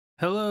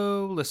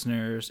Hello,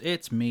 listeners.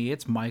 It's me,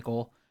 it's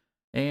Michael.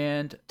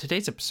 And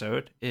today's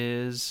episode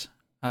is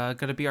going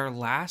to be our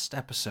last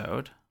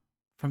episode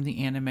from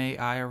the Anime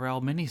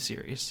IRL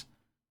miniseries.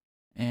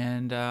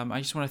 And I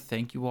just want to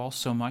thank you all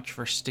so much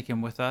for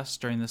sticking with us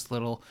during this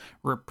little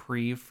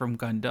reprieve from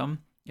Gundam.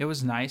 It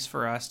was nice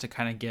for us to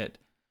kind of get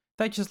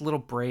that just little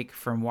break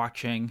from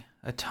watching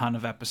a ton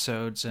of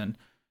episodes and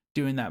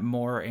doing that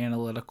more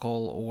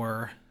analytical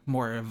or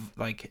more of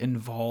like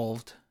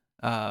involved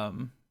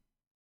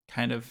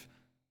kind of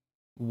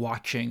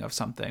watching of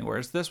something,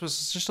 whereas this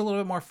was just a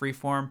little bit more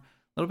freeform, a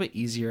little bit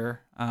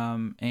easier,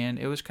 and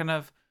it was kind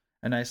of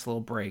a nice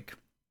little break.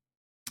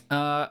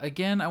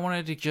 Again, I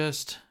wanted to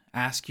just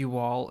ask you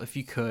all, if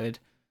you could,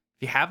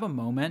 if you have a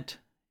moment,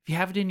 if you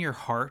have it in your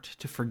heart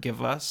to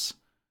forgive us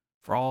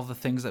for all of the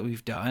things that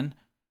we've done,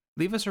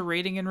 leave us a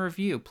rating and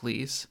review,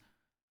 please.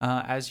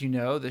 As you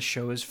know, this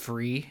show is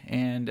free,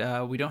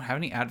 and we don't have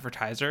any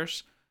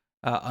advertisers,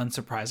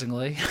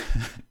 unsurprisingly.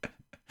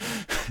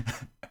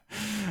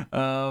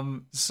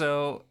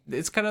 So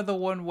it's kind of the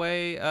one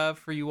way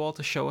for you all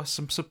to show us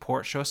some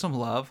support, show us some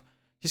love.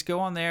 Just go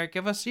on there,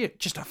 give us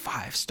just a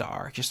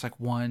 5-star, just like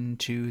 1,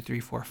 2, 3,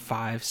 4,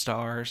 5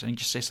 stars, and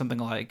just say something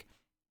like,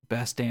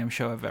 best damn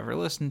show I've ever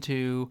listened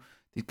to.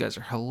 These guys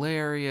are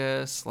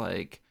hilarious.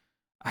 Like,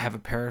 I have a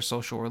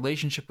parasocial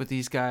relationship with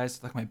these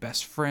guys, like my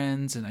best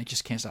friends, and I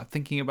just can't stop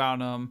thinking about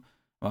them.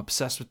 I'm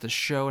obsessed with this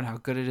show and how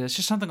good it is.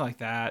 Just something like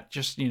that.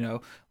 Just,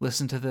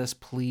 listen to this,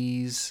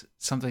 please.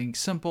 Something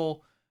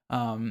simple.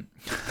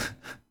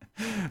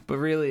 But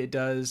really it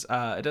does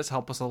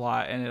help us a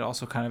lot, and it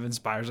also kind of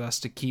inspires us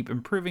to keep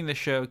improving the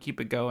show,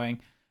 keep it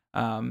going,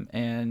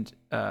 and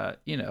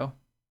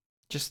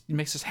just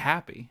makes us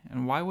happy.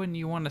 And why wouldn't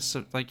you want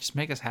to just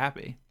make us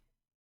happy?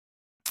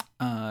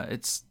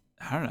 It's,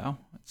 I don't know,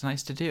 it's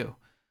nice to do.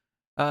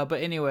 But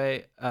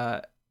anyway,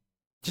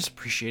 just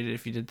appreciate it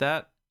if you did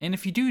that. And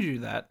if you do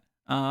that,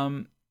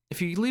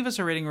 if you leave us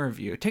a rating or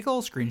review, take a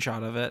little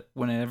screenshot of it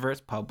whenever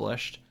it's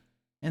published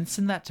and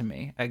send that to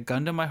me at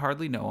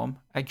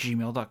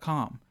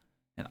gundamiHardlyKnowHim@gmail.com.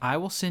 And I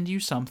will send you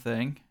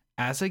something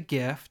as a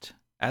gift,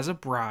 as a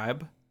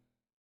bribe,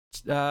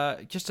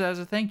 just as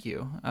a thank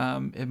you.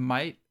 It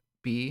might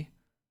be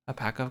a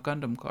pack of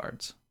Gundam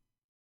cards.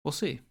 We'll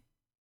see.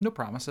 No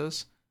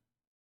promises.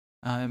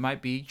 It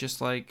might be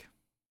just like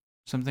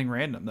something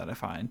random that I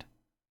find.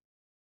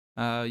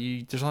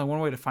 There's only one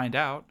way to find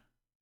out.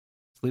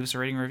 Leave us a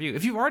rating review.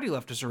 If you've already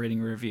left us a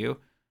rating review,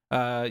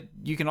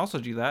 you can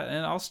also do that,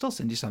 and I'll still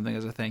send you something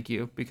as a thank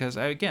you, because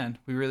we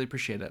really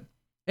appreciate it.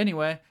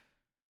 Anyway,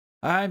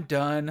 I'm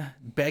done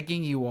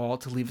begging you all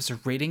to leave us a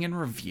rating and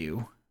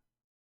review.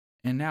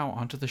 And now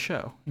onto the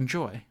show.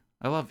 Enjoy.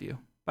 I love you.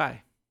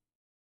 Bye.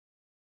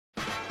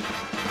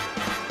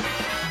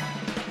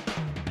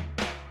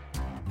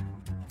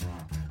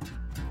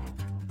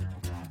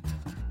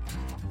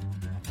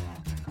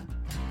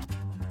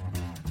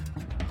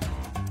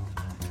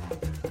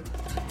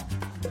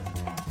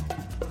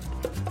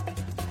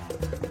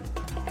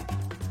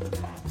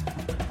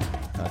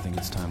 I think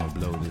it's time to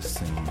blow this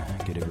scene.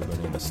 Get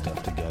everybody in the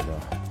stuff together.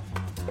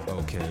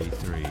 Okay,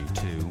 3, 2,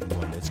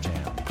 1, let's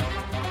jam.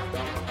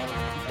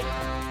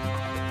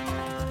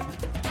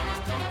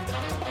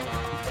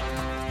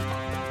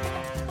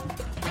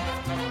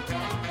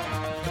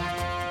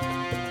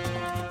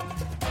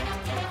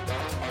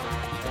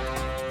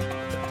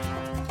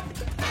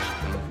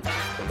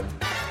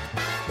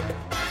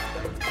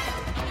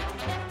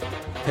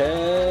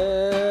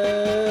 Hello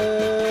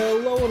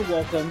and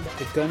welcome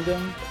to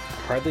Gundam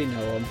Hardly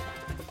Know Him.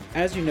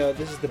 As you know,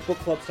 this is the book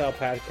club style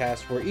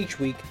podcast where each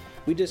week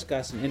we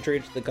discuss an entry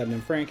into the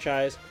Gundam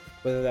franchise,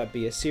 whether that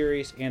be a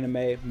series,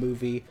 anime,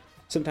 movie,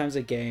 sometimes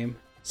a game.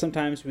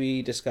 Sometimes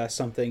we discuss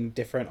something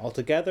different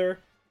altogether,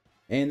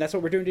 and that's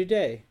what we're doing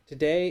today.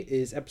 Today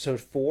is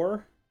episode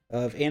 4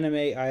 of Anime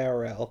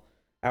IRL,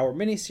 our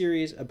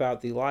mini-series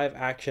about the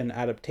live-action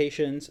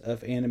adaptations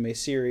of anime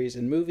series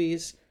and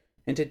movies.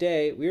 And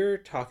today we're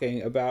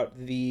talking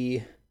about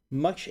the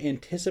much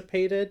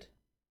anticipated,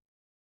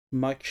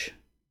 much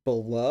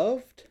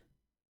beloved,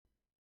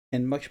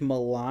 and much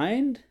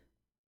maligned,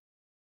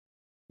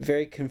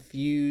 very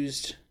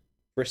confused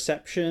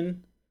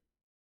reception.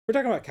 We're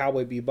talking about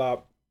Cowboy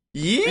Bebop.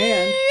 Yeah.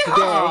 And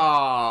today,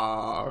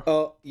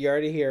 oh, you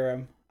already hear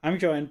him. I'm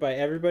joined by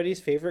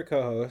everybody's favorite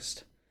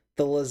co-host,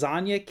 the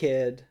Lasagna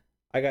Kid.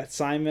 I got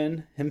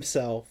Simon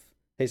himself.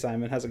 Hey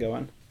Simon, how's it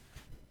going?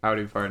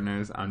 Howdy,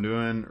 partners. I'm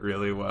doing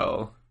really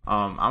well.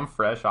 I'm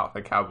fresh off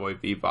of Cowboy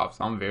Bebop,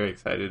 so I'm very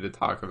excited to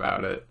talk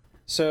about it.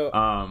 So,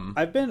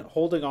 I've been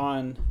holding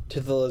on to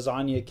the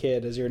Lasagna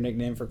Kid as your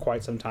nickname for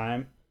quite some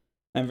time.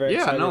 I'm very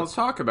excited. Yeah, no, let's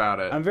talk about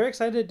it. I'm very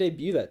excited to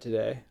debut that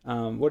today.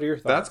 What are your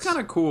thoughts? That's kind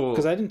of cool.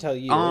 Because I didn't tell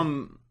you.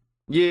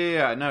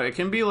 Yeah, no, it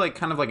can be like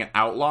kind of like an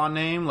outlaw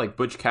name, like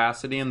Butch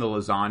Cassidy and the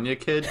Lasagna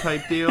Kid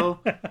type deal.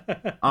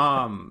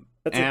 I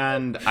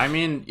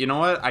mean, you know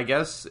what? I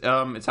guess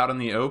it's out in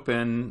the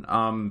open.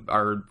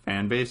 Our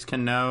fan base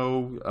can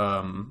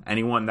know.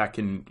 Anyone that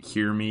can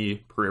hear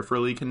me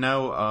peripherally can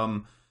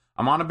know.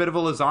 I'm on a bit of a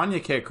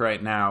lasagna kick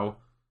right now.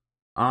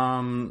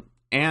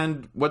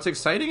 And what's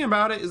exciting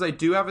about it is I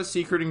do have a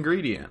secret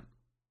ingredient.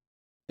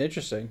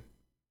 Interesting.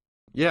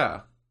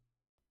 Yeah.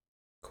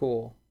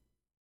 Cool.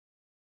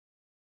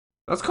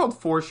 That's called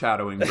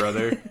foreshadowing,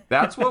 brother.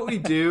 That's what we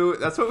do.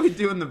 That's what we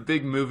do in the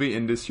big movie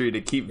industry to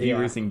keep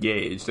viewers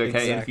engaged, okay?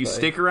 Exactly. And if you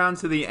stick around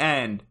to the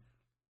end,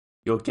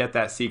 you'll get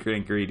that secret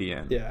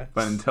ingredient. Yeah.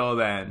 But until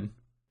then,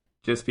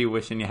 just be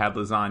wishing you had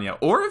lasagna.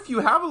 Or if you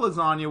have a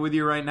lasagna with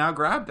you right now,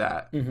 grab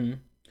that. Mm-hmm.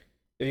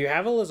 If you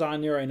have a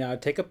lasagna right now,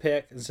 take a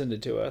pic and send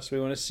it to us. We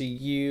want to see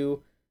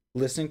you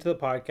listening to the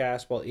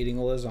podcast while eating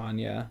a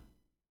lasagna.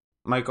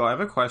 Michael, I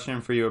have a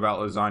question for you about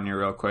lasagna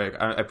real quick.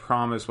 I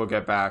promise we'll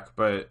get back,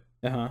 but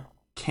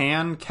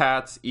can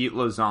cats eat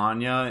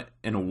lasagna,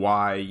 and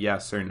why,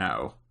 yes or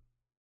no?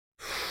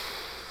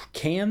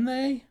 Can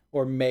they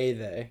or may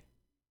they?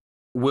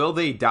 Will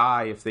they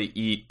die if they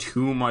eat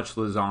too much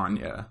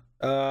lasagna?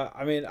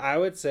 I mean, I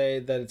would say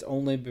that it's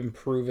only been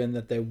proven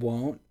that they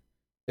won't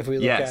if we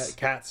look at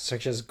cats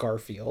such as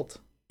Garfield.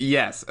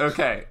 Yes,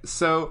 okay.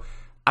 So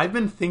I've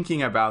been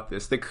thinking about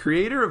this. The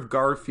creator of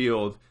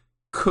Garfield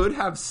could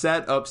have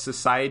set up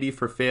society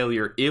for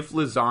failure if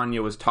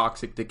lasagna was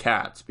toxic to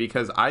cats,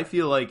 because I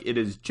feel like it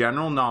is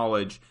general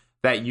knowledge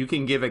that you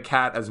can give a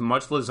cat as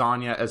much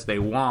lasagna as they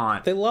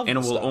want, they love and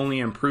it will stuff. only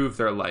improve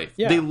their life.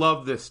 Yeah. They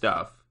love this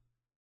stuff.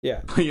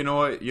 Yeah. You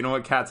know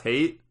what cats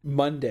hate?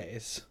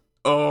 Mondays.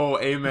 Oh,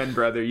 amen,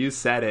 brother. You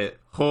said it.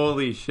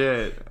 Holy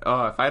shit.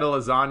 Oh, if I had a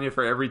lasagna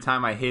for every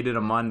time I hated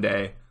a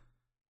Monday,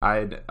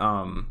 I'd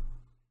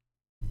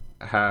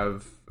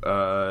have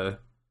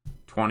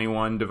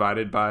 21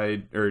 divided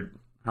by, or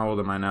how old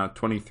am I now?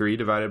 23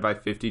 divided by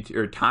 52,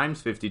 or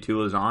times 52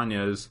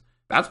 lasagnas.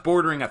 That's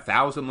bordering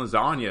 1,000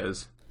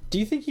 lasagnas. Do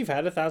you think you've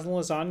had 1,000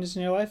 lasagnas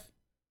in your life?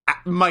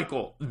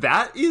 Michael,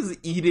 that is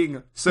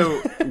eating.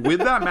 So with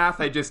that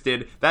math I just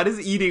did, that is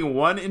eating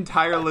one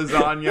entire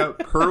lasagna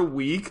per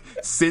week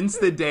since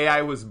the day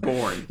I was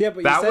born. Yeah,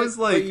 but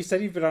that you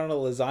said you've been on a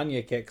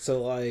lasagna kick.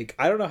 So like,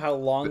 I don't know how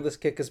long this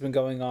kick has been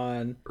going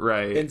on.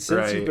 Right. And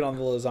since you've been on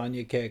the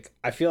lasagna kick,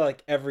 I feel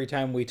like every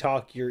time we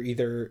talk, you're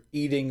either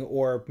eating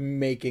or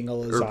making a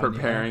lasagna. Or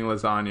preparing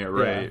lasagna.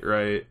 Right. Yeah.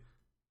 Right.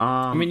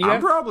 I mean,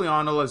 I'm probably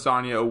on a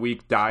lasagna a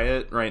week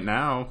diet right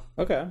now.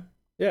 Okay.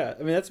 Yeah,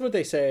 I mean, that's what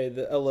they say.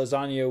 A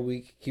lasagna a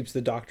week keeps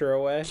the doctor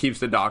away. Keeps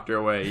the doctor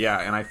away, yeah.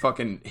 And I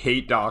fucking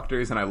hate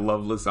doctors, and I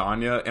love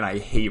lasagna, and I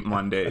hate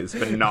Mondays,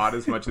 but not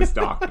as much as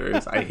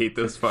doctors. I hate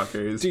those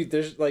fuckers. Dude,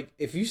 there's like,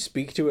 if you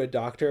speak to a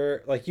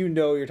doctor, like, you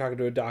know you're talking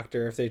to a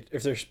doctor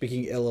if they're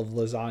speaking ill of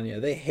lasagna.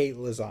 They hate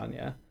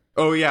lasagna.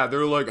 Oh yeah,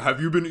 they're like, have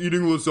you been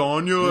eating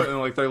lasagna? And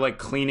like, they're like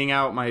cleaning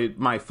out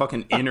my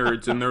fucking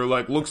innards, and they're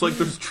like, looks like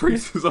there's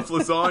traces of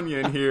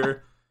lasagna in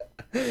here.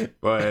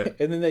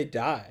 But and then they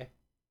die.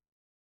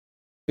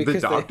 The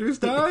doctors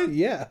die?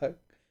 Yeah.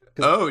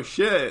 Oh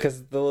shit!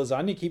 Because the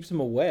lasagna keeps them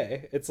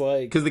away. It's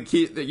like, because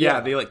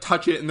they like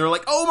touch it and they're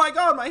like, "Oh my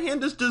god, my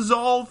hand is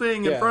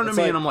dissolving in front of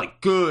me," and I'm like,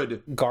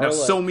 "Good, garlic. Now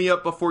sew me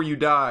up before you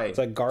die." It's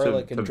like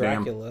garlic and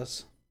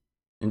Dracula's.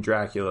 And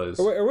Dracula's.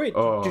 Or wait,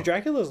 do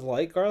Dracula's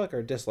like garlic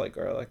or dislike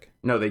garlic?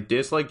 No, they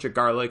dislike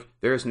garlic.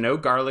 There's no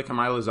garlic in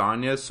my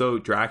lasagnas, so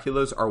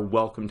Dracula's are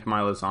welcome to my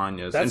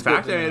lasagnas. In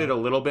fact, I added a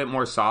little bit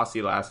more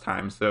saucy last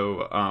time,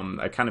 so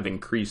I kind of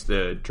increased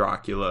the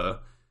Dracula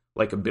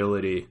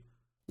ability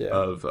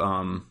of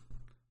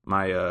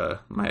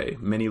my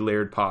mini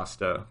layered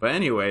pasta. But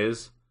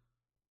anyways,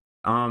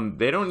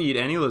 they don't eat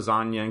any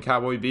lasagna in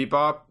Cowboy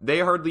Bebop. They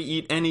hardly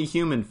eat any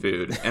human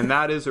food, and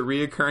that is a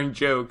reoccurring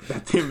joke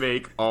that they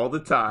make all the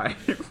time.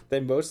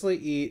 They mostly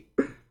eat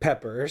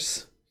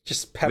peppers,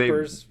 just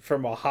peppers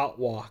from a hot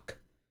wok.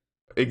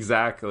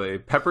 Exactly.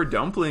 Pepper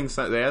dumplings.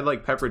 They had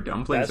like pepper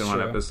dumplings in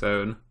one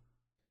episode.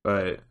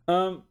 But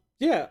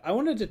yeah, I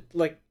wanted to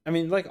like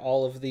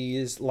all of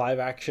these live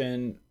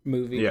action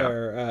movie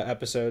or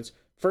episodes.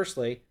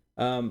 Firstly,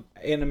 Anime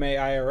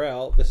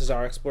IRL. This is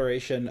our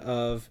exploration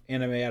of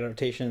anime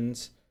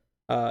adaptations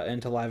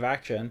into live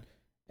action,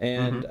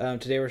 and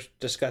today we're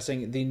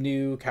discussing the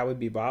new Cowboy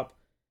Bebop,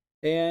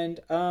 and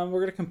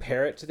we're gonna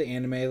compare it to the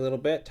anime a little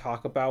bit,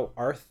 talk about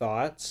our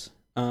thoughts,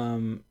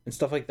 and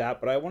stuff like that.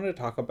 But I wanted to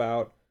talk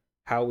about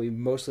how we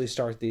mostly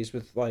start these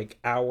with like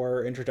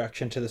our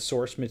introduction to the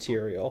source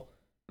material.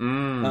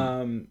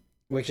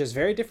 Which is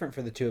very different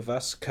for the two of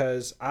us,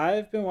 because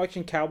I've been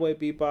watching Cowboy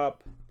Bebop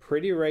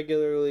pretty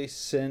regularly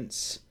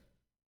since,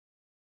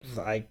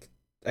 like,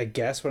 I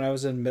guess when I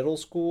was in middle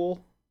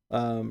school,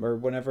 or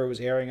whenever it was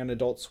airing on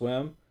Adult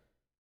Swim.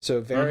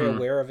 So very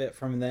aware of it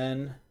from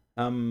then.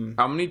 How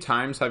many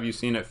times have you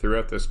seen it through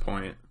at this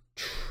point?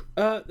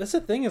 That's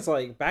the thing, is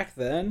like, back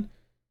then,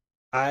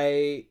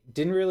 I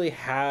didn't really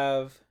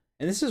have,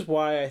 and this is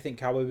why I think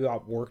Cowboy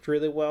Bebop worked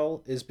really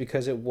well, is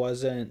because it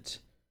wasn't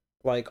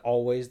like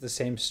always the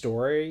same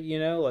story, you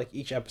know, like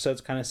each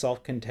episode's kind of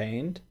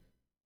self-contained,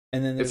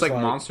 and then it's like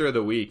Monster of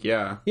the Week.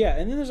 Yeah,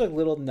 and then there's like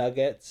little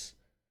nuggets,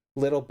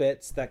 little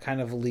bits that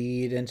kind of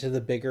lead into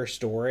the bigger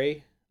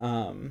story.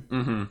 And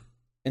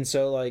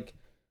so like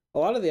a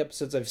lot of the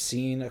episodes I've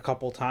seen a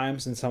couple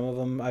times, and some of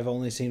them I've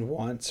only seen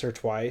once or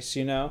twice,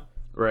 you know.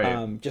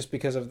 Right. Just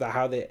because of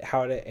how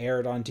it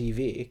aired on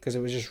TV, because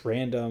it was just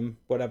random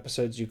what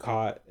episodes you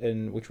caught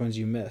and which ones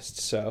you missed.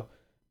 So,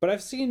 but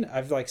I've seen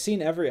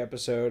every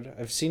episode.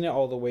 I've seen it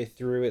all the way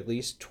through at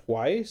least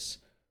twice.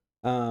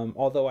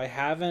 Although I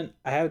have been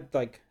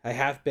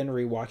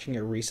rewatching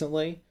it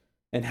recently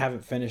and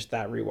haven't finished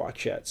that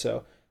rewatch yet.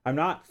 So I'm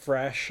not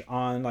fresh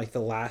on like the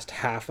last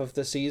half of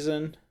the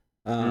season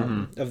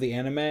of the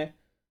anime.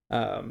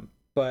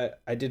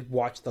 But I did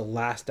watch the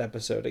last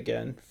episode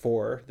again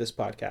for this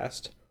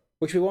podcast,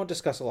 which we won't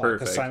discuss a lot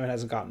because Simon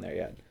hasn't gotten there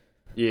yet.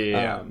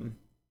 Yeah.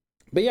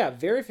 But yeah,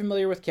 very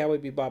familiar with Cowboy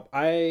Bebop.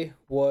 I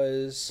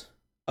was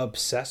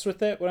obsessed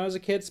with it when I was a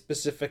kid,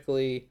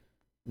 specifically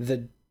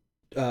the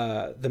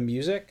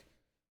music.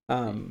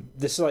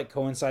 This like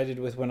coincided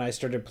with when I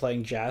started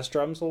playing jazz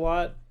drums a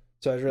lot,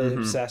 so I was really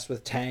obsessed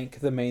with Tank,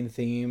 the main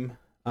theme,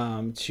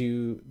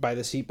 to By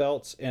the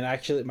Seatbelts, and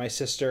actually my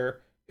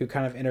sister, who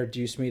kind of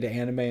introduced me to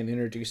anime and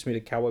introduced me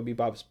to Cowboy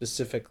Bebop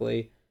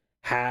specifically,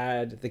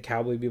 had the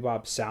Cowboy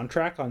Bebop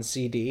soundtrack on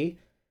CD.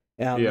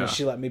 And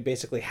she let me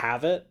basically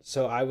have it.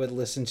 So I would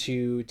listen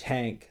to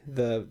Tank,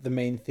 the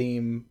main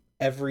theme,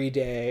 every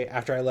day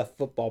after I left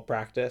football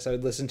practice. I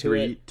would listen to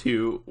 3,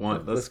 2,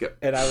 1, let's go.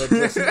 And I would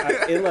listen.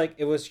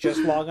 It was just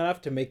long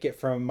enough to make it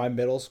from my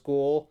middle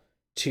school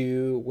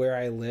to where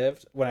I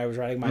lived when I was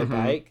riding my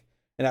bike.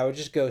 And I would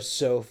just go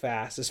so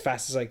fast, as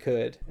fast as I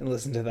could, and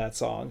listen to that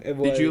song.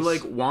 Did you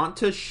like want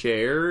to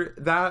share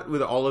that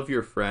with all of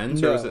your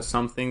friends, or was it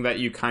something that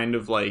you kind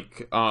of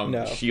like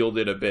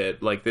shielded a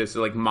bit? Like, this is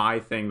like my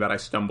thing that I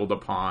stumbled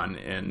upon,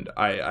 and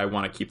I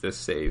want to keep this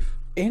safe.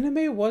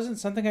 Anime wasn't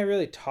something I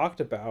really talked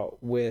about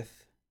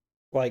with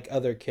like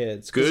other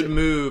kids. Good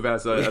move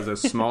as a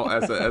small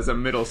as a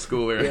middle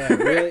schooler.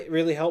 Yeah,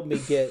 really helped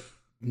me get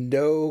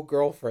no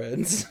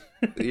girlfriends.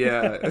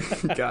 Yeah,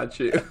 got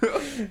you.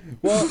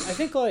 Well, I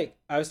think like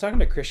I was talking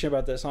to Christian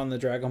about this on the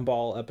Dragon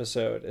Ball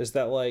episode, is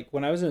that like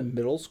when I was in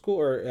middle school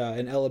or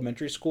in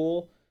elementary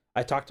school,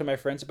 I talked to my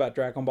friends about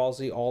Dragon Ball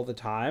Z all the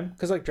time,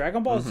 because like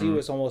Dragon Ball Z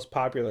was almost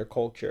popular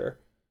culture.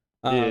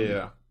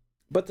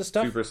 But the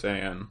stuff Super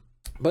Saiyan.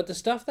 But the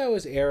stuff that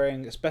was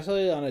airing,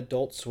 especially on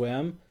Adult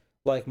Swim,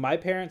 like my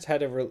parents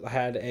had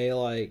a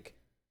like,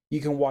 you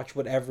can watch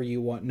whatever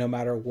you want, no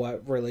matter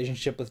what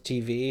relationship with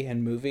TV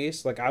and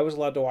movies. Like, I was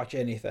allowed to watch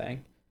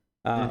anything.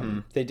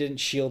 They didn't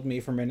shield me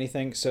from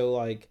anything. So,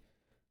 like,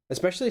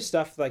 especially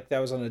stuff like that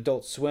was on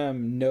Adult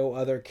Swim, no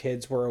other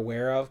kids were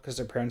aware of because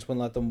their parents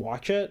wouldn't let them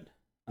watch it.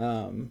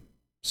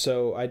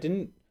 So I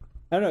don't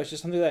know. It's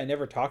just something that I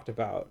never talked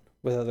about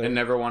with other. And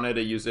never wanted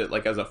to use it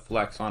like as a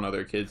flex on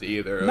other kids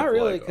either. Not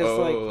really,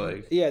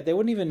 because they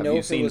wouldn't even know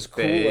if it was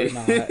cool or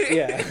not.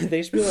 Yeah,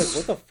 they just be like,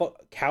 "What the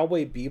fuck,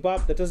 Cowboy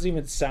Bebop? That doesn't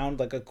even sound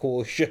like a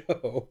cool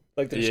show.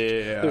 Like,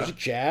 there's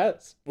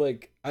jazz.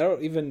 Like, I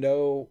don't even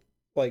know.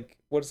 Like,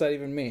 what does that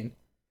even mean?"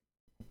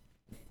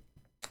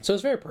 So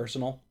it's very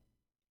personal,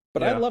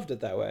 but I loved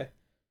it that way.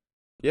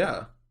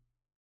 Yeah.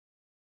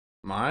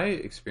 My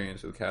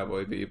experience with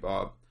Cowboy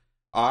Bebop,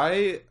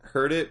 I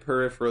heard it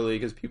peripherally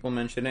because people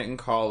mentioned it in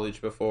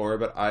college before,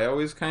 but I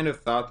always kind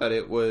of thought that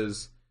it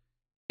was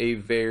a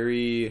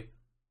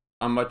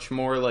much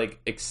more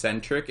like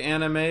eccentric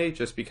anime,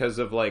 just because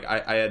of like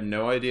I had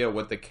no idea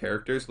what the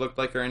characters looked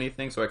like or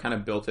anything, so I kind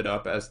of built it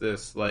up as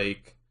this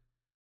like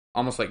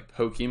almost like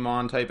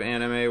Pokemon type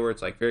anime where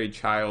it's like very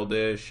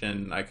childish,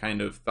 and I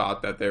kind of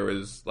thought that there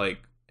was like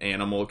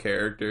animal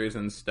characters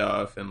and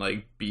stuff, and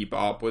like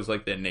Bebop was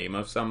like the name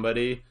of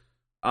somebody,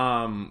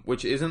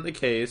 which isn't the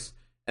case.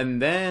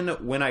 And then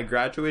when I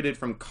graduated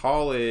from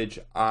college,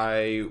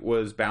 I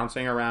was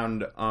bouncing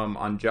around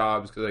on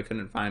jobs because I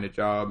couldn't find a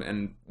job,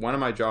 and one of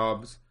my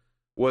jobs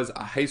was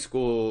a high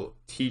school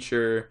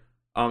teacher.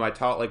 I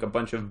taught like a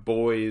bunch of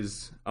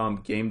boys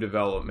game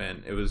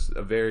development. It was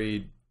a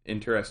very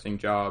interesting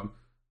job.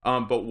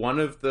 But one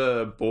of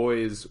the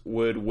boys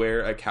would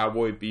wear a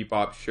Cowboy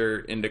Bebop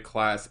shirt into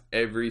class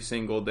every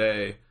single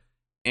day,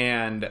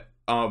 and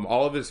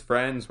all of his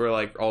friends were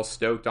like all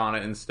stoked on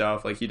it and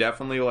stuff. Like, he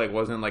definitely like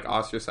wasn't like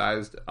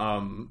ostracized,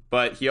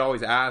 but he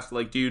always asked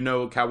like, "Do you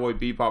know Cowboy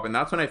Bebop?" And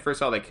that's when I first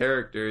saw the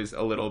characters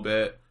a little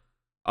bit.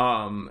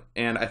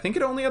 And I think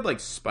it only had like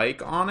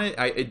Spike on it.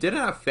 It didn't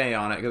have Faye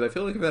on it, because I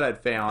feel like if it had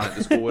Faye on it,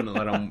 the school wouldn't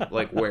let him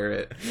like wear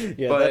it.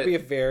 Yeah, but that'd be a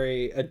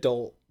very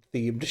adult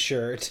themed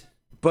shirt.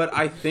 But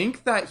I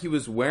think that he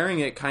was wearing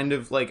it kind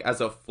of like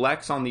as a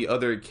flex on the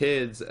other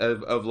kids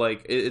of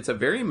like, it's a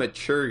very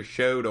mature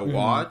show to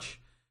watch.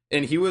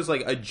 And he was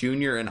like a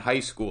junior in high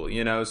school,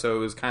 you know, so it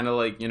was kind of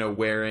like, you know,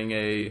 wearing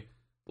a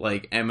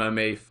like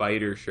MMA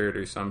fighter shirt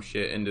or some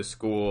shit into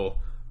school.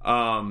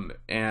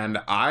 And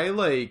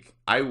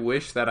I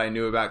wish that I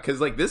knew about, because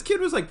like this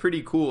kid was like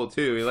pretty cool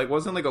too. He like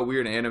wasn't like a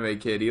weird anime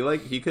kid.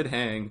 He could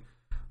hang.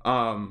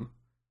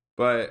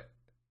 But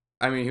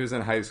I mean, he was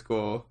in high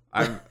school.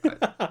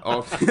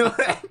 I'll feel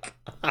like,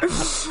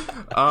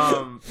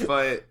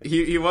 but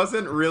he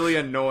wasn't really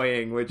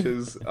annoying, which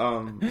is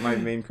my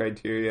main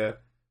criteria.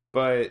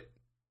 But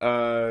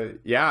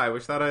yeah, I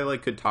wish that I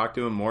like could talk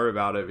to him more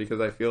about it,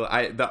 because I feel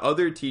the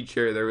other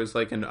teacher, there was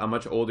like a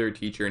much older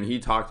teacher, and he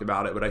talked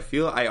about it, but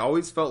I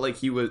always felt like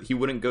he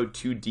wouldn't go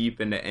too deep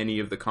into any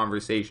of the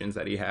conversations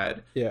that he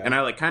had. Yeah. And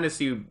I like kind of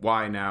see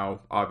why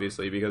now,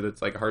 obviously, because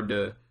it's like hard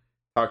to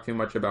talk too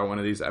much about one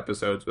of these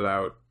episodes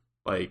without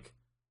like,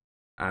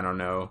 I don't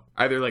know,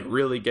 either like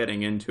really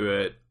getting into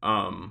it.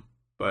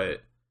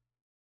 But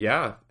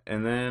yeah,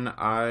 and then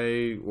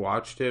I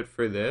watched it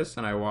for this,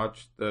 and I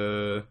watched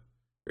the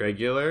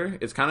regular.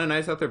 It's kind of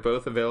nice that they're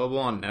both available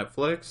on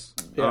Netflix.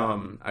 Yeah.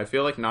 I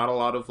feel like not a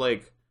lot of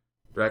like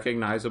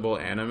recognizable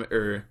anime,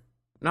 or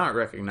not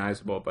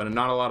recognizable, but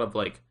not a lot of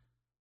like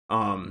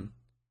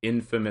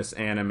infamous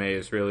anime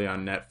is really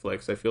on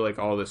Netflix. I feel like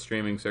all the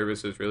streaming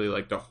services really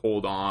like to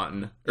hold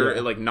on, or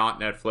like not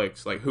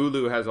Netflix. Like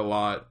Hulu has a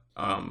lot,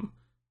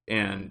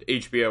 and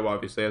HBO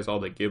obviously has all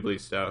the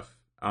Ghibli stuff,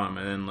 and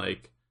then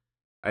like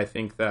I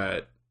think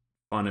that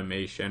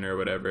Funimation or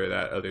whatever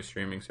that other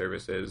streaming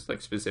service is,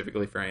 like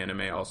specifically for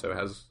anime, also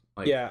has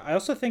like... Yeah, I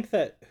also think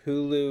that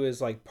Hulu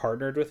is like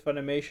partnered with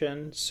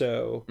Funimation,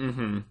 so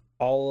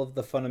all of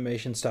the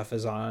Funimation stuff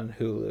is on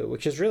Hulu,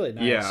 which is really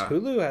nice. Yeah.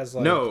 Hulu has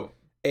like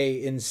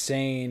a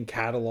insane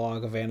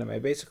catalog of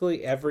anime.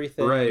 Basically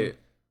everything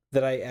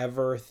that I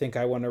ever think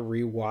I want to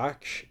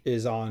rewatch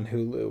is on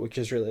Hulu, which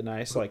is really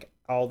nice. Like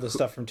all the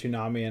stuff from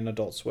Toonami and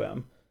Adult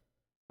Swim.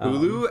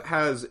 Hulu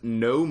has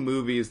no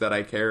movies that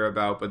I care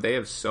about, but they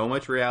have so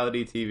much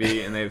reality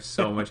TV and they have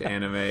so much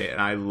anime, and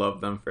I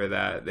love them for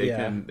that. They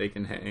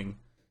can hang.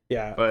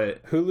 Yeah,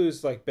 but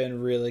Hulu's like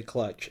been really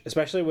clutch,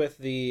 especially with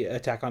the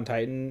Attack on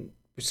Titan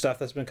stuff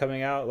that's been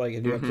coming out. Like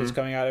a new episode's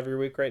coming out every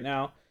week right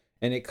now,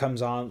 and it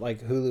comes on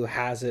like Hulu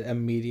has it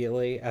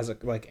immediately as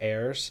it like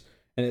airs,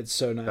 and it's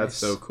so nice. That's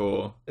so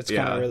cool. It's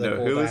kind of really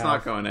cool. Hulu's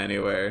not going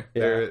anywhere.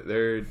 Yeah.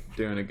 They're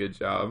doing a good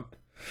job,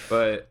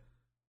 but.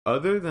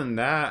 Other than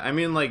that, I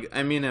mean,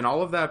 and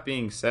all of that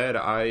being said,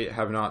 I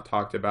have not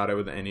talked about it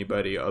with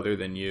anybody other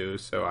than you,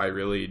 so I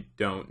really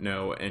don't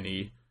know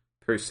any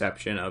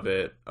perception of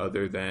it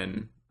other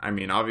than, I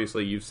mean,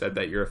 obviously you've said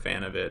that you're a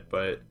fan of it,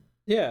 but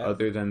yeah,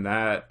 other than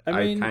that,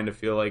 I kind of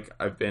feel like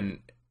I've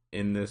been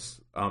in this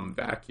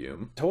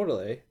vacuum.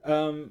 Totally.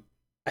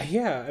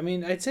 Yeah, I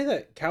mean, I'd say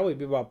that Cowboy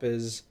Bebop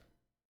is,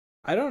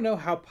 I don't know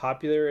how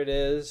popular it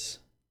is,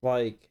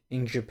 like,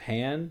 in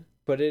Japan,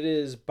 but it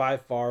is by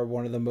far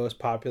one of the most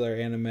popular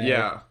anime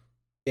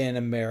in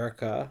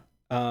America.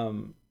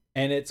 And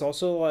it's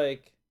also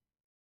like,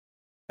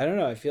 I don't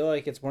know, I feel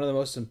like it's one of the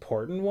most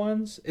important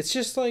ones. It's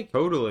just like...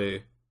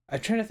 Totally. I'm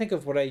trying to think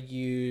of what I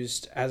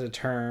used as a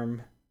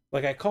term.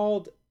 Like I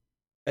called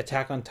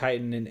Attack on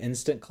Titan an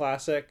instant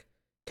classic.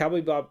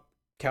 Cowboy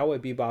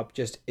Bebop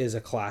just is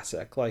a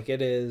classic. Like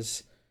it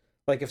is...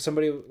 Like if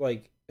somebody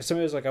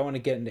was like, I want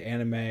to get into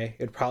anime,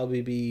 it'd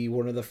probably be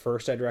one of the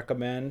first I'd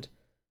recommend.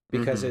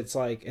 Because it's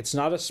like, it's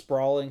not a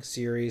sprawling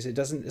series.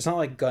 It's not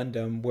like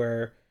Gundam,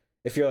 where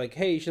if you're like,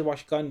 hey, you should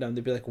watch Gundam,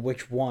 they'd be like,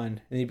 which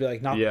one? And you'd be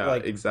like,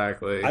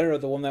 exactly. I don't know,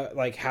 the one that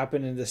like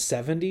happened in the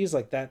 70s,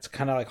 like that's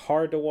kind of like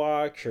hard to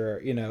watch,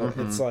 or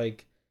it's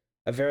like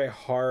a very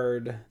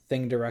hard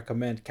thing to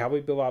recommend.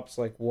 Cowboy Bebop's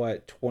like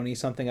what, 20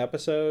 something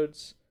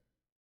episodes?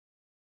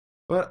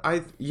 But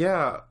and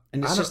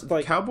it's just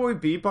like Cowboy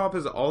Bebop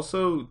is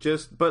also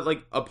just, but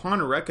like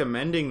upon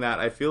recommending that,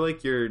 I feel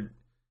like you're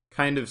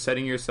kind of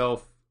setting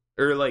yourself,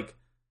 or like,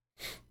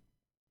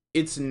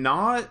 it's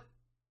not,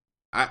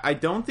 I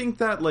don't think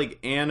that like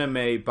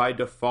anime by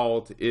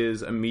default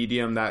is a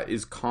medium that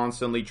is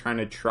constantly trying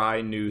to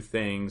try new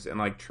things and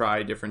like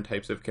try different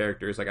types of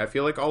characters. Like I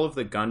feel like all of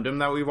the Gundam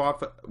that we've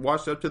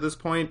watched up to this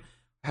point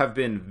have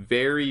been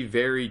very,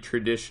 very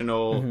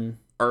traditional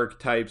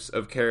archetypes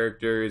of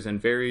characters and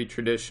very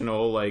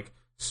traditional like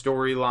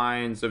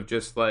storylines of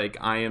just like,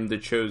 I am the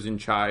chosen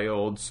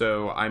child,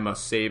 so I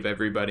must save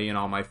everybody and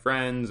all my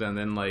friends, and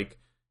then like,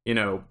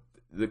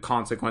 the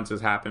consequences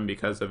happen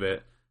because of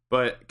it.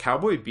 But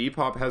Cowboy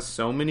Bebop has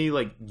so many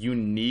like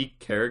unique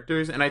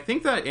characters, and I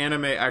think that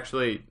anime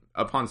actually,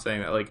 upon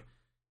saying that, like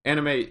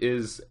anime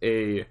is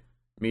a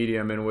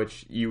medium in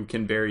which you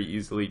can very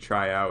easily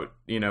try out,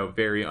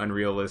 very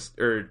unrealistic,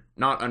 or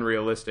not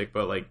unrealistic,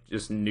 but like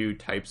just new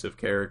types of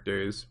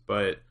characters.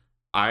 But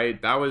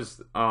that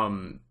was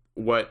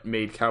what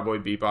made Cowboy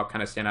Bebop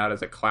kind of stand out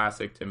as a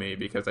classic to me,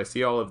 because I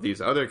see all of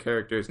these other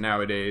characters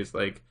nowadays,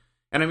 like,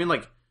 and I mean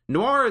like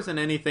noir isn't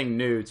anything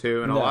new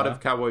too, and a lot of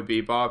Cowboy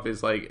Bebop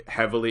is like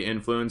heavily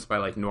influenced by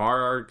like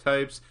noir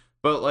archetypes,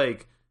 but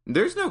like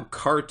there's no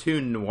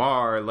cartoon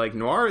noir. Like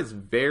noir is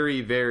very,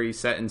 very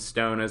set in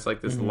stone as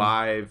like this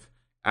live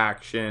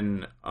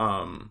action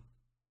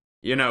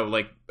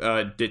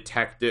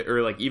detective,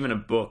 or like even a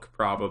book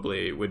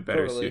probably would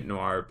better suit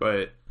noir.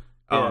 But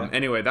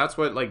anyway, that's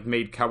what like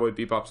made Cowboy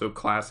Bebop so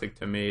classic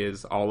to me,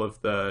 is all of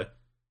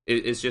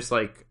it's just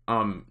like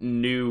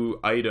new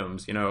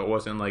items. It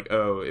wasn't like,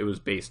 oh, it was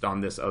based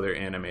on this other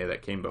anime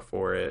that came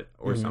before it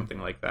or something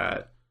like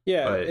that.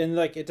 And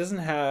like it doesn't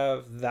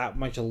have that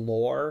much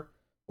lore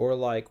or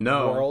like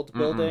world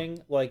building.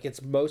 Like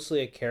it's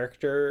mostly a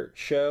character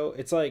show.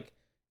 It's like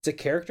it's a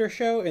character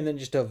show and then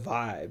just a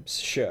vibes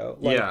show.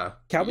 Like, yeah.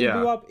 Cowboy Yeah.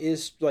 Bebop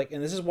is like,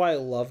 and this is why I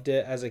loved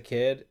it as a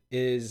kid,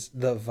 is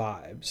the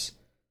vibes.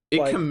 It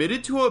Like,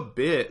 committed to a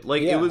bit.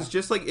 Like Yeah. it was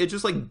just like it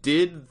just like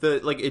did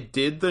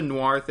the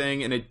noir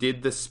thing and it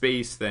did the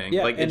space thing.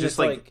 yeah, Like it and just it's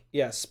like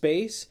yeah,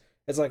 space.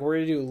 It's like we're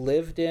gonna do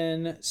lived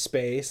in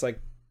space, like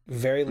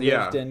very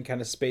Yeah. lived in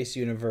kind of space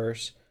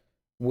universe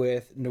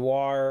with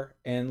noir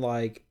and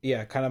like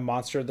kind of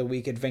monster of the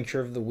week, adventure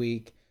of the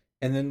week,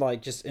 and then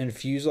like just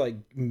infuse like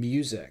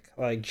music,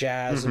 like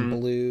jazz and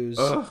blues,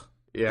 ugh,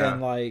 yeah.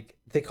 and like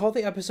they call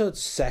the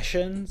episodes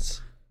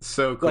sessions.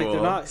 So cool. Like,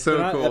 they're not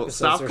cool. episodes,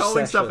 Stop they're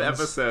calling stuff sessions.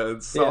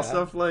 episodes. Yeah. Call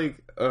stuff like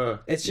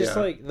It's just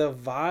yeah. like the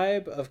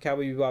vibe of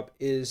Cowboy Bebop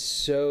is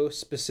so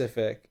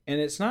specific, and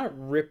it's not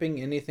ripping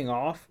anything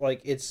off.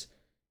 Like it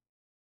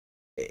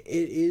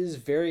is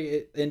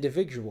very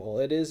individual.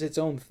 It is its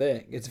own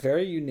thing. It's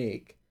very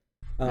unique,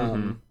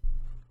 and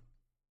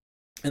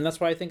that's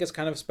why I think it's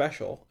kind of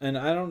special. And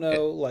I don't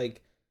know,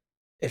 like,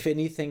 if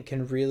anything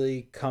can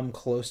really come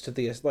close to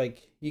the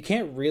like. You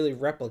can't really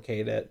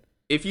replicate it.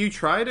 If you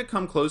try to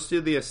come close to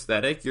the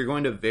aesthetic, you're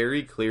going to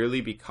very clearly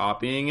be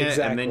copying it,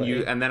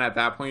 Exactly. and then at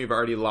that point you've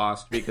already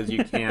lost because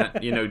you can't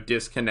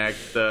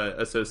disconnect the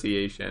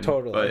association.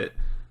 Totally. But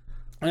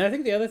And I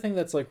think the other thing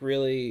that's like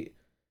really,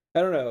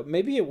 I don't know,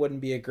 maybe it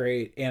wouldn't be a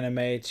great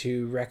anime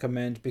to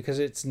recommend because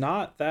it's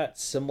not that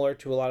similar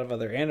to a lot of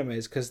other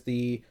animes because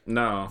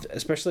no.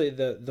 especially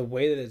the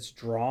way that it's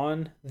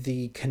drawn,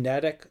 the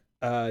kinetic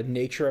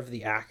nature of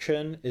the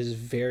action is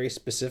very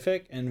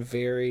specific and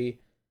very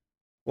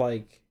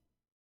like,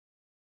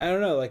 I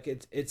don't know, like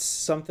it's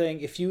something,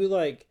 if you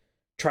like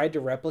tried to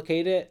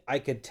replicate it, I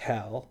could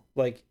tell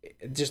like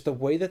just the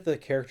way that the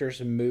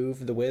characters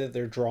move, the way that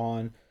they're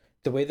drawn,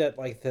 the way that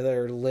like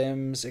their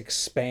limbs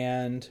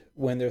expand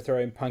when they're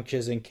throwing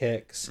punches and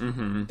kicks,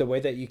 the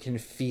way that you can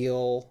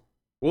feel.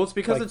 Well, it's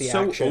because like, the it's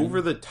so action.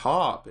 over the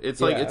top.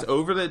 It's like Yeah. it's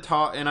over the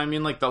top, and I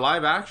mean, like the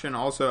live action.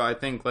 Also, I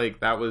think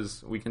like that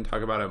was we can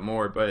talk about it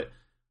more, but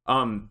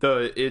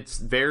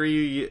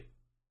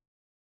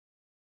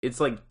it's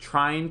like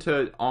trying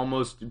to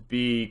almost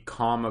be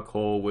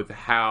comical with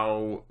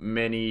how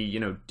many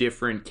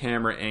different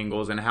camera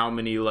angles and how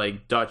many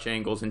like Dutch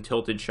angles and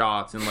tilted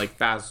shots and like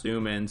fast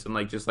zoom ins and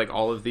like just like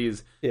all of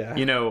these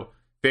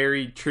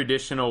very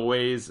traditional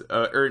ways,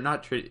 or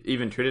not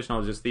even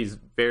traditional, just these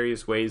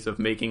various ways of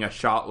making a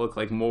shot look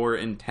like more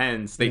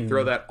intense. They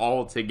throw that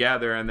all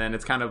together, and then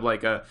it's kind of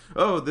like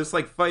this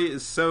like fight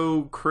is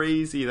so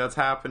crazy that's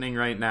happening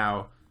right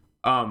now.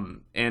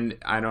 And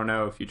I don't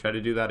know if you try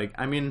to do that.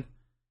 I mean,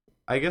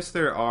 I guess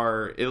there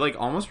are. It like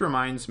almost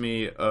reminds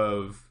me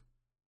of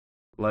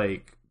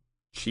like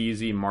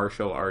cheesy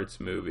martial arts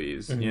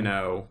movies,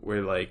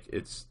 where like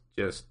it's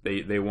just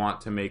they want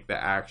to make the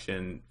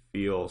action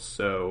feel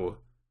so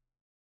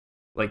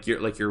like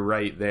you're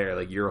right there,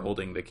 like you're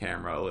holding the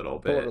camera a little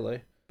bit.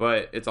 Totally.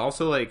 But it's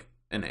also like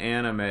an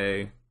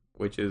anime,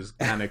 which is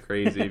kind of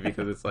crazy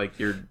because it's like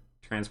you're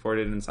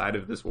transported inside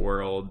of this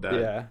world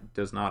that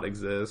does not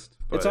exist.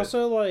 But It's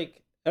also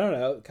like, I don't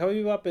know,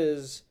 Cowboy Bebop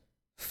is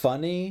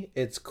funny,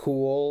 it's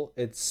cool,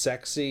 it's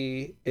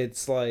sexy,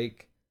 it's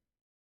like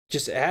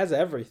just it has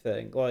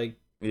everything. Like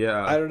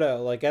I don't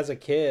know, like as a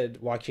kid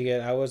watching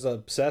it, I was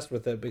obsessed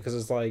with it because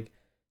it's like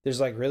there's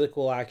like really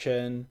cool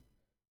action,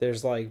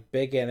 there's like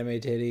big anime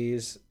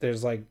titties,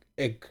 there's like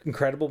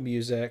incredible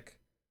music.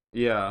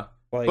 Yeah.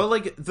 Like, but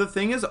like the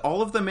thing is,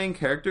 all of the main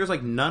characters,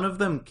 like none of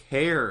them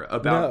care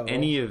about No.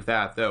 any of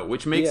that though,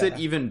 which makes it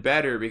even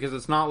better because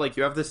it's not like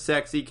you have the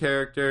sexy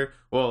character.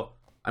 Well,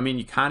 I mean,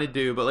 you kind of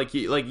do, but like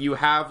you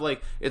have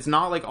like it's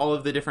not like all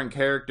of the different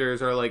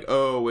characters are like,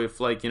 oh, if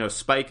like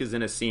Spike is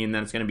in a scene,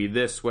 then it's gonna be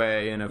this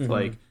way, and if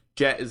like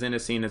Jet is in a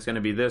scene, it's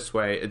gonna be this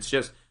way. It's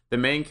just the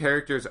main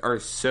characters are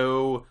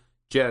so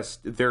just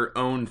their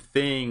own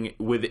thing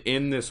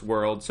within this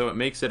world, so it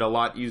makes it a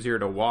lot easier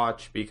to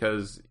watch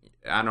because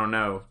I don't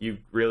know, you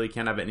really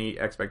can't have any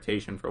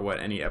expectation for what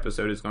any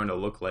episode is going to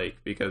look like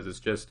because it's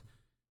just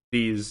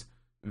these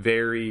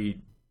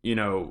very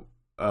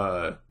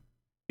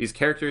these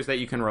characters that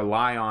you can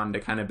rely on to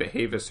kind of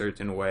behave a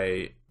certain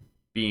way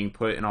being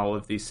put in all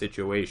of these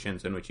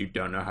situations in which you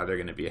don't know how they're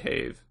going to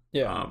behave.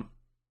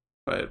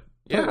 But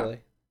yeah. Totally.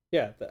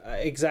 Yeah,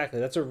 exactly.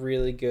 That's a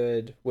really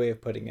good way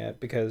of putting it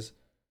because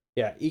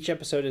each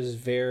episode is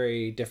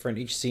very different.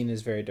 Each scene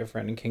is very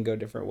different and can go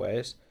different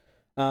ways.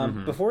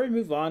 Before we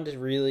move on to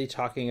really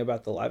talking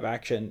about the live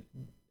action,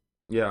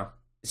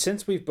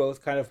 since we've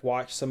both kind of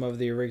watched some of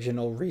the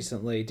original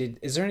recently,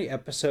 is there any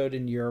episode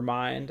in your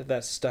mind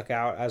that stuck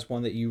out as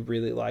one that you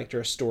really liked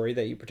or a story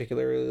that you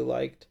particularly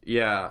liked?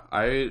 Yeah,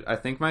 I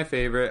think my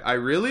favorite, I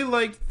really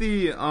liked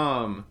the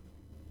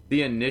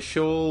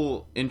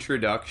initial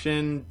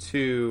introduction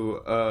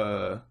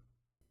to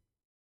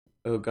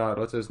oh god,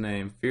 what's his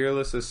name?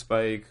 Fearless as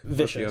Spike.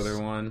 Vicious. What's the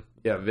other one?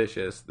 Yeah,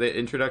 Vicious. The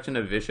introduction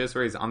of Vicious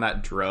where he's on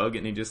that drug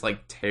and he just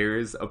like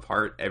tears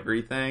apart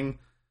everything.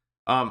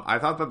 I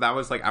thought that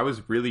was like, I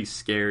was really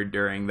scared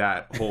during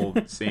that whole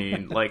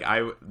scene. Like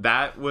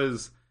that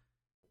was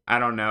I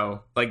don't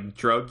know, like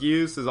drug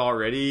use is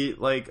already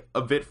like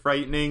a bit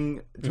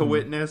frightening to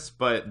witness,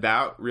 but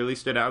that really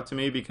stood out to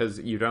me because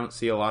you don't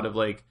see a lot of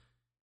like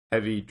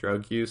heavy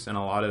drug use in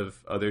a lot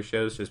of other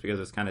shows just because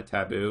it's kind of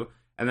taboo.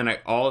 And then I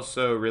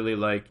also really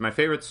liked, my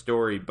favorite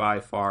story by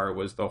far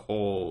was the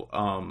whole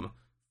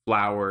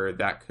flower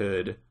that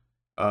could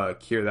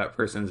cure that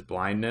person's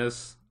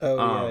blindness.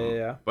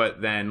 Yeah.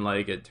 But then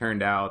like it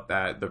turned out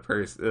that the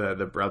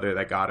brother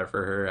that got it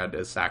for her had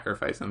to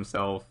sacrifice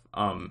himself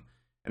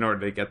in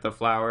order to get the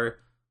flower.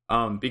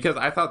 Because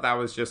I thought that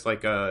was just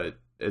like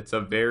it's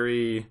a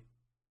very,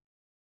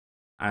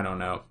 I don't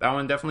know, that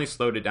one definitely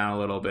slowed it down a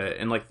little bit.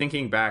 And like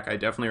thinking back, I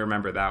definitely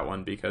remember that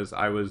one because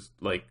I was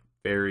like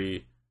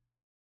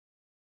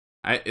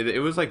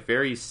it was like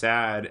very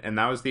sad, and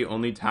that was the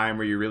only time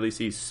where you really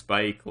see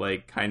Spike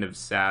like kind of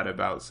sad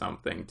about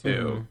something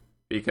too,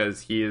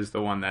 because he is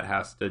the one that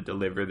has to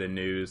deliver the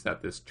news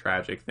that this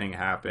tragic thing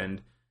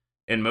happened.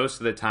 And most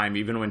of the time,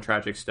 even when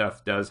tragic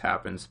stuff does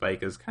happen,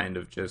 Spike is kind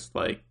of just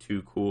like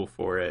too cool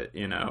for it,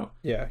 you know?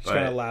 Yeah, he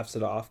kind of laughs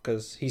it off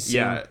because he's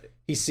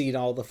seen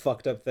all the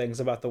fucked up things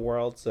about the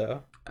world,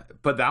 so.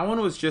 But that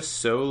one was just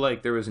so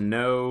like, there was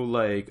no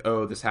like,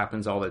 oh, this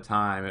happens all the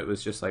time. It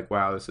was just like,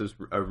 wow, this is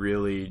a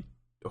really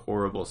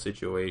horrible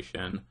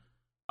situation.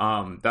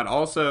 That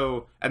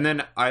also, and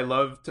then I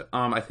loved,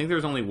 I think there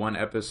was only one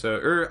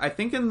episode, or I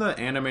think in the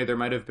anime there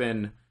might have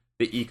been,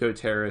 the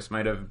eco-terrorists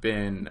might have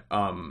been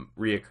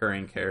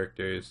reoccurring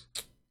characters.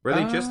 Were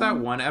they just that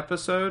one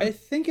episode? I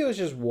think it was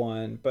just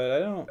one, but I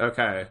don't.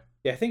 Okay.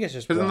 Yeah, I think it's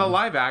just because in the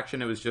live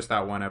action it was just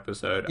that one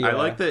episode. Yeah. I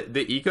like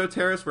the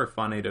eco-terrorists were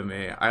funny to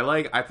me.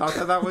 I thought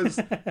that was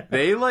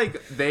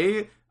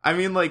I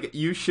mean, like,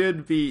 you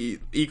should be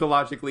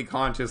ecologically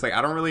conscious. Like,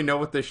 I don't really know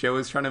what the show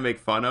is trying to make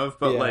fun of,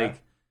 but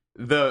like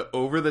the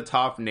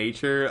over-the-top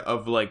nature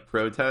of like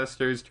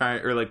protesters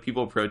or like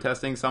people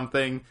protesting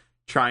something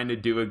trying to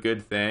do a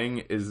good thing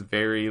is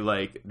very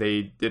like,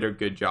 they did a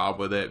good job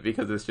with it,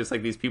 because it's just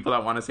like these people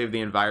that want to save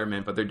the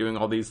environment, but they're doing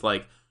all these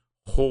like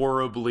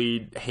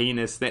horribly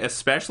heinous things,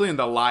 especially in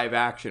the live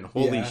action.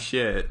 Holy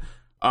shit.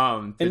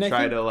 I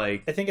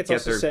think it's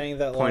also saying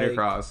that point like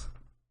across,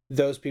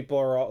 those people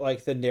are all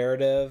like the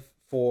narrative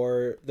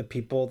for the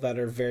people that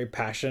are very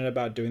passionate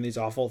about doing these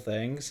awful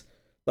things.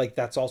 Like,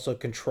 that's also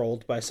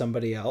controlled by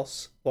somebody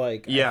else.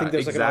 Like, I think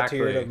there's like an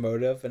ulterior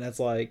motive, and it's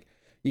like,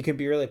 you can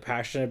be really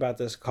passionate about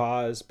this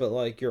cause, but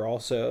like you're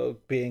also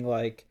being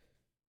like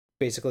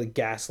basically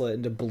gaslit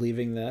into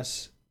believing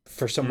this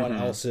for someone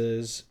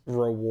else's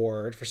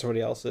reward, for somebody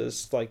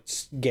else's like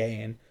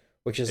gain,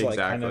 which is like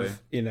kind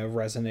of, you know,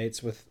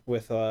 resonates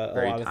with a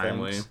lot of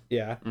things.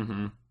 Yeah.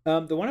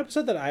 The one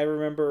episode that I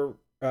remember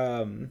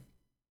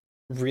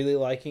really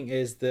liking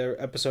is the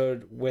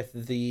episode with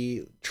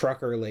the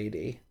trucker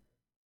lady.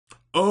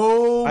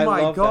 Oh I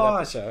my love that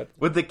gosh. episode.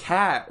 With the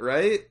cat,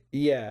 right?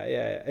 Yeah.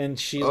 And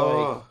she she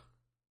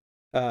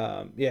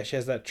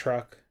has that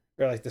truck,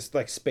 or like this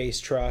like space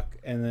truck,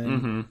 and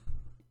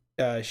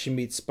then she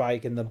meets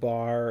Spike in the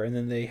bar, and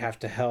then they have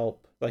to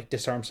help like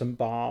disarm some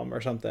bomb or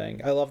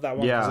something. I love that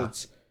one because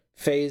it's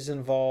Faye's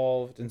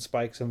involved and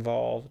Spike's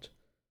involved.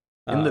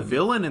 And the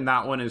villain in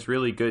that one is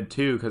really good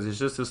too, because it's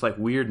just this like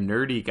weird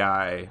nerdy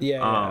guy.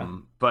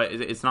 But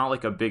it's not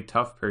like a big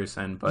tough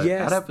person. But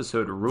that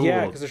episode ruled.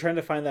 Yeah, because they're trying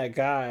to find that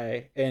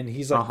guy, and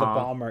he's like the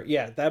bomber.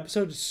 Yeah, that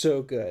episode is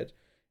so good.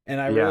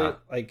 And I really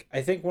like.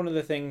 I think one of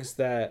the things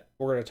that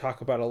we're going to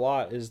talk about a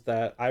lot is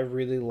that I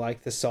really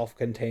like the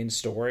self-contained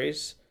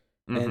stories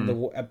and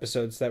the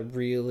episodes that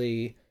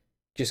really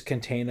just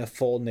contain a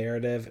full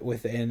narrative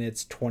within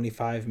its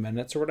 25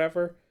 minutes or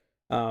whatever.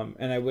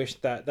 And I wish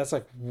that's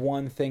like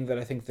one thing that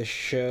I think the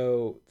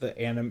show, the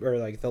anime, or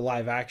like the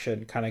live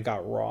action kind of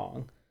got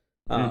wrong.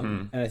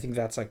 And I think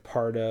that's like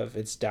part of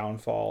its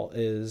downfall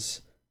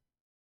is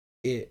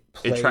it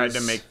tried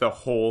to make the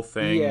whole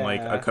thing like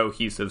a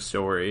cohesive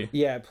story.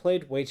 Yeah, it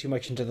played way too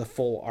much into the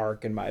full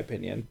arc, in my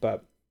opinion.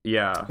 But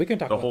yeah, we can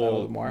talk about that a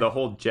little more. The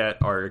whole jet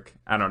arc.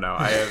 I don't know.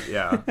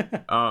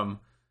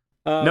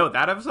 No,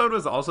 that episode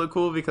was also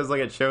cool because like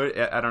it showed,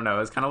 I don't know,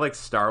 it's kind of like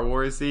Star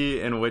Wars-y,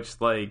 in which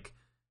like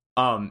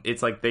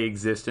it's like they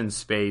exist in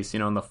space, you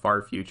know, in the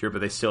far future,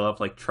 but they still have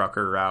like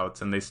trucker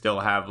routes, and they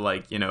still have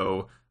like, you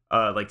know,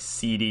 like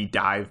seedy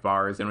dive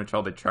bars in which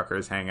all the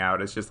truckers hang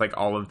out. It's just like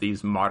all of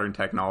these modern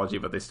technology,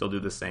 but they still do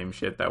the same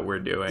shit that we're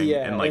doing.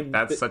 Yeah, and like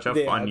that's such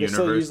a fun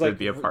universe to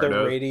be a part of.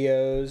 The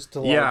radios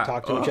to like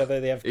talk to each other.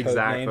 They have code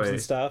names and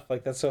stuff.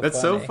 Like that's funny.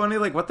 So funny.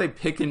 Like what they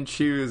pick and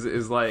choose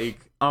is like,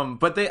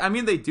 but they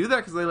do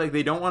that because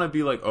they don't want to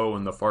be like, oh,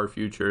 in the far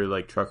future,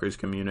 like truckers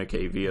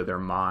communicate via their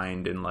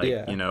mind, and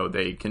like you know,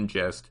 they can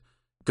just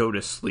go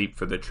to sleep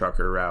for the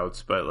trucker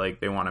routes, but like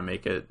they want to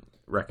make it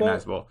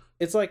recognizable. Well,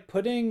 it's like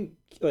putting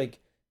like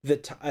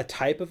a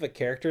type of a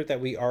character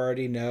that we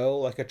already know,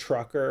 like a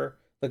trucker,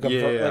 like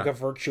a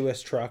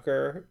virtuous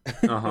trucker,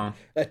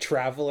 a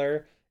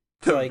traveler,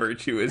 The like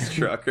virtuous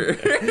trucker.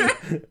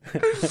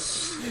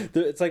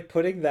 it's like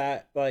putting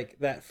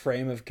that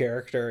frame of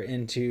character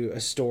into a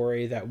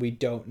story that we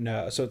don't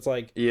know. So it's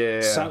like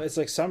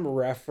some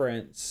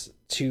reference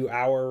to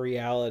our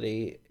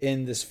reality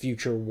in this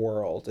future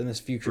world, in this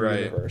future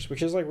universe,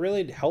 which is like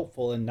really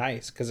helpful and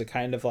nice, because it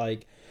kind of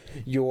like,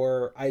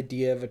 your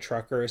idea of a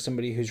trucker is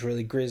somebody who's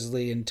really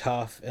grisly and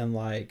tough and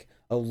like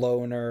a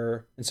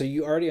loner, and so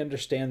you already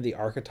understand the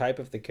archetype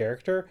of the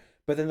character,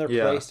 but then they're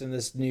placed in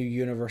this new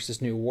universe,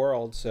 this new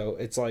world, so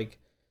it's like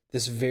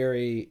this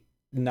very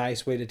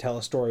nice way to tell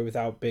a story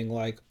without being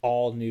like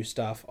all new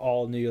stuff,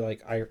 all new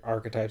like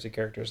archetypes of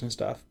characters and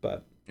stuff.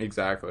 But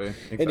exactly.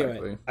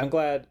 Anyway, I'm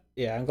glad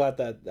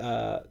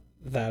that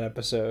that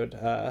episode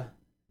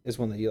is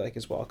one that you like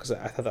as well, because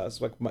I thought that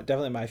was like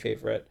definitely my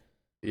favorite.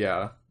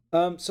 Yeah.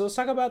 So let's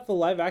talk about the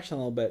live action a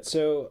little bit.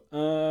 So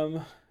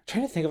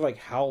trying to think of like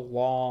how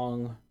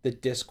long the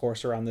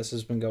discourse around this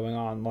has been going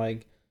on.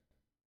 Like,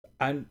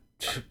 I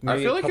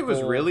feel like it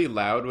was really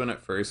loud when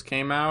it first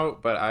came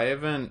out, but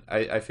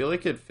I feel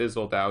like it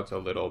fizzled out a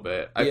little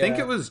bit. I think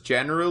it was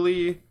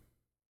generally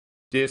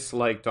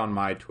disliked on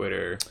my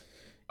Twitter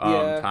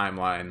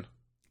timeline.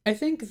 I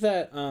think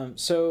that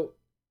so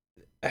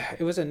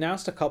it was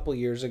announced a couple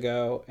years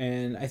ago,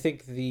 and I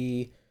think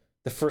the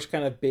first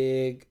kind of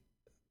big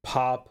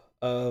pop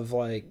of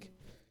like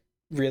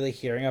really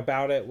hearing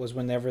about it was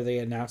whenever they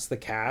announced the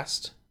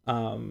cast,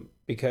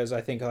 because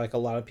I think like a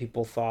lot of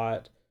people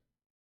thought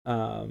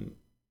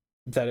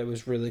that it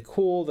was really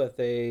cool that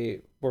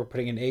they were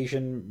putting an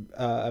Asian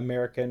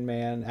American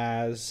man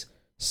as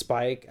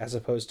Spike, as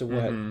opposed to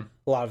what a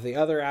lot of the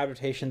other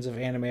adaptations of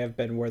anime have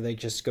been, where they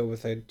just go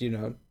with a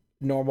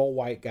normal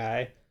white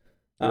guy,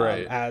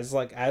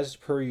 as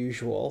per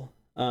usual.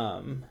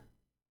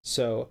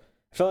 So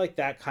I felt like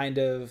that kind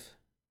of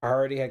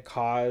already had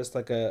caused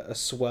like a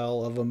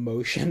swell of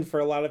emotion for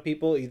a lot of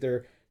people.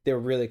 Either they were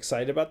really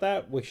excited about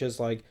that, which is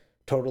like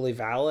totally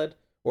valid,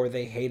 or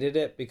they hated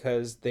it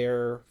because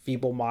their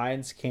feeble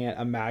minds can't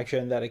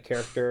imagine that a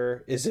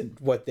character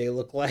isn't what they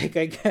look like,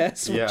 I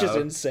guess, which is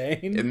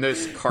insane. In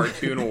this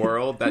cartoon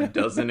world that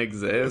doesn't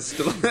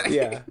exist.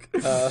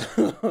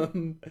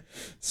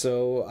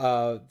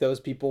 So those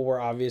people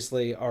were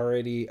obviously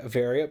already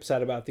very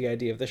upset about the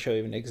idea of the show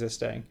even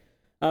existing.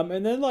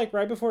 And then like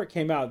right before it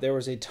came out, there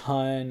was a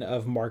ton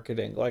of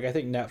marketing. Like I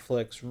think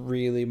Netflix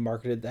really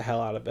marketed the hell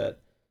out of it.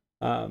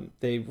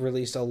 They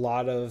released a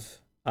lot of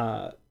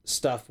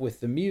stuff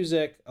with the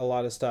music, a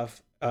lot of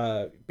stuff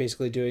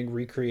basically doing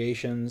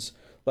recreations,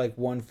 like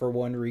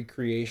 1-for-1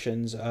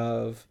 recreations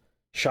of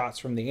shots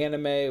from the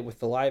anime with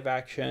the live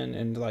action,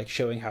 and like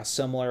showing how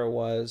similar it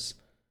was.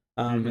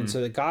 And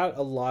so they got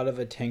a lot of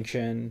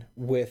attention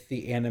with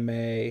the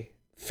anime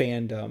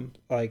fandom,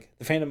 like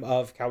the fandom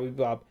of Cowboy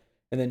Bebop,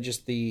 and then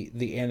just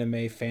the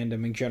anime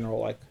fandom in general.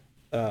 Like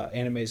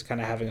anime is kind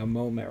of having a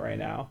moment right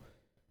now.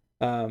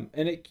 And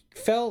it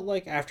felt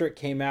like after it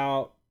came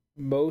out,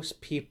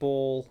 most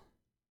people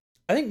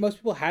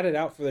had it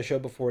out for the show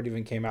before it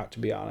even came out, to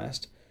be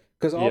honest.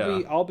 Because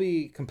I'll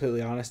be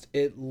completely honest,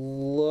 it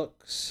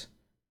looks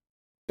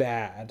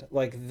bad.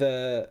 Like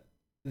the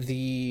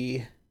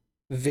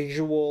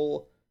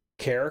visual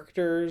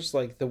characters,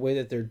 like the way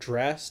that they're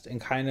dressed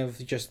and kind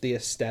of just the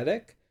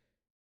aesthetic,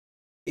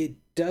 it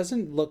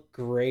doesn't look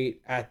great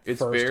at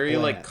it's first very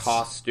glance. Like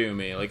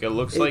costumey. Like it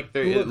looks like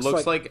it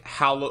looks like a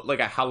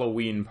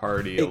Halloween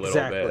party a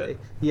little bit.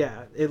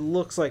 Yeah, it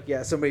looks like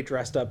somebody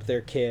dressed up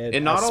their kid.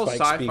 And not all Spike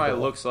sci-fi Spiegel.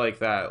 looks like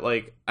that.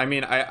 Like I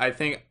mean, I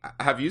think,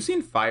 have you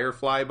seen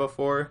Firefly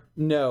before?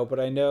 No, but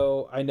I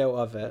know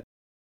of it.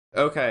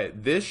 Okay,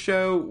 this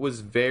show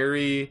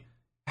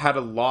had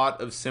a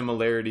lot of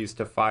similarities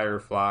to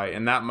Firefly,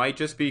 and that might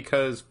just be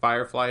because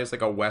Firefly is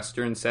like a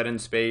Western set in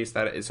space,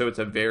 so it's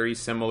a very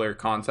similar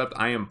concept.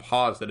 I am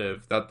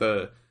positive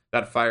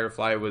that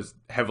Firefly was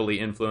heavily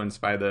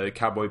influenced by the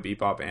Cowboy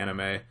Bebop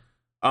anime.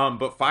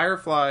 But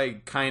Firefly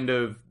kind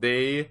of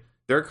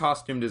their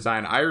costume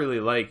design I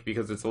really like,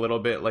 because it's a little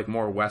bit like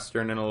more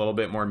Western and a little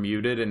bit more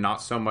muted and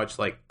not so much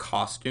like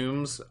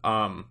costumes.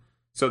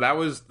 So that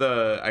was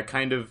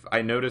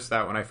I noticed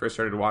that when I first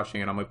started watching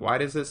it. I'm like, why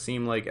does it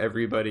seem like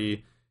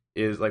everybody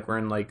is like, we're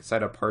in like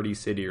inside a party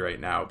city right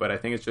now? But I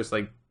think it's just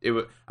like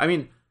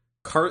I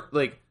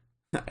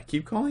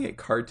keep calling it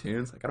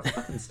cartoons. I gotta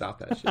fucking stop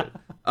that shit.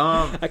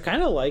 I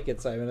kind of like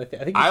it, Simon. I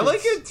think I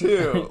like it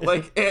too.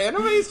 Like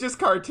anime is just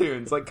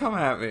cartoons. Like come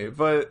at me.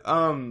 But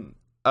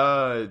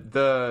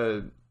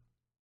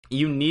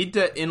you need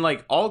to, in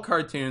like all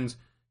cartoons,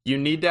 you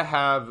need to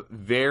have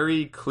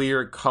very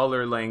clear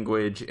color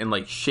language and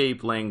like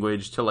shape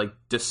language to like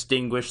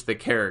distinguish the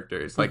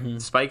characters. Like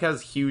Spike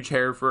has huge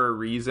hair for a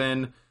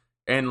reason,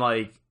 and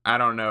like I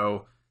don't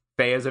know,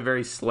 Faye has a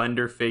very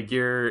slender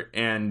figure,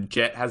 and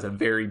Jet has a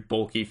very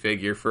bulky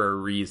figure for a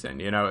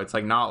reason. You know, it's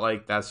like not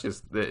like that's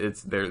just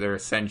they're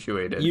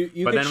accentuated.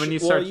 But then when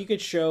you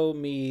could show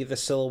me the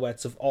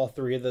silhouettes of all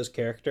three of those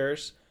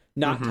characters,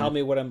 not tell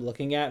me what I'm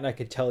looking at, and I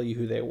could tell you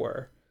who they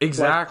were.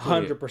 Exactly.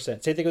 Like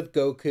 100%. Same thing with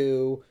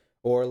Goku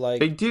or like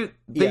They do.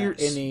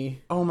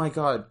 Oh my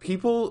god,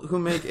 people who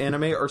make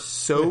anime are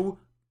so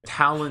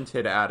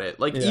talented at it.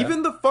 Like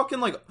even the fucking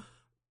like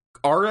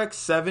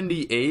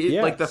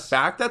RX-78, like the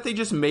fact that they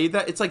just made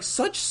that, it's like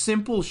such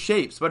simple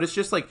shapes, but it's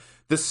just like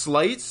the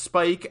slight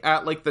spike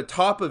at like the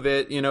top of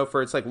it, you know,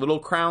 for its like little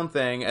crown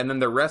thing, and then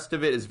the rest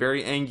of it is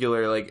very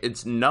angular. Like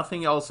it's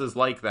nothing else is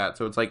like that.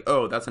 So it's like,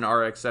 oh, that's an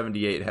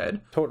RX-78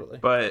 head. Totally.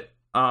 But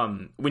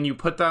when you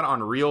put that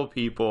on real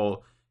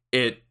people,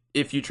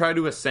 if you try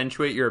to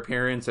accentuate your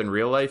appearance in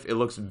real life, it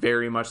looks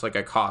very much like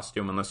a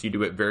costume unless you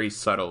do it very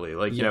subtly.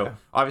 Like, you know,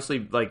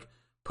 obviously like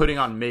putting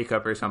on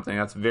makeup or something,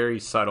 that's very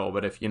subtle.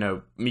 But if, you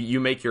know, you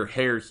make your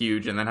hair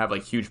huge and then have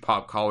like huge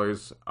pop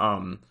collars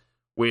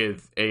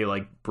with a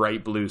like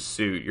bright blue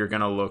suit, you're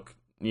going to look,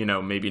 you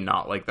know, maybe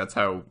not like that's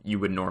how you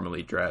would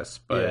normally dress.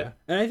 But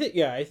and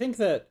I think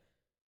that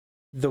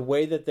the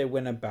way that they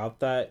went about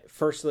that,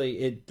 firstly,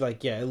 it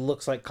like, it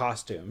looks like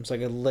costumes.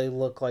 Like they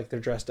look like they're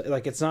dressed.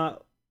 Like it's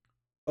not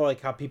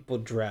like how people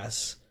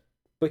dress,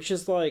 which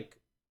is like,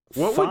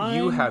 what would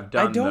you have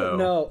done? I don't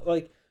know.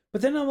 Like,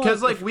 but then I'm like,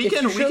 because like we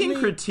can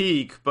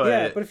critique,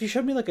 but but if you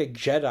showed me like a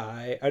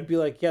Jedi, I'd be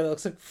like, that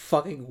looks like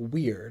fucking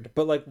weird.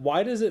 But like,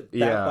 why does that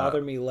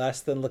bother me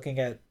less than looking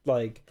at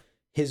like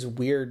his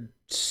weird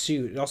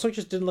suit? It also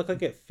just didn't look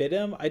like it fit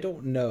him. I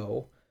don't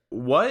know.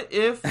 What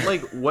if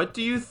like what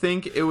do you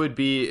think it would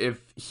be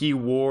if he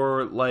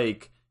wore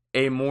like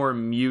a more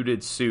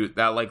muted suit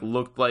that like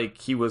looked like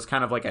he was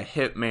kind of like a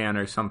hitman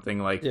or something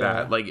like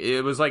that? Like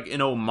it was like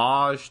an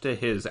homage to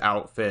his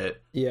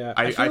outfit.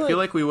 I feel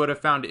like we would have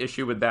found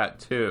issue with that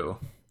too.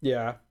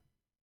 I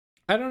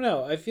don't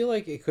know, I feel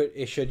like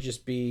it should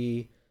just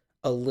be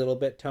a little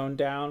bit toned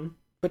down.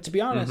 But to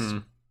be honest,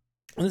 and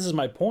this is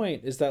my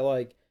point, is that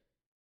like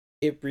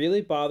it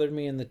really bothered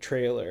me in the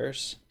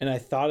trailers and I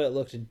thought it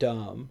looked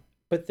dumb,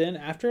 but then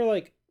after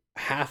like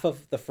half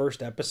of the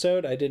first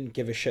episode I didn't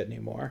give a shit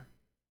anymore.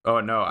 Oh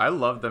no, I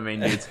love the main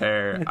dude's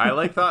hair. I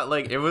like thought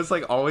like it was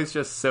like always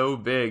just so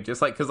big,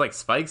 just like because like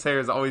Spike's hair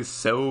is always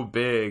so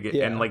big,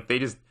 and like they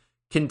just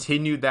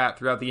continued that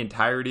throughout the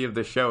entirety of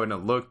the show, and it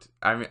looked.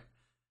 I mean,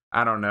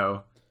 I don't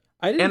know.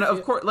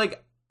 Of course,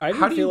 like I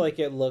didn't feel like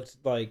it looked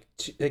like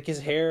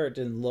his hair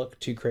didn't look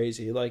too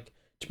crazy. Like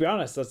to be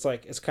honest, that's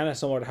like it's kind of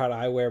similar to how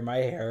I wear my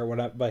hair when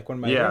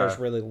my hair is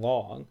really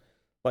long.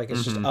 Like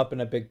it's just up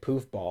in a big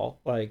poof ball.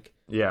 Like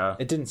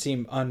it didn't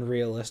seem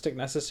unrealistic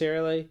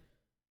necessarily.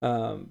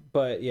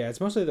 But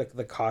it's mostly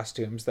the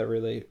costumes that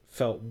really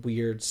felt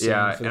weird. For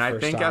the first I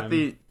think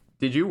time.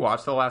 did you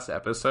watch the last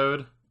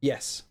episode?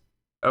 Yes.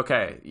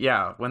 Okay,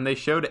 yeah. When they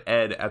showed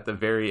Ed at the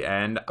very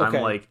end, I'm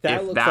like,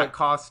 if that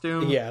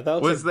costume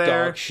was like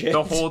there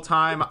the whole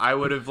time, I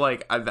would have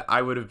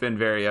I would have been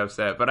very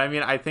upset. But I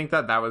mean, I think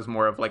that was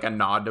more of like a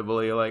nod to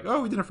Billy, like,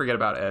 oh, we didn't forget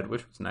about Ed,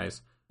 which was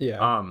nice.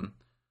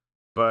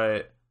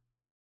 But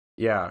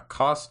yeah,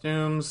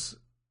 costumes.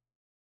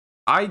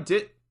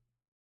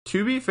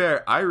 To be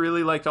fair, I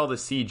really liked all the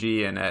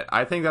CG in it.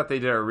 I think that they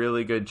did a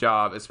really good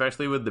job,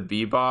 especially with the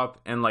Bebop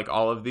and like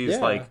all of these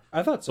like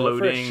I thought so.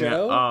 floating. For a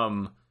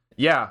show?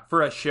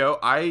 For a show,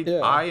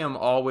 I am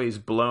always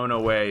blown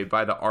away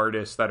by the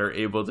artists that are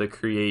able to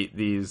create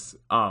these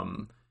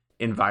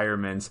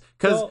environments.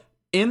 Because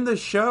in the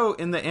show,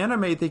 in the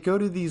anime, they go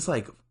to these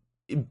like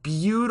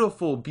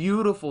beautiful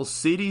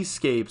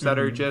cityscapes that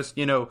are just,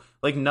 you know,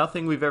 like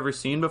nothing we've ever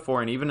seen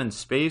before. And even in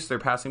space, they're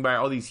passing by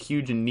all these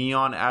huge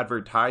neon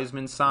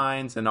advertisement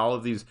signs and all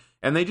of these,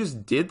 and they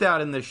just did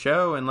that in the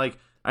show. And like,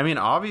 I mean,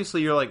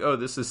 obviously you're like, oh,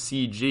 this is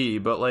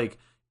CG, but like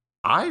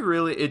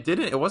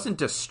it wasn't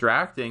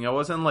distracting. It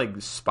wasn't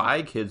like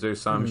Spy Kids or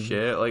some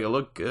shit. Like it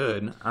looked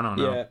good. I don't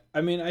know.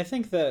 I mean, I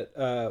think that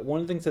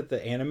one of the things that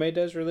the anime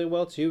does really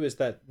well too is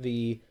that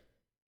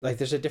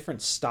there's a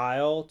different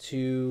style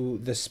to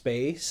the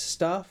space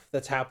stuff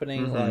that's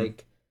happening,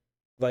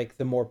 like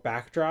the more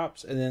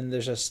backdrops, and then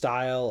there's a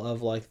style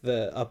of like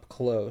the up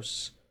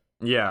close,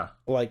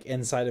 like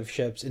inside of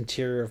ships,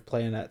 interior of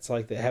planets.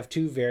 Like they have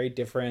two very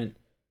different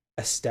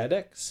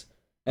aesthetics,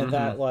 and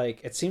that like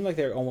it seemed like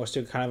they're almost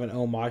doing kind of an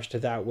homage to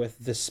that with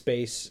the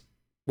space,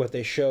 what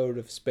they showed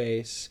of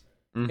space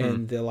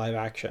in the live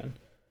action.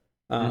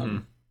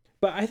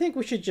 But I think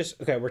we should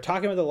we're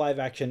talking about the live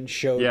action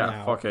show now.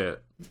 Yeah, fuck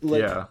it.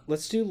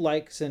 Let's do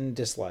likes and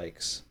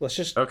dislikes. Let's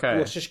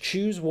just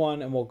choose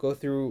one and we'll go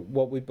through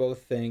what we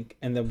both think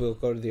and then we'll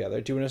go to the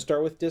other. Do you want to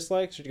start with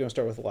dislikes or do you want to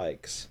start with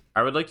likes?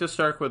 I would like to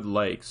start with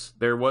likes.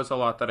 There was a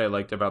lot that I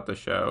liked about the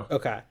show.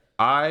 Okay.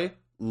 I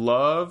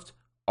loved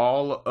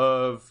all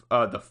of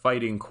the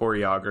fighting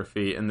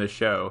choreography in the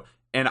show.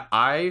 And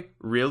I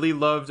really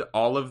loved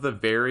all of the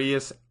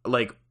various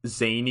like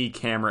zany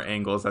camera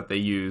angles that they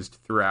used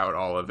throughout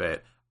all of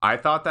it. I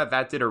thought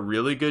that did a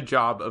really good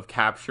job of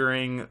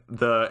capturing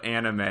the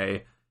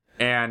anime,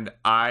 and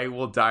I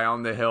will die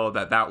on the hill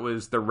that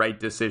was the right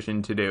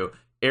decision to do.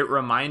 It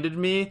reminded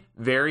me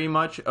very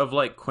much of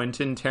like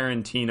Quentin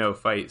Tarantino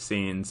fight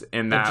scenes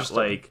in that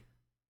like,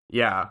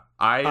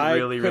 I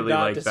really like that. I could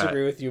not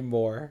disagree with you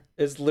more.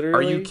 It's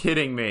literally. Are you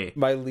kidding me?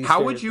 My least.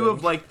 How would you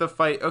have liked the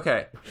fight?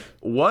 Okay,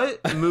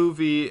 what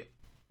movie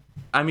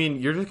I mean,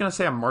 you're just gonna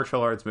say a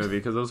martial arts movie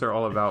because those are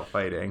all about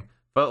fighting.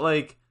 But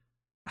like,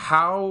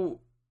 how?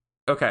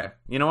 Okay,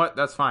 you know what?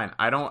 That's fine.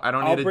 I don't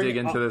need to dig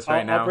into this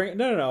right now.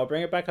 I'll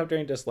bring it back up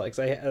during dislikes.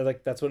 I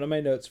like that's one of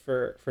my notes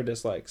for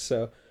dislikes.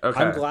 So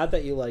okay. I'm glad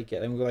that you like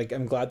it.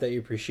 I'm glad that you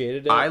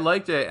appreciated it. I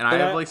liked it, and I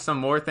have like some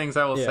more things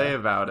I will say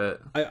about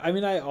it. I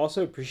mean, I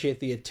also appreciate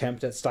the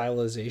attempt at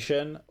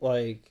stylization,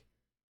 like,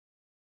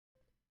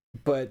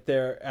 but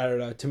I don't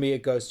know. To me,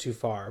 it goes too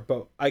far.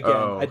 But again,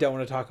 I don't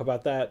want to talk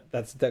about that.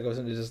 That goes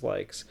into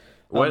dislikes.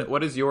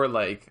 What is your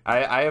like?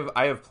 I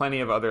have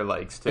plenty of other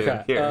likes too.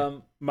 Okay. Here.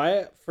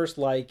 My first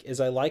like is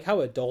I like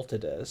how adult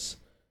it is.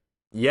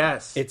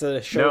 Yes. It's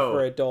a show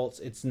for adults.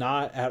 It's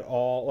not at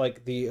all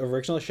like the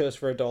original show's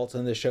for adults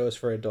and the show's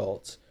for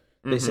adults.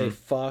 They say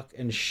fuck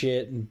and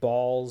shit and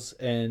balls,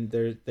 and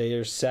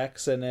there's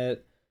sex in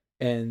it,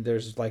 and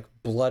there's like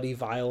bloody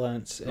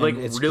violence, and like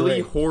it's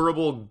really great.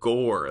 Horrible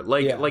gore.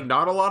 Like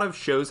not a lot of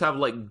shows have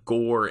like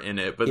gore in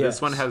it, but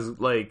this one has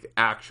like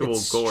actual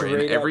gore.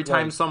 And every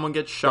time someone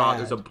gets shot,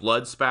 there's a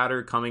blood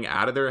spatter coming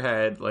out of their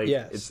head. Like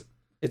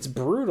it's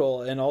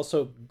brutal and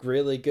also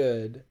really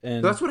good.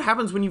 And that's what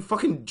happens when you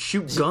fucking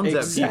shoot guns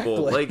at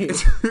people. Like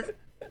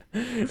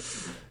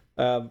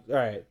all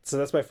right, so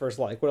that's my first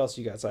like. What else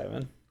you got,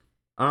 Simon?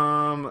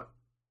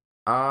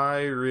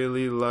 I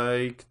really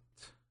liked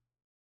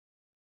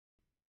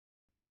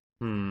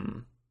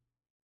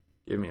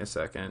Give me a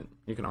second.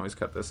 You can always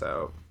cut this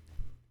out.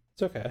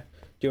 It's okay.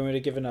 Do you want me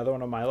to give another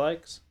one of my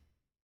likes?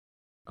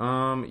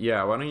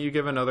 Yeah, why don't you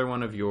give another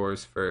one of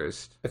yours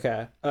first?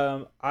 Okay.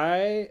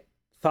 I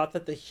thought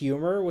that the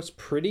humor was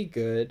pretty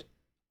good,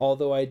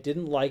 although I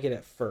didn't like it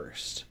at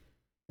first.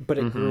 But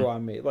it grew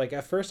on me. Like,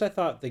 at first I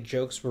thought the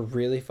jokes were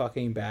really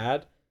fucking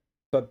bad,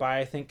 but by,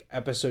 I think,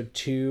 episode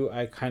 2,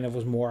 I kind of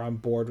was more on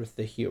board with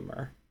the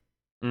humor.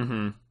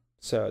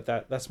 So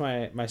that's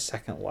my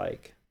second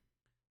like.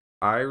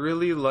 I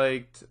really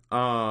liked,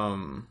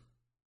 oh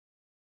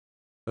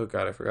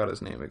god, I forgot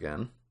his name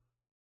again.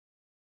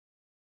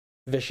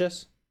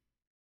 Vicious?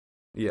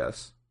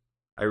 Yes.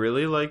 I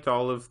really liked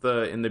all of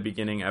in the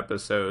beginning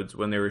episodes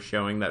when they were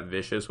showing that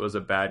Vicious was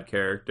a bad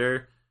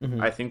character.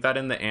 I think that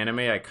in the anime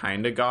I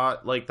kind of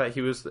got like that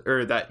he was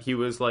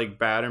like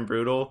bad and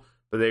brutal,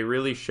 but they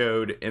really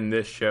showed in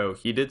this show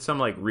he did some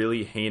like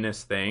really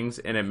heinous things,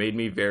 and it made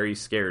me very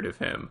scared of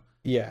him.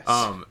 Yes.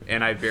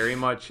 And I very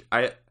much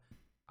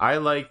I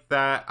like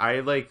that.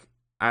 I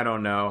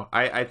don't know.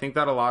 I think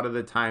that a lot of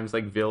the times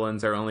like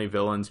villains are only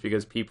villains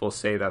because people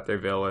say that they're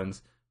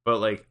villains. But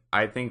like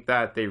I think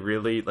that they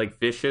really like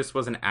Vicious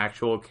was an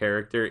actual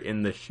character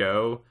in the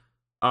show.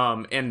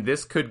 And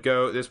this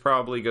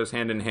probably goes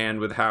hand in hand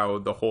with how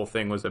the whole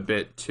thing was a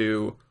bit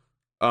too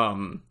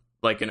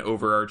like an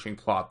overarching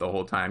plot the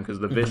whole time, because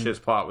the Vicious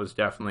plot was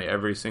definitely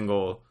every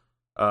single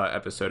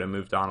episode and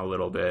moved on a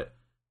little bit.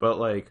 But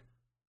like,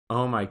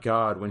 oh my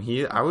god,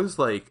 I was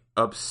like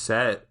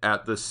upset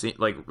at the scene,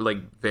 like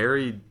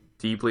very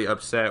deeply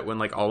upset when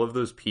like all of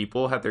those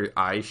people had their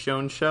eyes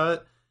shown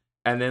shut,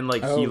 and then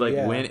like he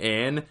went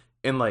in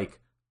and like,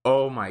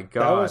 oh my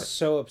god, that was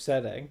so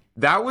upsetting.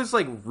 That was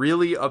like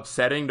really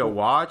upsetting to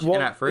watch. Well,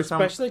 and at first,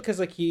 especially because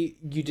like you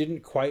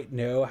didn't quite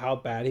know how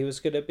bad he was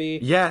gonna be.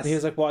 Yes, and he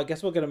was like, well, I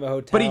guess we'll get him a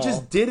hotel. But he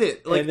just did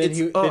it. Like, and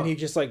then he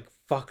just like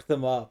fucked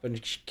them up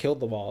and killed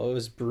them all. It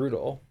was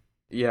brutal.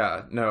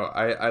 Yeah, no,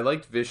 I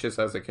liked Vicious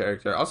as a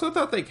character. Also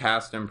thought they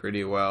cast him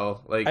pretty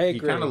well. Like, he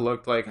kind of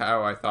looked like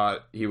how I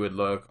thought he would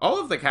look. All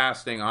of the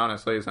casting,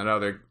 honestly, is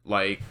another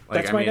like.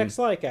 That's my next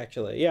like,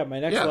 actually. Yeah, my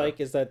next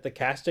like is that the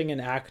casting and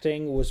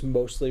acting was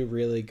mostly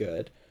really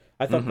good.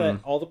 I thought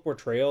that all the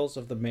portrayals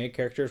of the main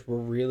characters were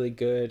really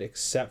good,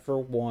 except for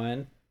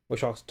one,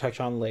 which I'll touch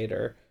on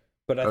later.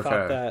 But I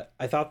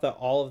thought that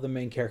all of the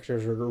main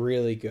characters were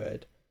really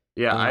good.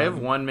 Yeah, I have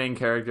one main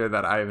character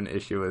that I have an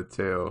issue with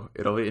too.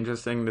 It'll be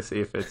interesting to see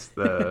if it's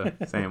the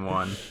same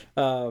one.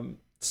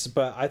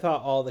 But I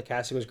thought all the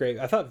casting was great.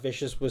 I thought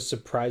Vicious was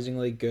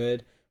surprisingly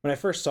good. When I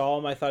first saw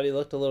him, I thought he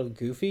looked a little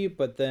goofy,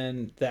 but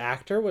then the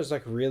actor was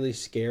like really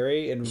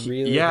scary and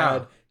really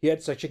he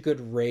had such a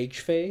good rage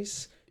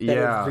face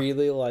that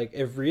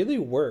it really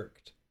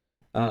worked.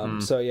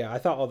 So yeah, I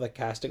thought all the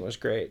casting was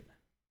great.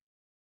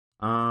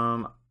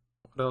 What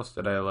else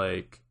did I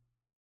like?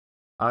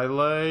 I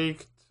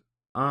liked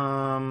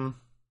all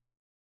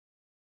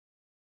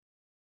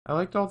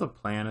the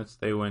planets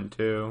they went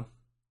to.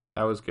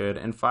 That was good.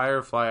 And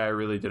Firefly, I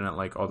really didn't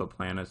like all the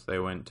planets they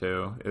went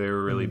to. They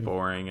were really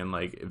boring and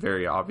like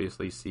very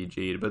obviously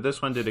CG'd. But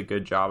this one did a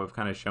good job of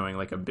kind of showing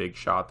like a big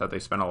shot that they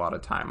spent a lot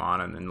of time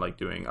on, and then like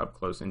doing up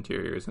close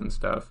interiors and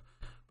stuff.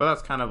 But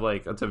that's kind of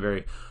like, that's a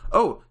very...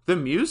 Oh, the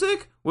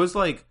music was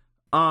like...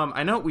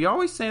 I know we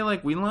always say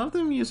like we love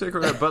the music,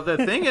 but the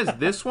thing is,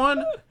 this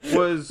one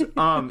was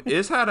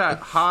is had a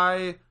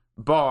high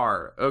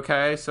bar.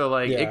 Okay, so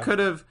like it could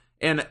have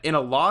And in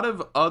a lot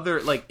of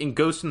other, like in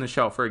Ghost in the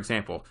Shell, for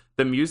example,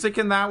 the music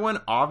in that one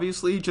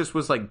obviously just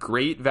was like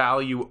great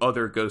value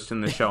other Ghost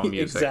in the Shell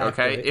music.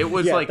 Exactly. Okay, it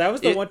was that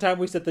was the one time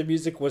we said the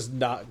music was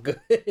not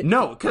good.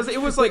 No, because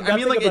it was like I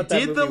mean, like it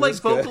did the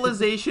like good.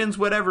 vocalizations,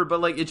 whatever,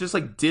 but like it just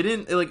like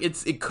didn't like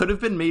it could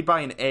have been made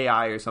by an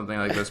AI or something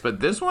like this.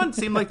 But this one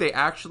seemed like they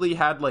actually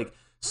had like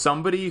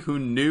somebody who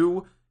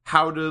knew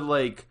how to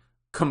like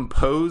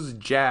compose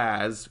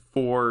jazz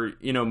for,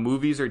 you know,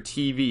 movies or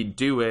TV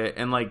do it,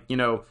 and like, you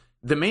know,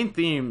 the main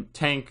theme,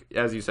 Tank,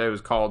 as you said, it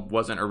was called,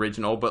 wasn't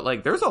original, but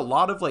like there's a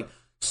lot of like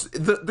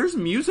there's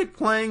music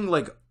playing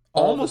like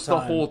almost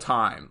the whole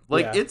time.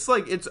 Like it's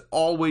like it's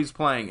always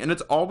playing and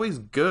it's always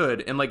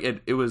good, and like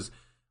it was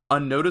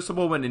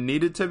unnoticeable when it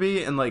needed to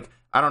be. And like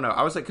I don't know,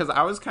 I was like, because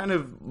I was kind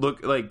of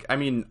I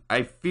mean,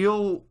 I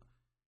feel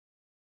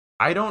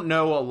I don't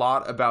know a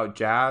lot about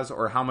jazz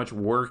or how much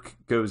work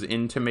goes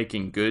into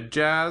making good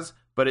jazz,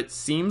 but it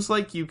seems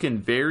like you can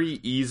very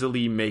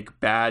easily make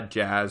bad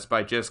jazz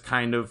by just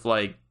kind of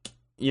like,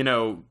 you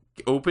know,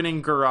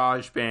 opening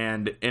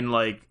GarageBand and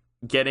like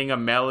getting a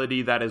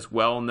melody that is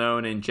well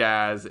known in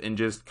jazz and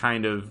just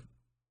kind of,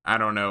 I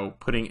don't know,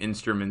 putting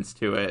instruments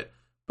to it.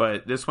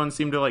 But this one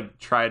seemed to like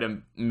try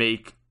to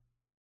make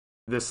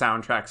the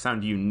soundtrack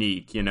sound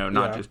unique, you know,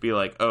 not just be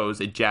like, oh,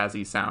 it's a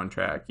jazzy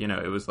soundtrack. You know,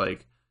 it was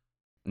like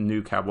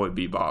new Cowboy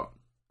Bebop.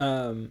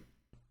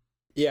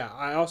 Yeah,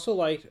 I also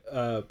liked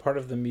part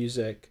of the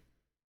music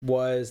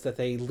was that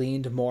they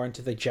leaned more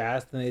into the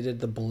jazz than they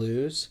did the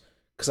blues,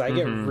 because I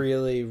get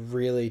really,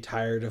 really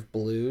tired of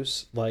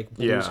blues, like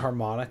blues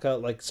harmonica.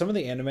 Like some of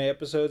the anime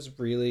episodes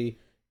really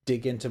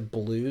dig into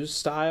blues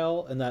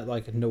style and that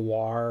like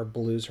noir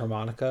blues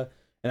harmonica,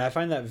 and I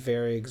find that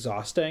very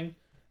exhausting.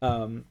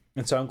 And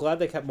so I'm glad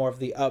they kept more of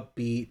the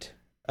upbeat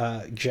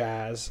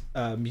jazz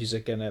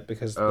music in it,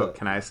 because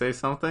can I say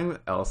something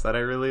else that I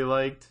really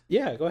liked?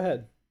 Yeah, go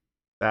ahead.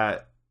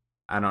 That,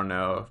 I don't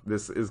know,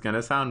 this is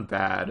gonna sound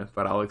bad,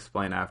 but I'll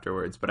explain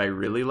afterwards, but I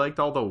really liked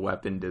all the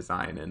weapon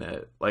design in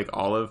it. Like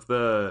all of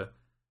the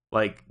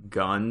like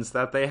guns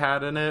that they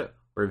had in it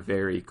were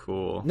very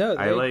cool. No,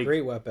 they had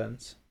great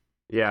weapons.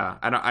 Yeah,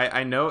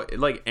 I know,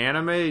 like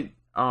anime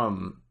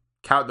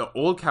the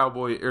old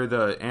Cowboy, or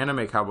the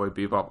anime Cowboy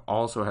Bebop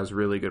also has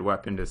really good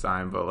weapon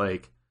design, but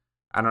like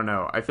I don't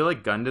know, I feel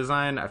like gun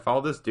design, I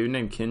follow this dude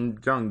named Kim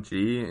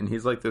Jong-ji, and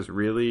he's like this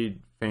really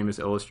famous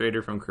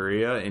illustrator from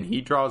Korea, and he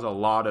draws a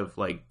lot of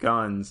like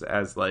guns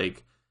as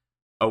like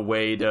a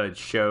way to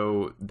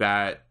show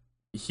that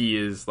he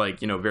is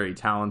like, you know, very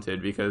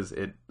talented, because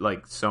it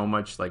like so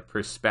much like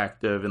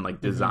perspective and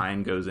like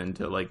design goes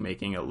into like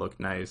making it look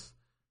nice.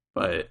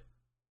 But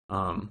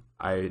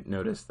I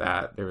noticed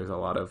that there was a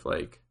lot of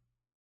like,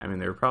 I mean,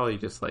 they were probably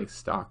just like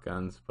stock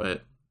guns,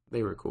 but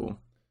they were cool.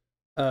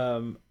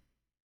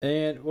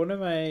 And one of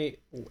my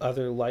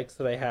other likes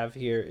that I have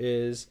here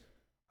is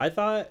I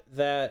thought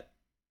that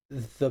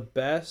the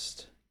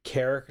best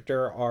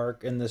character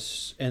arc in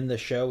the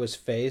show was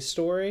Faye's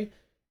story,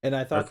 and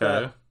I thought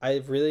that I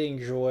really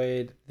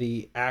enjoyed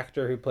the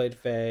actor who played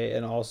Faye,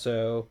 and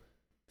also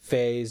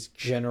Faye's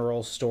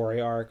general story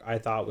arc I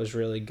thought was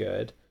really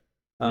good.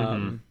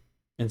 And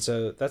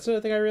so that's the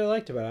thing I really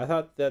liked about it. I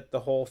thought that the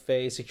whole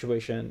Faye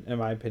situation, in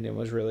my opinion,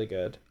 was really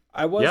good.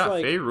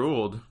 Faye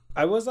ruled.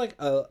 I was like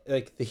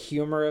the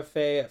humor of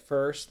Faye at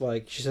first,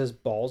 like she says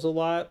balls a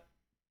lot.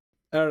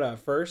 I don't know. At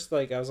first,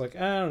 like I was like,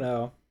 I don't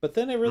know, but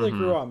then it really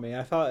grew on me.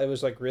 I thought it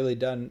was like really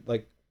done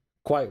like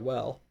quite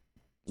well.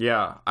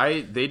 Yeah,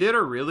 they did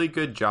a really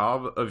good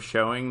job of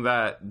showing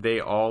that they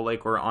all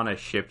like were on a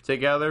ship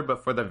together,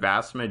 but for the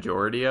vast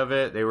majority of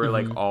it, they were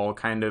like all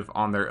kind of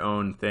on their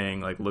own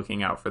thing, like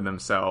looking out for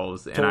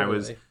themselves. And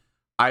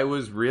I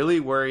was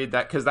really worried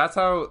that, because that's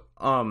how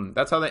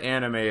the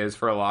anime is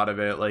for a lot of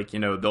it. Like, you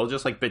know, they'll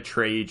just like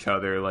betray each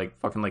other, like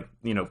fucking like,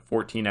 you know,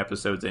 14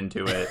 episodes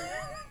into it.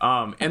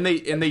 And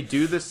they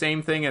do the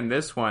same thing in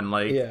this one.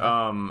 Like,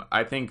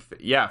 I think,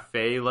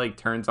 Faye like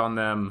turns on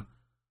them,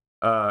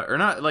 or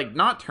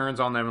not turns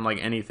on them in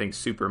like anything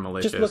super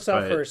malicious. Just looks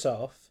out for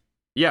herself.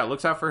 Yeah,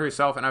 looks out for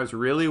herself, and I was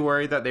really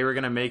worried that they were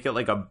gonna make it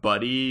like a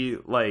buddy,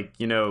 like,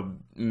 you know,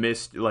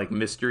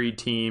 mystery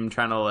team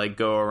trying to like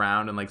go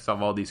around and like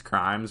solve all these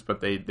crimes,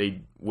 but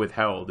they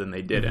withheld and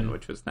they didn't,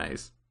 which was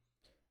nice.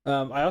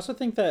 I also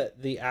think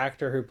that the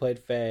actor who played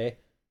Faye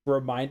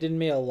reminded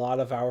me a lot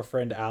of our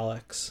friend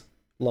Alex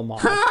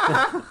Lamont,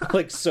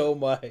 like so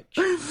much.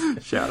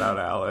 Shout out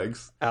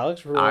Alex.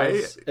 Alex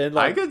rules.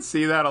 I could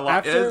see that a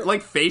lot.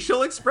 Like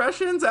facial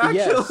expressions,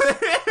 actually.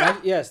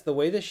 Yes, the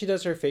way that she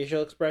does her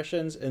facial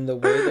expressions and the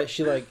way that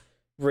she like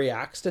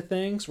reacts to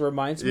things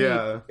reminds me.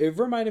 It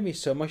reminded me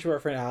so much of our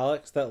friend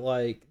Alex that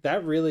like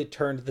that really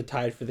turned the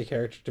tide for the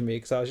character to me,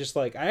 because I was just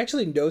like, I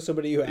actually know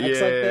somebody who acts like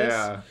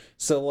this.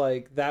 So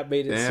like that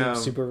made it seem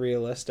super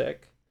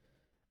realistic.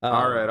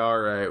 All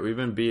right. We've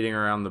been beating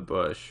around the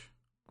bush.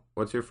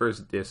 What's your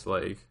first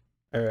dislike?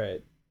 All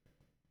right.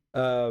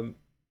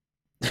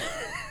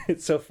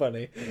 It's so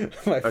funny.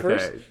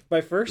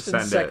 My first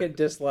and second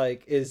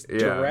dislike is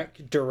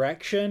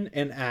direction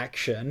and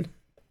action.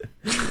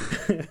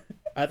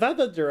 I thought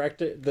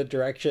the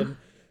direction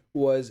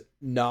was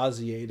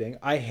nauseating.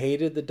 I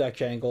hated the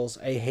Dutch angles.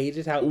 I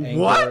hated how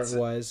angular it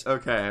was.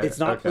 Okay. It's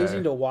not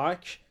pleasing to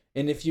watch,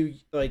 and if you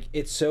like,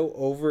 it's so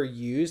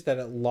overused that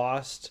it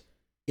lost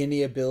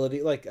any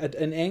ability. Like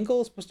an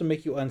angle is supposed to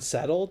make you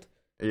unsettled.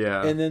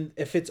 Yeah. And then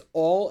if it's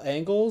all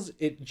angles,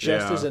 it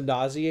just is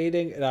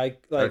nauseating, and I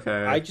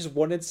just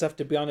wanted stuff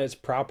to be on its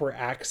proper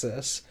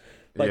axis.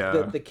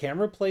 Like the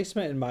camera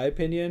placement, in my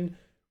opinion,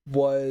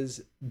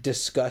 was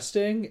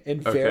disgusting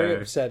and very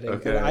upsetting.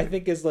 And I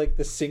think is like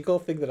the single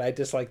thing that I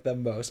dislike the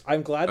most.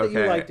 I'm glad that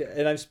you liked it,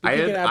 and I'm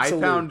speaking in absolutes.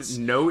 I found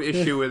no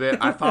issue with it.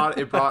 I thought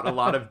it brought a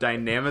lot of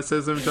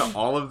dynamicism to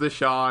all of the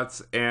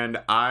shots,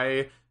 and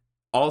I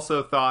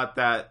also thought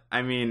that,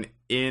 I mean,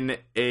 in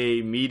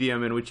a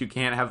medium in which you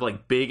can't have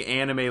like big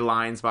anime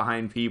lines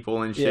behind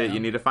people and shit, you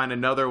need to find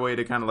another way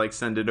to kind of like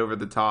send it over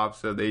the top.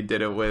 So they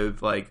did it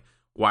with like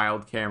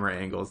wild camera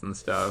angles and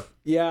stuff.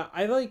 Yeah,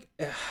 I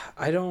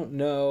don't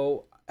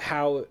know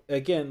how,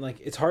 again, like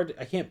it's hard,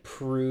 I can't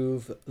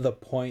prove the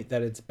point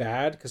that it's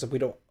bad because we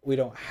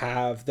don't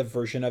have the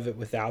version of it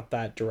without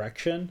that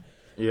direction.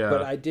 Yeah.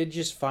 But I did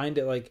just find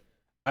it, like,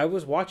 I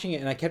was watching it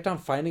and I kept on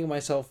finding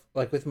myself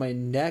like with my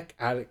neck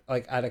at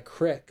a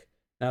crick.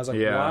 And I was like,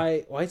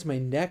 why is my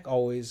neck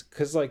always,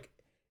 because like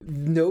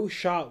no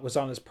shot was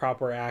on its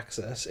proper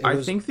axis.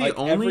 I think the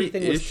only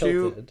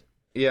issue,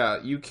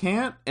 you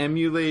can't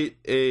emulate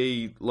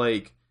a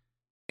like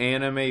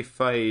anime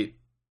fight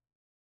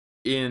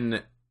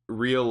in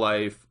real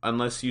life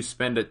unless you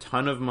spend a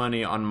ton of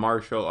money on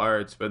martial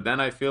arts. But then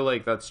I feel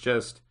like that's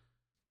just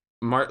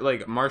live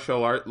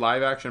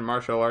action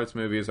martial arts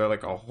movies are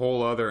like a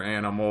whole other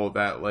animal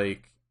that,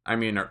 like, I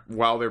mean,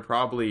 while they're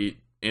probably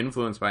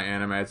influenced by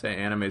anime, I'd say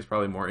anime is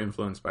probably more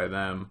influenced by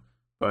them.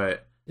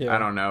 But I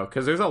don't know,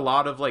 because there's a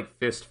lot of like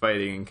fist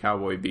fighting in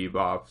Cowboy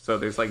Bebop, so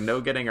there's like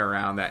no getting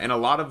around that, and a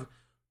lot of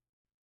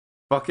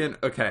fucking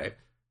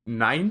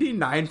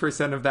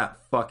 99% of that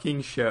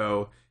fucking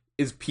show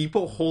is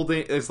people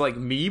is like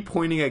me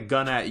pointing a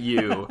gun at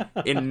you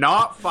and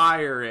not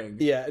firing.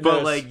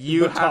 But like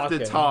you have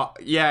to talk.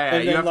 Yeah,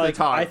 and you then, have to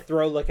talk. I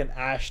throw like an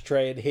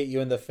ashtray and hit you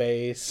in the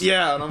face.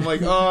 Yeah, and I'm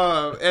like,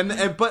 oh,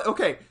 and but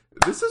okay.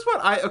 This is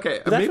what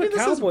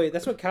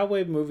that's what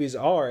cowboy movies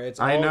are. It's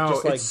all, I know,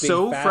 just like, it's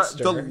so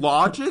faster. The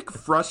logic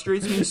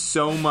frustrates me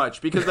so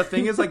much because the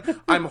thing is, like,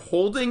 I'm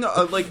holding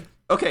a, like,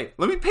 okay,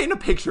 let me paint a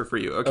picture for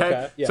you,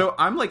 okay? So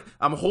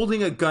I'm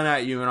holding a gun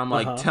at you and I'm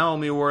like, tell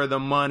me where the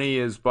money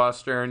is,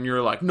 Buster, and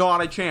you're like,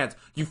 not a chance.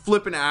 You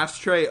flip an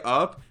ashtray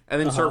up and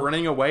then start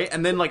running away,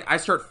 and then like I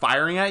start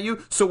firing at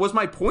you. So was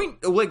my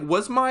point, like,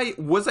 was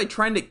I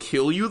trying to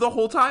kill you the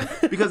whole time?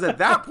 Because at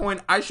that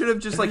point I should have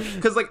just like,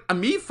 because like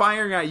me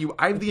firing at you,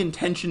 I have the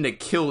intention to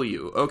kill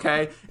you,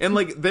 okay? And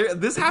like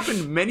this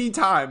happened many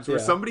times where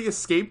somebody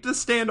escaped a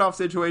standoff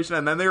situation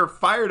and then they were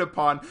fired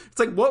upon. It's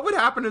like, what would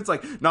happen? It's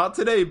like, not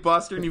today,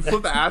 Buster, and you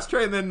flip the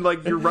ashtray and then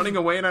like you're running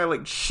away and I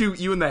like shoot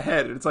you in the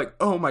head. And it's like,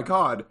 oh my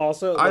god.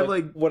 Also,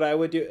 what I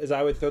would do is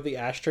I would throw the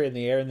ashtray in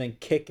the air and then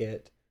kick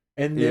it.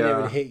 And then it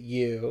would hit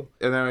you.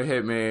 And then it would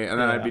hit me. And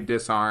then I'd be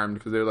disarmed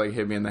because they would like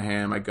hit me in the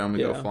hand. My gun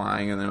would go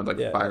flying. And then it would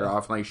like fire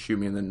off and like shoot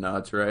me in the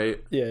nuts,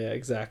 right? Yeah,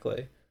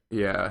 exactly.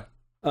 Yeah.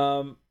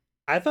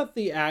 I thought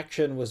the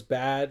action was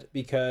bad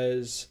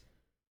because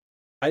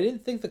I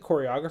didn't think the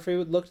choreography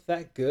would look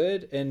that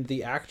good. And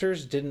the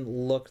actors didn't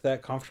look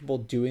that comfortable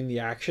doing the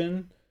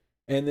action.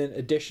 And then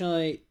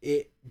additionally,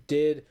 it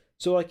did.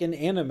 So like in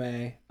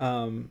anime,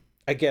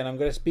 again, I'm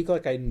going to speak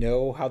like I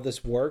know how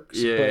this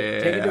works, but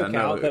take into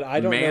account that I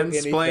don't know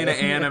anything. Mansplain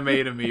anime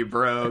to me,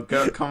 bro.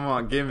 Come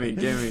on, give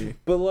me.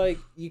 But like,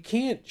 you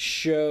can't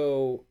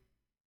show,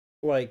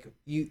 like,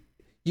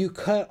 you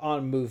cut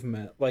on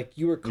movement. Like,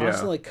 you were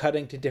constantly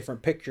cutting to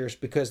different pictures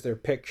because they're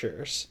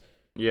pictures.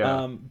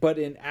 Yeah. But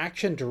in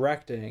action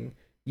directing,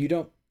 you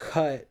don't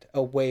cut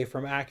away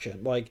from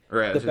action. Like,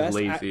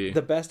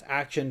 the best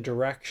action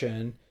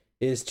direction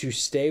is to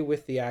stay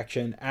with the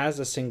action as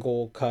a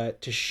single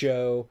cut to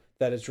show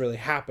that it's really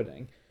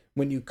happening.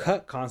 When you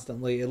cut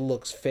constantly, it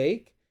looks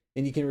fake,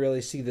 and you can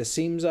really see the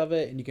seams of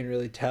it, and you can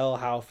really tell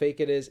how fake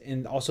it is.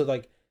 And also,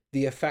 like,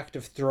 the effect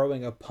of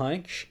throwing a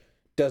punch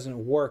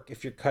doesn't work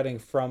if you're cutting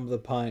from the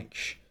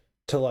punch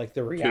to like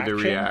the reaction. To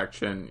the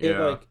reaction,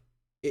 yeah.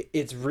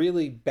 It's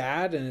really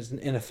bad and it's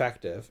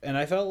ineffective. And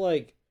I felt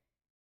like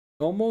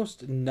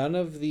almost none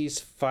of these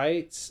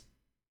fights,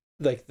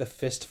 like the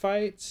fist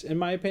fights, in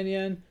my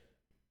opinion,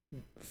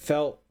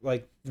 felt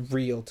like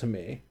real to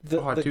me. The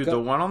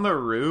one on the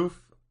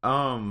roof,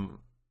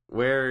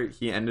 where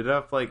he ended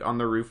up like on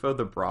the roof of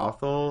the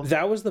brothel,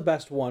 that was the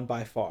best one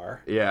by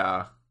far.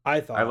 Yeah, I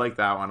like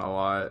that one a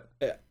lot.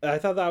 I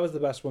thought that was the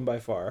best one by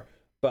far.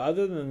 But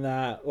other than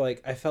that,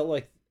 like, I felt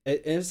like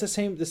it's the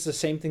same. This is the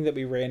same thing that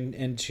we ran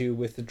into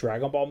with the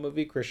Dragon Ball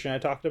movie. Christian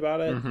and I talked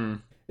about it.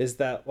 Is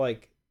that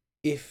like,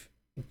 if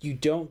you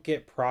don't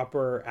get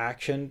proper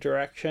action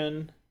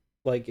direction,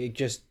 like,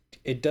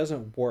 it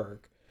doesn't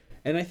work.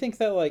 And I think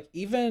that, like,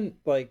 even,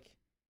 like,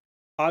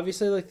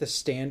 obviously, like, the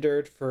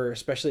standard for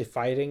especially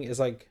fighting is,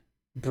 like,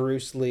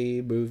 Bruce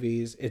Lee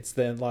movies. It's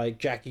then like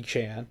Jackie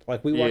Chan.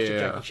 Like we watched a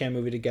Jackie Chan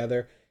movie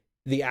together.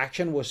 The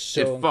action was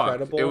so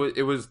incredible.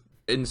 It was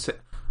insane.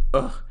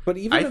 Ugh. But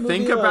even I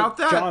think about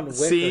that John Wick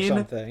scene, or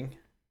something.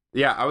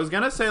 Yeah, I was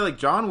gonna say like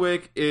John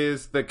Wick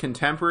is the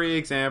contemporary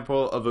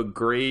example of a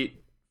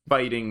great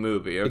fighting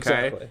movie,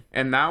 okay? Exactly.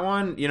 And that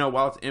one, you know,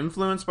 while it's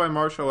influenced by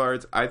martial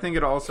arts, I think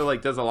it also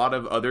like does a lot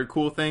of other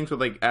cool things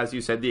with like, as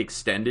you said, the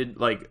extended,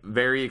 like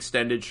very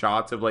extended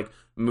shots of like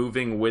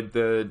moving with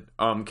the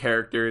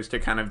characters to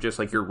kind of just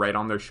like you're right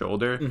on their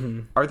shoulder.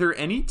 Mm-hmm. Are there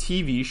any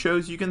TV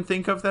shows you can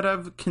think of that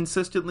have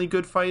consistently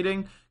good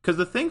fighting? Because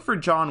the thing for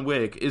John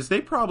Wick is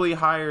they probably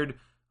hired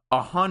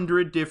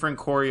 100 different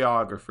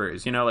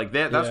choreographers, you know, like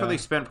that's where they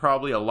spent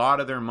probably a lot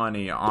of their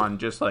money on,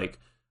 just like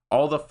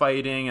all the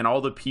fighting and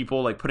all the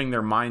people like putting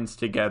their minds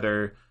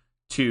together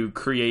to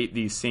create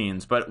these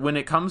scenes. But when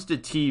it comes to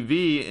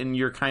TV and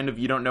you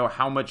don't know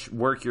how much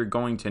work you're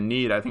going to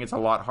need, I think it's a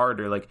lot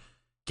harder. Like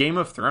Game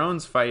of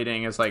Thrones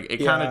fighting is like,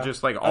 it kind of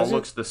just like all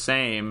looks the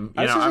same.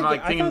 You know, I'm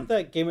like thinking, I thought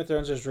that Game of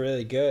Thrones was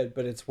really good,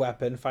 but it's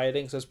weapon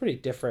fighting, so it's pretty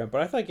different.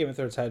 But I thought Game of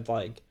Thrones had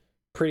like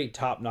pretty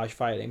top-notch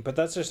fighting, but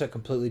that's just a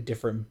completely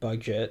different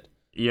budget.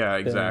 Yeah,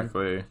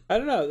 exactly. I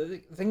don't know. The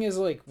thing is,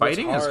 like,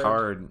 fighting is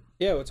hard.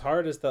 Yeah, what's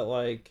hard is that,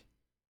 like,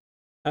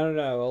 I don't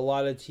know, a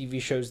lot of TV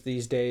shows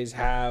these days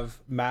have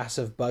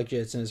massive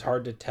budgets, and it's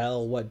hard to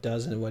tell what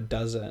does and what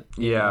doesn't.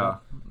 Yeah,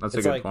 that's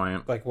a good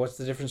point. Like, what's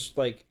the difference?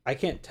 Like, I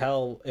can't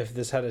tell if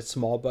this had a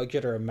small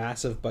budget or a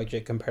massive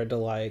budget compared to,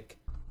 like,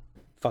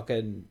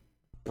 fucking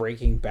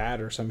Breaking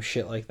Bad or some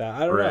shit like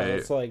that. I don't know.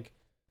 It's like,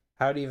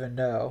 how do you even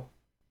know?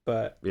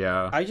 But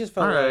yeah, I just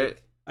felt like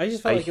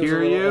it was a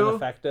little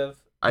ineffective.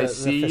 I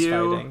see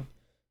you.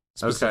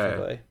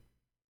 Specifically. Okay.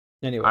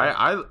 Anyway,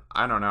 I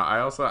don't know.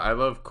 I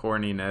love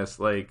corniness.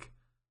 Like,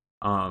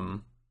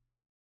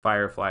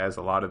 Firefly has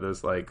a lot of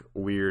those like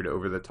weird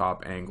over the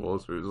top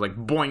angles where it was like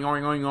boing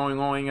oing oing oing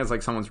oing as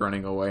like someone's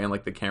running away and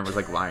like the camera's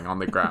like lying on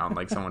the ground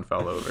like someone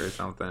fell over or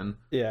something.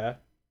 Yeah.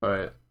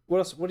 But what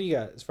else? What do you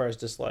got as far as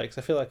dislikes?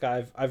 I feel like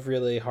I've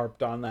really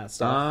harped on that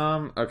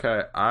stuff.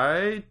 Okay.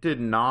 I did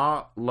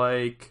not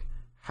like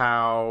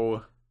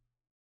how.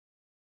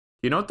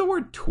 You know what the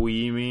word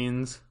twee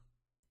means?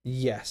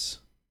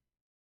 Yes.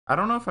 I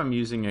don't know if I'm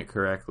using it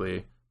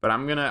correctly, but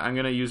I'm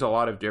gonna use a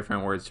lot of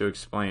different words to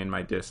explain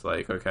my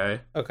dislike.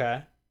 Okay.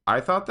 Okay. I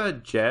thought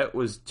that Jet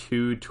was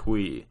too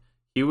twee.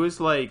 He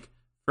was like,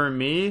 for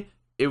me,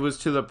 it was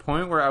to the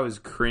point where I was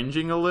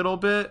cringing a little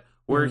bit.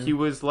 Where he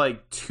was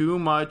like too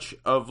much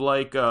of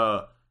like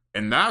a,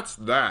 and that's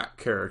that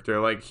character.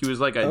 Like he was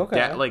like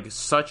like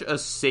such a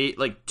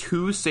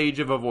too sage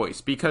of a voice.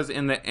 Because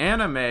in the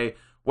anime,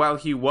 while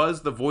he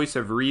was the voice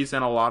of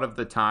reason a lot of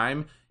the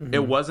time,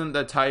 it wasn't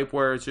the type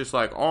where it's just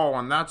like, oh,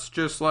 and that's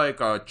just like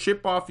a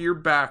chip off your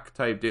back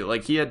type deal.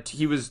 Like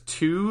he was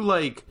too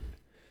like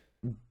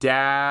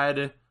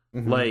dad,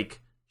 like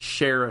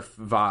sheriff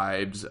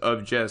vibes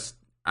of just,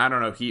 I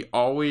don't know. He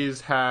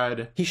always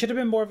had. He should have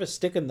been more of a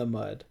stick in the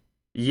mud.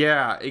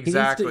 Yeah,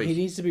 exactly. He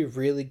needs to be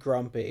really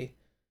grumpy,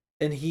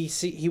 and he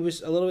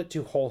was a little bit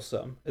too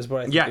wholesome, is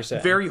what I think you're saying.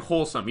 Yeah, very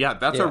wholesome. Yeah,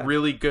 that's a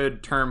really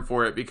good term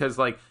for it because,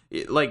 like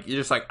you're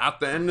just like at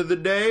the end of the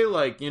day,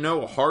 like, you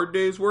know, a hard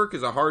day's work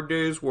is a hard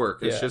day's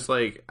work. It's just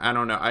like, I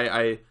don't know,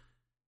 I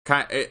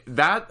kind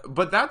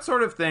but that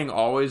sort of thing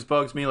always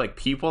bugs me. Like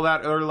people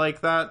that are like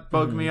that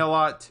bug me a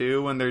lot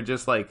too, when they're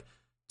just like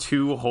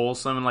too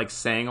wholesome and like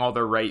saying all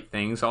the right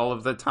things all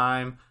of the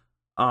time.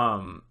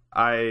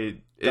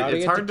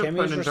 It's hard to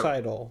put into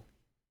recital.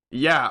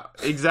 Yeah,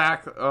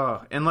 exactly.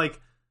 And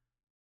like,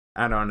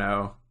 I don't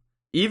know.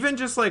 Even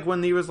just like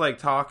when he was like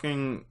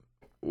talking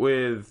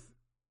with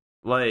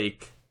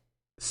like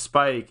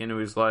Spike, and it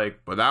was like,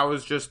 but that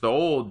was just the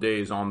old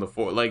days on the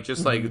floor. Like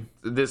just like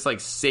this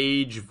like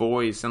sage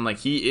voice, and like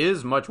he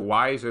is much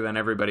wiser than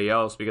everybody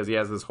else because he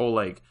has this whole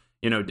like,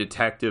 you know,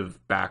 detective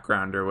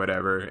background or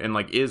whatever, and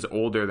like is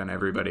older than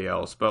everybody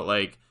else. But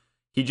like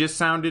he just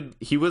sounded.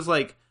 He was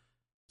like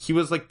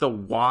the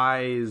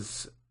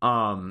wise.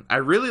 I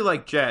really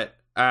like Jet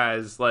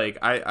as like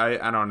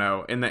I don't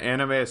know, in the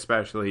anime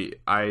especially.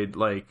 I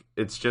like,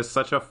 it's just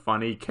such a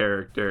funny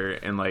character,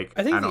 and like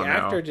I think the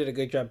actor did a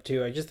good job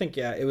too. I just think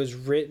it was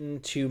written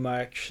too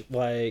much.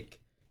 Like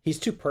he's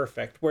too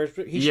perfect. Whereas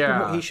he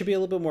should be a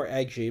little bit more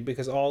edgy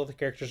because all of the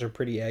characters are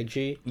pretty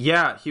edgy.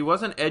 Yeah, he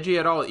wasn't edgy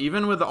at all.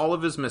 Even with all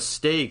of his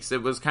mistakes,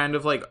 it was kind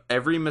of like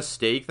every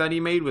mistake that he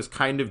made was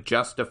kind of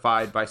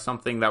justified by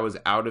something that was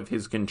out of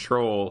his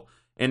control.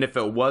 And if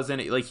it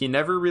wasn't, like, he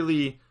never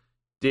really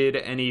did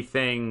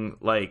anything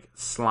like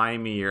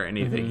slimy or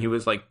anything. He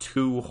was like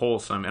too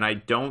wholesome, and I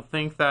don't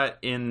think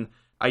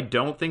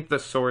the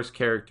Source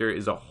character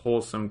is a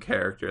wholesome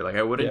character. Like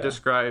I wouldn't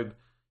describe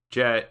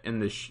Jet in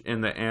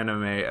the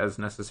anime as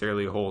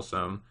necessarily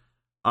wholesome.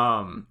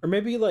 Or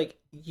maybe like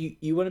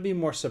you want to be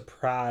more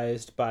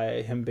surprised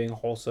by him being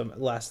wholesome,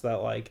 less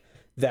that like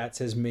that's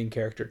his main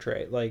character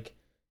trait. Like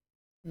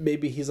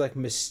maybe he's like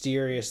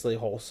mysteriously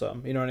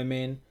wholesome. You know what I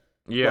mean?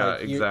 Yeah,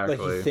 like, exactly.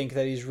 Like you think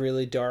that he's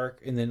really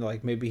dark, and then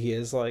like maybe he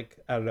is like,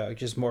 I don't know,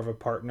 just more of a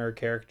partner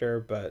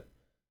character. But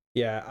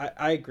Yeah,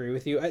 I agree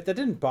with you. That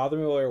didn't bother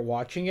me while we were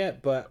watching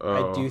it, but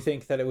I do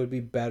think that it would be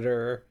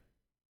better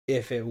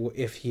if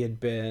he had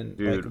been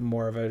Dude, like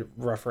more of a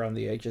rough around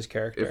the edges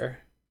character.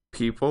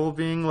 People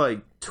being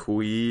like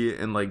twee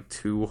and like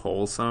too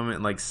wholesome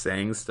and like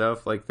saying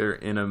stuff like they're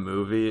in a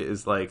movie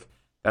is like,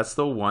 that's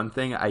the one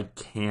thing I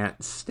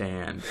can't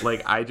stand.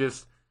 Like, I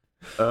just,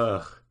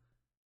 ugh.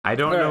 I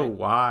don't know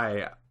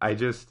why. I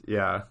just,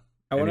 yeah.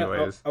 I want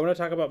to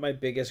talk about my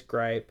biggest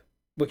gripe,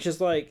 which is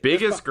like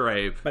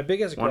gripe. My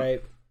biggest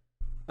gripe,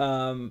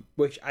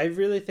 which I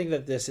really think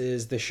that this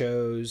is the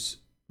show's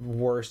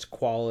worst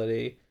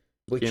quality,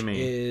 which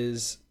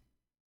is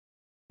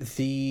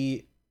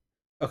the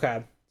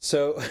okay.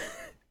 So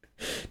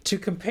to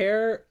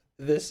compare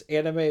this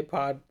anime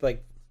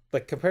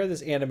compare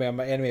this anime on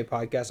my anime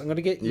podcast, I'm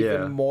gonna get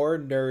even more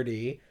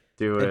nerdy.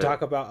 And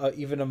talk about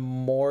even a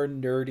more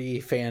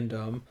nerdy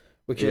fandom,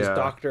 which is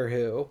Doctor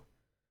Who.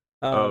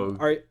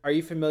 Are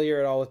you familiar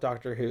at all with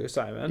Doctor Who,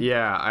 Simon?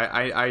 Yeah,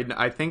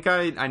 I think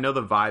I know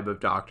the vibe of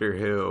Doctor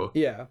Who.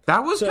 Yeah,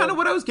 that was kind of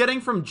what I was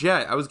getting from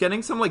Jet. I was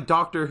getting some like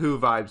Doctor Who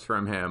vibes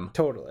from him.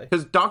 Totally,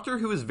 because Doctor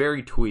Who is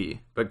very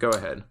twee. But go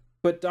ahead.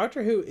 But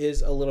Doctor Who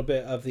is a little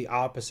bit of the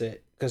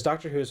opposite, because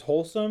Doctor Who is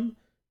wholesome,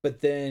 but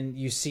then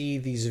you see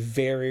these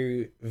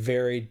very,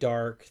 very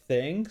dark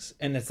things,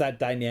 and it's that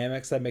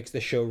dynamics that makes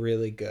the show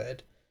really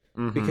good.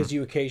 Mm-hmm. Because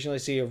you occasionally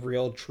see a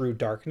real, true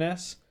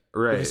darkness.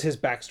 Right. Because his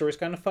backstory's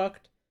kind of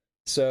fucked.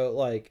 So,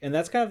 like, and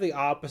that's kind of the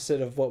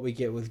opposite of what we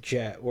get with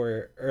Jet,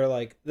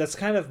 that's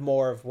kind of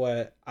more of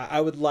what I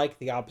would like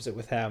the opposite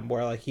with him,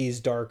 where, like, he's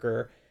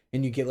darker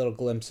and you get little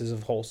glimpses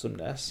of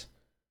wholesomeness.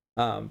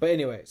 But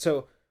anyway,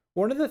 so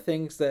one of the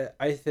things that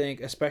I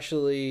think,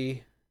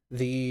 especially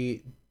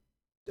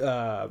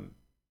I'm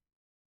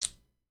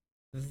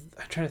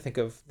trying to think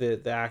of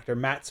the actor.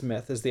 Matt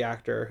Smith is the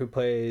actor who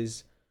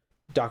plays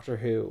Doctor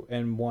Who,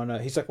 and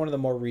he's like one of the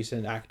more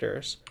recent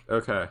actors.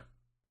 Okay.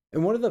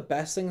 And one of the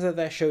best things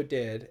that show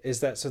did is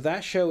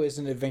that show is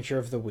an adventure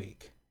of the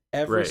week.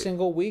 Every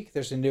single week,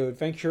 there's a new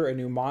adventure, a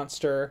new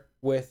monster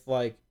with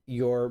like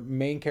your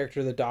main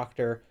character, the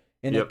Doctor,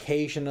 and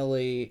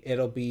occasionally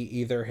it'll be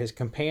either his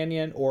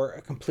companion or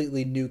a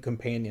completely new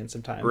companion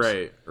sometimes.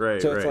 Right.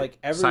 So it's like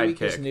every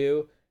week is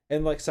new.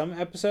 And like some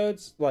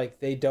episodes, like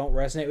they don't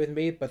resonate with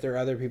me, but they're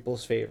other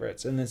people's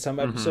favorites. And then some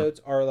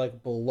episodes are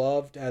like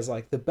beloved as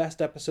like the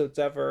best episodes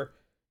ever.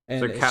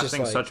 And they're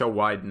casting such a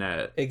wide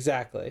net.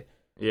 Exactly.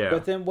 Yeah.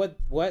 But then what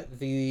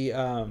the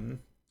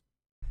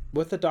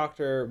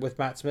Doctor, with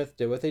Matt Smith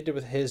did, what they did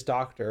with his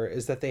Doctor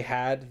is that they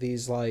had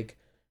these like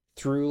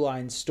through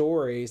line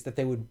stories that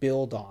they would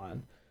build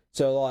on.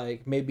 So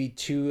like maybe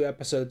 2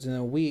 episodes in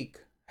a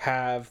week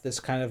have this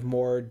kind of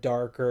more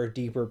darker,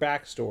 deeper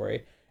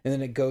backstory. And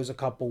then it goes a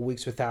couple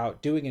weeks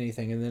without doing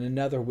anything. And then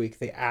another week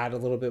they add a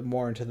little bit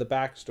more into the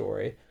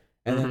backstory.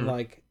 And then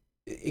like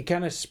it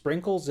kind of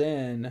sprinkles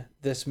in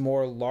this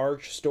more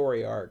large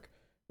story arc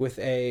with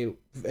a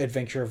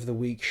adventure of the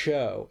week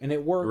show. And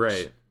it works.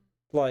 Right.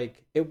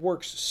 Like it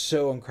works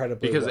so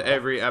incredibly because well.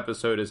 Every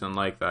episode isn't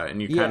like that.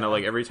 And you kind of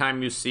like every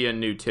time you see a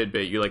new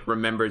tidbit, you like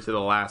remember to the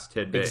last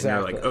tidbit.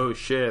 Exactly. And you're like, oh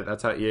shit,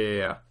 that's how,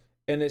 yeah.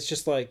 And it's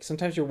just like,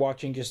 sometimes you're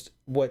watching just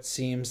what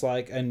seems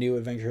like a new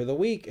adventure of the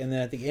week. And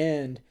then at the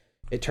end,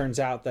 it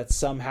turns out that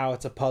somehow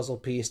it's a puzzle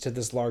piece to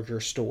this larger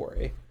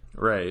story.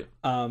 Right.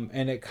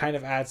 And it kind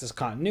of adds this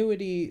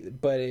continuity,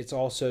 but it's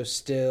also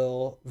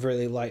still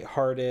really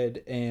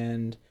lighthearted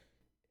and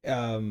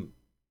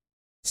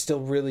still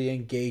really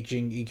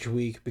engaging each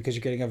week because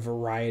you're getting a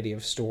variety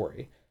of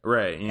story.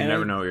 Right. You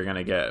never know what you're going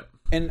to get.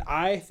 And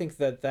I think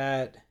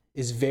that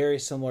is very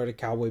similar to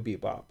Cowboy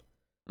Bebop.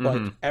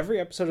 Like every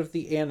episode of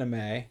the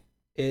anime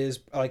is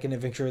like an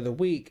adventure of the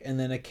week, and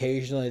then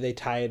occasionally they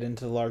tie it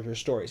into the larger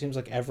story. It seems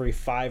like every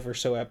 5 or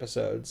so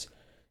episodes,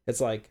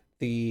 it's like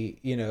the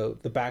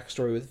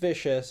backstory with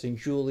Vicious and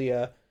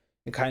Julia,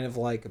 and kind of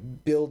like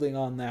building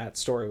on that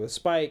story with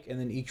Spike, and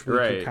then each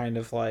week you're kind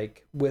of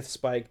like with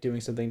Spike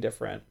doing something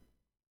different.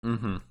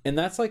 And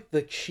that's like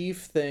the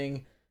chief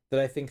thing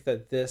that I think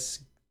that this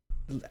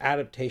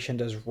adaptation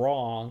does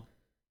wrong,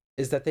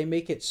 is that they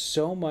make it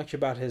so much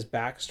about his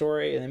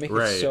backstory, and they make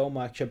it so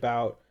much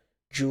about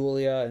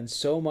Julia and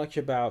so much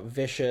about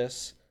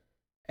Vicious,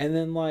 and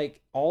then like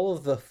all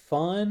of the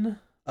fun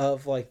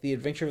of like the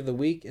adventure of the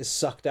week is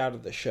sucked out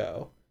of the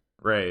show.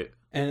 Right.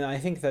 And I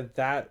think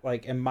that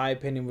like, in my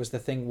opinion, was the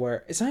thing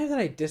where it's not even that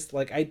I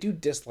dislike. I do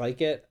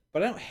dislike it,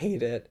 but I don't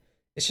hate it.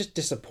 It's just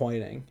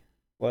disappointing.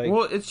 Like,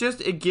 well, it's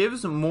just, it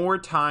gives more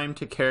time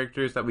to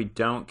characters that we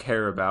don't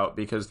care about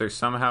because they're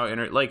somehow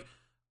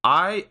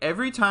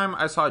every time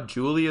I saw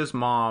Julia's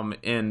mom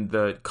and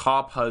the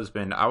cop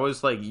husband, I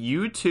was like,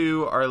 you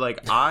two are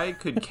like, I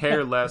could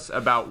care less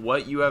about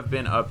what you have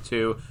been up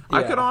to. Yeah.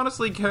 I could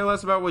honestly care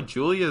less about what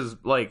Julia's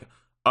like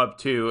up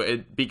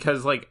to,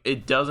 because like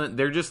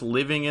they're just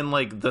living in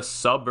like the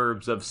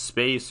suburbs of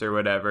space or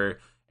whatever.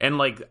 And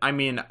like, I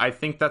mean, I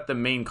think that the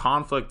main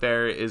conflict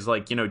there is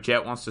like,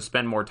 Jet wants to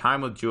spend more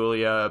time with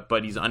Julia,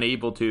 but he's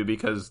unable to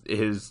because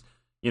his,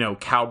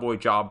 cowboy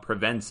job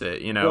prevents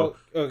it, Well,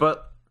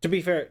 but To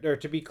be fair, or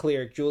to be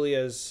clear,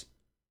 Julia's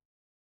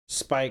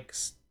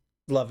Spike's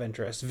love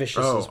interest,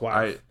 Vicious's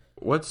wife.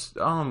 What's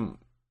I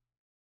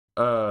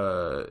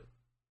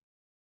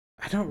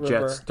don't remember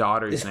Jet's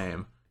daughter's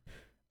name.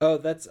 Oh,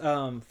 that's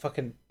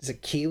fucking, is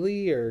it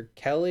Keely or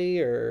Kelly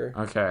or?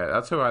 Okay,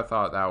 that's who I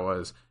thought that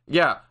was.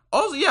 Yeah.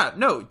 Also, yeah,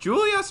 no,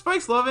 Julia,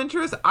 Spike's love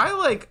interest, I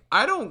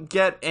don't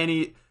get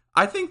any.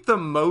 I think the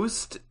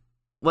most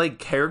like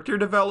character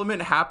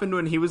development happened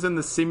when he was in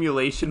the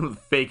simulation with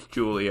fake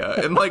Julia.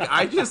 And like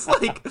I just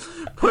like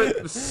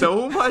put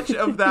so much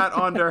of that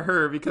onto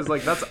her because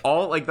like that's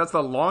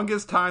the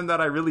longest time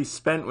that I really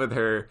spent with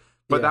her,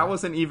 but that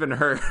wasn't even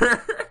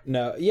her.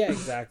 No, yeah,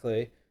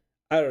 exactly.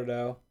 I don't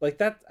know. Like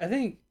that, I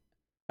don't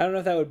know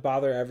if that would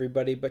bother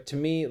everybody, but to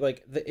me,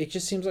 like, it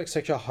just seems like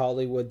such a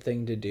Hollywood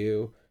thing to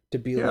do, to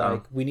be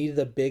like, we need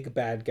the big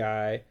bad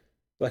guy.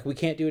 Like, we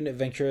can't do an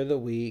adventure of the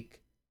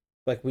week.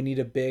 Like, we need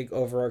a big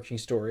overarching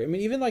story. I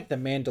mean, even like The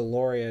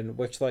Mandalorian,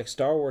 which like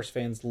Star Wars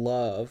fans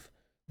love,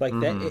 like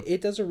that,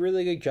 it does a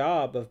really good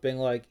job of being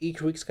like,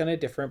 each week's kind of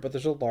different, but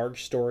there's a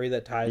large story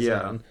that ties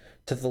in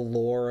to the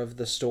lore of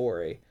the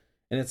story.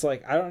 And it's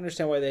like, I don't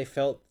understand why they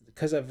felt,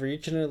 because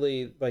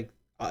originally, like,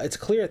 it's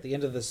clear at the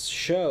end of this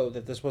show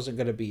that this wasn't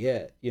going to be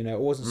it. You know, it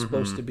wasn't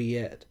supposed to be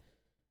it.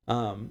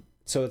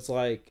 So it's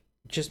like,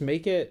 just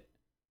make it,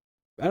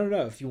 I don't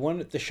know, if you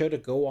want the show to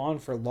go on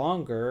for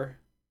longer,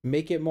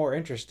 make it more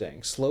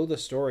interesting. Slow the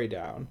story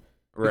down.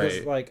 Right.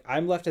 Because, like,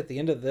 I'm left at the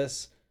end of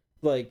this,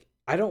 like,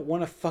 I don't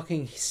want to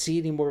fucking see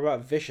any more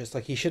about Vicious.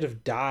 Like, he should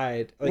have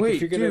died. Like, wait,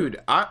 if you're gonna, dude,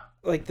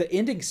 like, the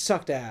ending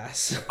sucked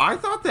ass. I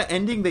thought the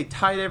ending, they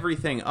tied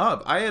everything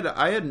up. I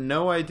had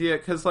no idea,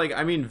 because, like,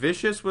 I mean,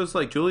 Vicious was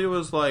like, Julia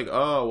was like,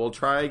 oh, we'll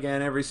try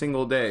again every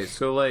single day.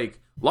 So, like,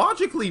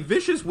 logically,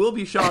 Vicious will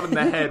be shot in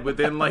the head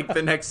within, like,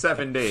 the next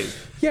 7 days.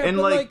 Yeah, and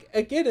but, like,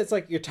 again, it's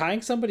like you're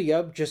tying somebody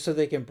up just so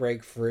they can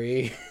break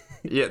free.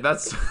 Yeah,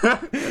 that's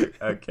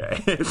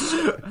okay.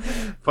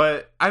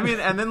 But I mean,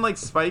 and then like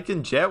Spike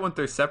and Jet went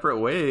their separate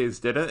ways,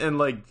 didn't? And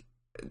like,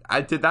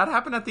 did that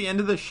happen at the end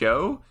of the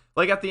show?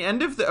 Like at the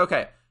end of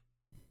the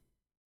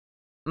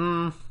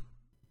I'm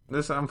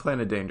playing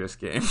a dangerous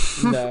game.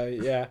 No,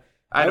 yeah.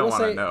 I don't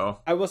want to know.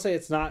 I will say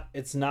it's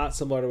not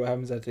similar to what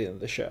happens at the end of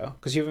the show,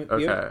 because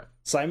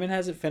Simon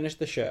hasn't finished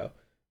the show,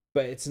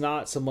 but it's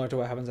not similar to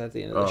what happens at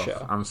the end of the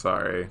show. I'm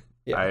sorry.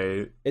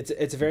 Yeah,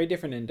 it's a very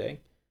different ending.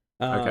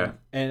 Okay.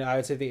 And I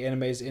would say the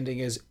anime's ending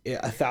is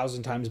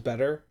 1,000 times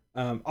better.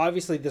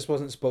 Obviously, this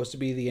wasn't supposed to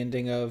be the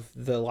ending of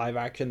the live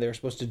action. They were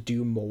supposed to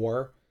do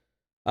more.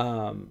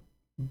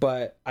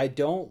 But I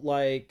don't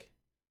like.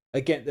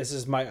 Again, this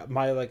is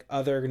my like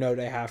other note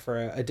I have for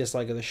a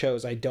dislike of the show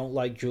is I don't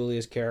like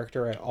Julia's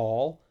character at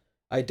all.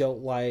 I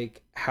don't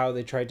like how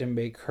they tried to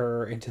make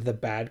her into the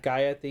bad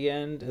guy at the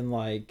end, and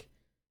like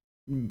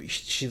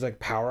she's like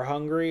power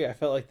hungry. I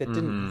felt like that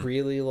didn't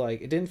really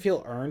like, it didn't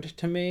feel earned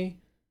to me.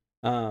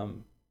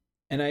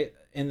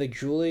 And the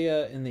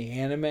Julia in the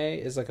anime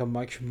is like a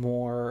much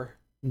more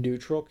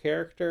neutral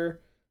character,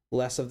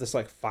 less of this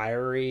like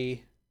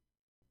fiery,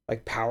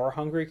 like power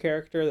hungry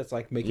character that's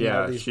like making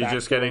all these she's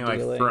just getting like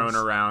thrown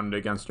around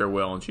against her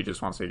will and she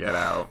just wants to get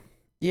out.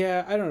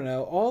 Yeah, I don't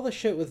know, all the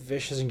shit with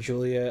Vicious and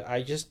Julia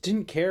I just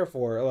didn't care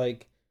for.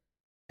 Like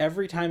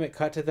every time it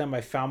cut to them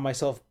I found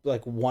myself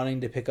like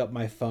wanting to pick up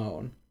my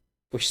phone,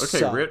 which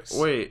sucks.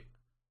 Wait,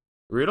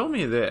 riddle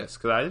me this,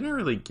 because I didn't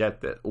really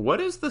get that. What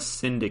is the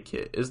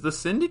Syndicate? Is the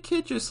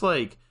Syndicate just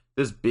like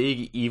this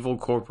big evil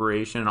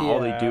corporation and all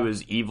they do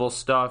is evil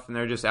stuff and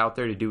they're just out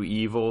there to do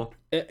evil?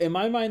 In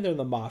my mind, they're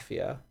the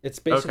Mafia. It's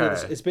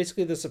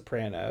basically the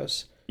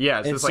Sopranos. Yeah,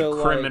 it's this like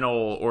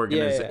criminal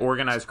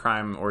organized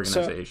crime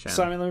organization. So,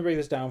 Simon, let me break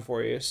this down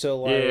for you.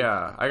 So like,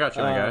 yeah, I got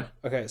you, my guy.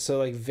 Okay, so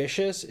like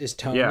Vicious is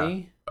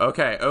Tony. Yeah.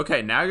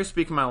 Okay, now you're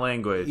speaking my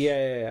language.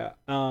 Yeah.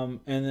 And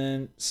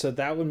then so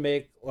that would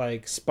make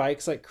like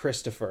Spike's like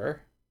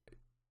Christopher.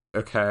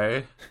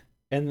 Okay.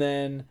 And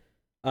then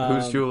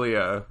who's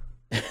Julia?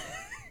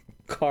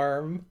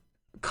 Carm.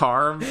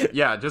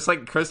 Yeah, just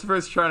like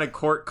Christopher's trying to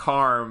court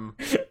Carm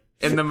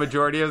in the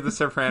majority of the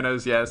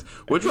Sopranos, yes.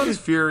 Which one's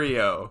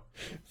Furio?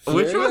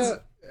 Which one's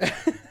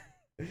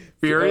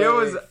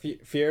Furio? Is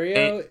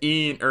Furio?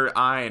 Ein or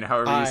Ein,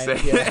 however you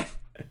say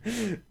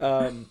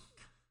it.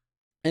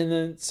 And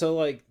then so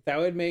like that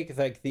would make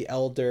like the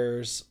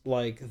elders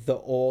like the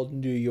old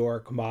New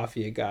York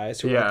mafia guys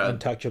who are like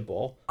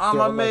untouchable. I'm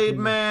a made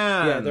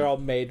man. Yeah, they're all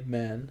made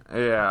men.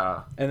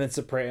 Yeah. And then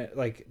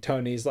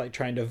Tony's like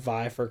trying to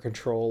vie for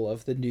control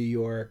of the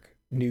New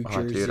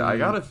Jersey. Dude, I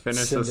gotta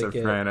finish Syndicate. The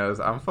Sopranos.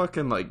 I'm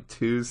fucking like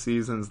 2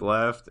 seasons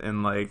left,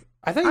 and like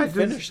I thought you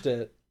finished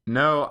it.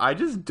 No, I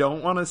just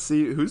don't want to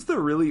see who's the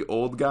really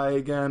old guy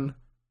again.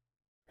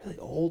 Really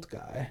old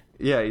guy?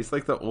 Yeah, he's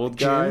like the old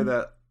guy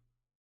that.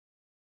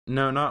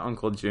 No, not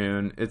Uncle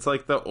June. It's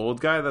like the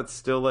old guy that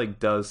still like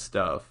does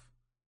stuff,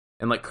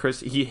 and like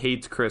he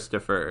hates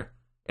Christopher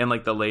in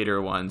like the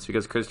later ones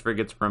because Christopher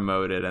gets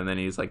promoted, and then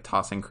he's like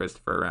tossing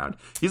Christopher around.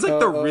 He's like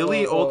the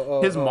really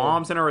old. His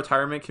mom's in a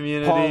retirement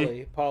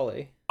community.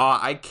 Polly.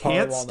 I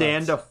can't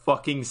stand to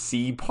fucking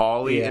see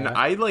Paulie, and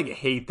I like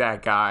hate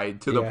that guy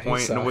to the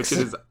point in which it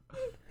is.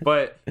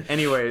 But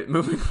anyway,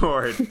 moving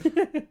forward.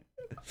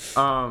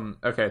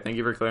 Okay, thank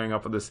you for clearing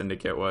up what the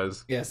Syndicate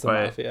was. Yes, the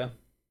Mafia.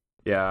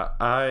 Yeah,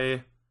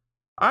 I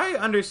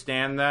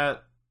understand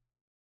that.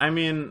 I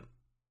mean,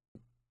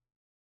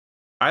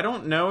 I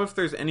don't know if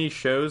there's any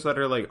shows that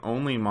are like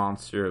only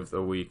Monster of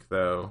the Week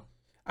though.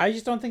 I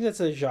just don't think that's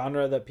a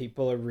genre that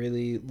people are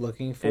really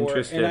looking for.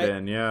 Interested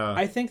in, yeah.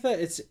 I think that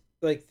it's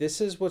like this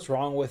is what's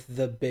wrong with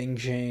the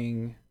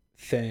binging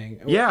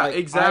thing. Yeah, like,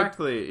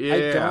 exactly.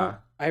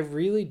 I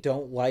really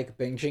don't like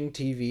binging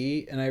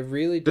TV, and I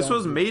really don't. This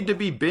was made to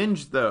be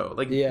binged, though.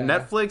 Like,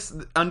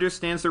 Netflix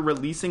understands they're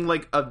releasing,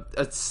 like, a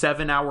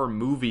 7-hour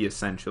movie,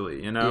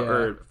 essentially, you know?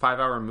 Or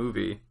 5-hour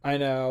movie. I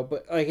know,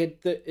 but,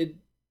 like,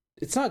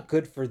 it's not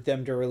good for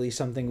them to release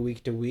something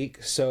week to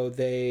week, so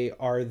they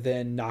are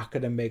then not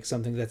going to make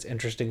something that's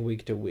interesting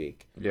week to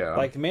week. Yeah.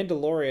 Like,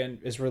 Mandalorian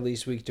is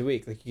released week to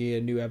week. Like, you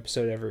get a new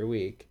episode every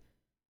week.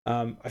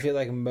 I feel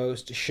like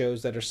most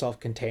shows that are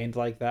self-contained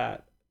like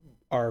that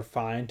are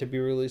fine to be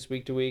released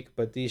week to week,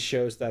 but these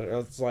shows that are,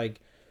 it's like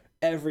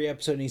every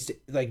episode needs to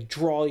like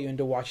draw you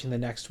into watching the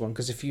next one,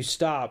 because if you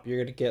stop, you're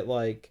gonna get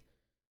like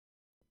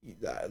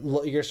you're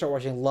gonna start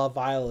watching Love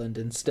Island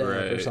instead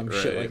or some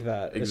shit like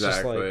that. Exactly. It's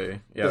just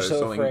like, they're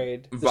so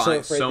afraid.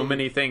 So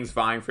many things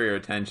vying for your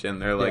attention.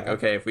 They're like,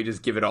 okay, if we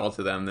just give it all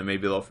to them, then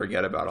maybe they'll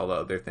forget about all the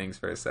other things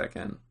for a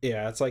second.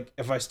 Yeah, it's like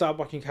if I stop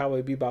watching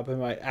Cowboy Bebop, I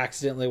might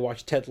accidentally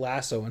watch Ted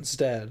Lasso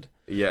instead.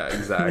 Yeah,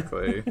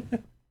 exactly.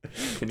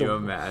 Can you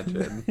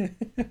imagine?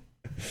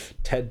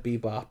 Ted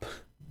Bebop.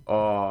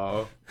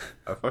 Oh,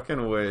 I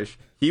fucking wish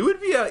he would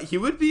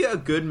be a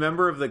good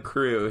member of the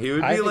crew. He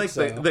would be like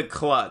the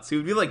klutz. He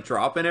would be like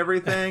dropping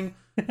everything,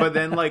 but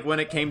then like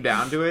when it came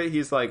down to it,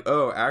 he's like,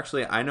 "Oh,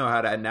 actually, I know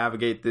how to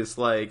navigate this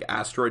like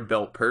asteroid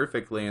belt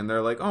perfectly." And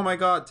they're like, "Oh my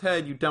god,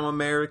 Ted, you dumb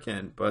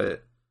American!"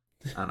 But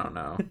I don't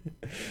know.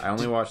 I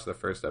only watched the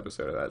first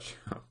episode of that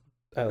show.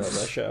 I love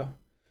that show.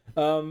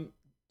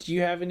 Do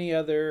you have any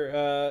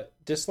other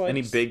dislikes?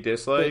 Any big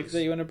dislikes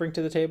that you want to bring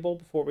to the table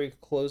before we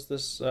close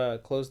this?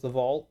 Close the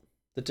vault,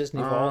 the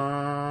Disney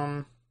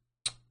vault.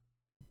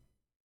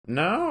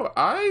 No,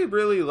 I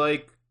really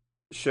like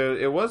show.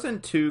 It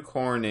wasn't too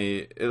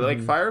corny.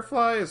 Like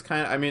Firefly is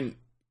kind of. I mean,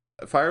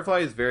 Firefly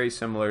is very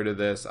similar to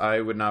this.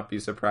 I would not be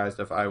surprised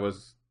if I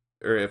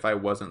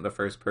wasn't the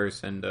first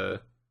person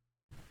to,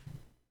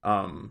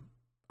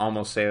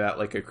 almost say that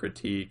like a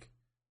critique.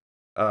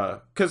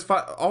 Because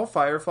all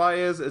Firefly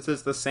is, it's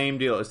just the same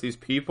deal. It's these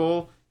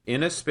people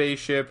in a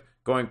spaceship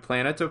going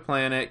planet to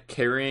planet,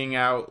 carrying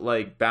out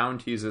like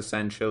bounties,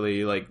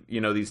 essentially, like,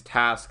 you know, these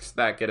tasks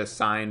that get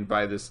assigned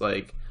by this,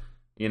 like,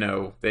 you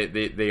know,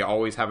 they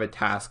always have a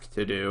task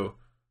to do,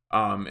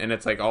 and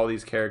it's like all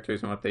these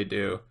characters and what they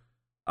do.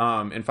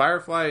 And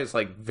Firefly is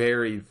like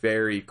very,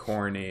 very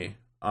corny,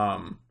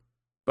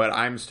 but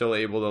I'm still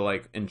able to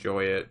like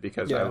enjoy it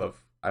because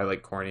I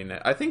like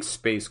corniness. I think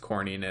space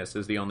corniness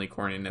is the only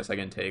corniness I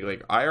can take.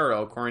 Like,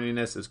 IRL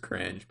corniness is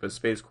cringe, but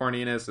space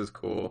corniness is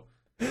cool.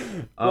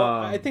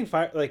 Well, I think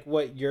like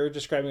what you're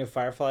describing with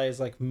Firefly is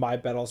like my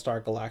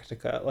Battlestar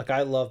Galactica. Like,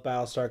 I love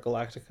Battlestar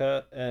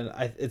Galactica, and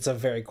it's a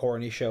very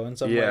corny show in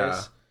some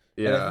ways.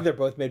 Yeah. And I think they're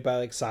both made by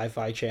like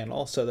Sci-Fi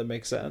Channel, so that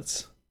makes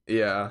sense.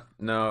 Yeah.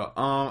 No.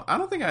 I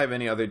don't think I have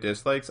any other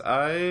dislikes.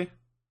 It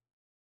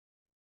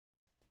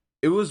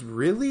was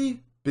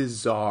really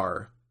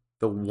bizarre,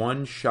 the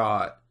one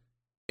shot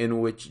in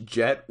which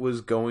Jet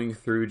was going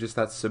through just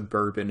that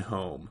suburban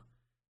home.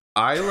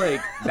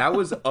 That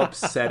was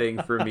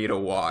upsetting for me to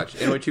watch,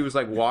 in which he was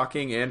like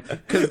walking in,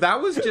 because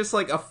that was just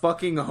like a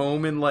fucking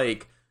home in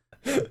like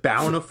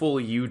Bountiful,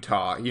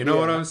 Utah. You know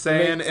what I'm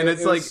saying? And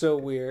it's like so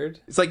weird.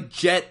 It's like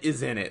Jet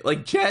is in it.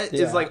 Like Jet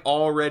is like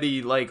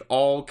already like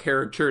all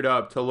caricatured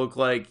up to look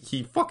like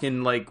he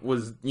fucking like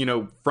was, you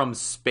know, from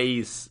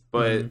space.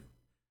 But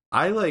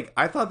I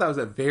thought that was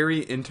a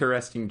very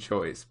interesting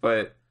choice.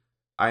 But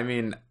I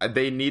mean,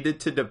 they needed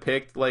to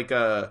depict like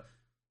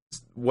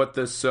what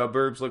the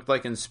suburbs looked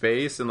like in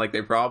space, and like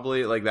they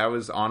probably like that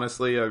was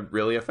honestly a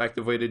really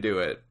effective way to do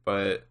it.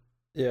 But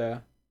yeah,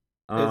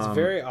 it's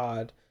very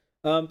odd.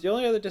 The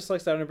only other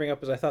dislikes that I want to bring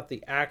up is I thought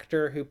the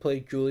actor who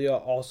played Julia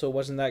also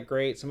wasn't that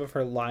great. Some of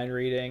her line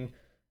reading,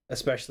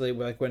 especially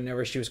like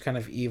whenever she was kind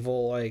of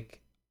evil, like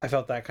I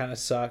felt that kind of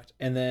sucked.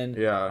 And then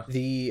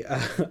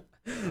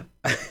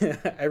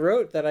I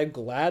wrote that I'm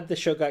glad the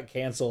show got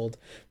canceled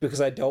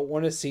because I don't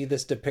want to see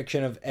this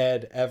depiction of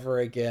Ed ever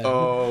again.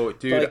 Oh,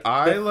 dude,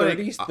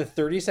 the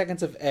 30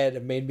 seconds of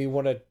Ed made me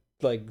want to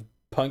like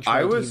punch my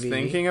I was TV.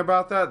 Thinking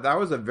about that. That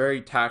was a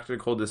very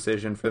tactical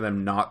decision for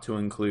them not to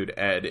include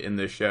Ed in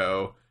the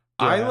show.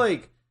 Yeah. I don't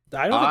think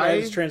Ed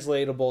is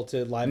translatable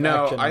to live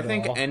action. No, I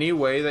think any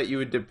way that you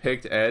would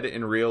depict Ed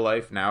in real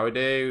life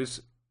nowadays,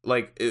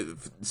 like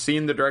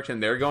seeing the direction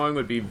they're going,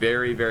 would be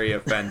very, very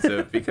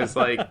offensive because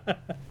like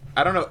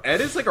I don't know, Ed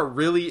is like a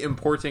really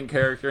important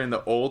character in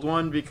the old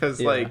one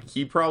because like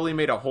he probably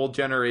made a whole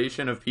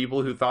generation of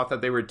people who thought that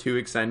they were too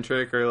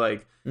eccentric or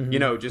like you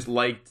know, just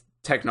liked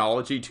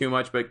technology too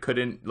much but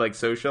couldn't like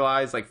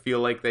socialize, like feel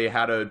like they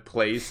had a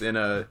place in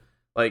a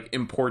like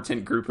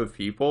important group of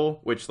people,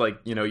 which like,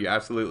 you know, you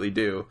absolutely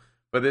do.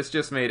 But this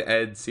just made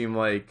Ed seem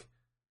like,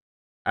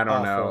 I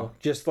don't know,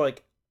 just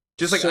like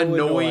so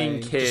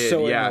annoying kid.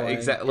 So yeah, annoying.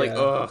 Exactly. Yeah.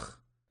 Like, ugh.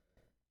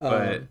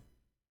 But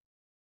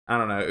I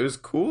don't know. It was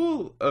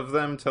cool of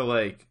them to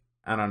like,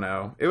 I don't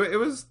know. It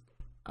was,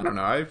 I don't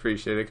know. I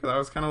appreciate it because I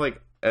was kind of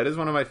like, Ed is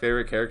one of my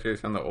favorite characters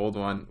from the old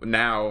one.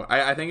 Now,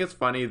 I think it's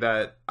funny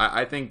that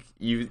I think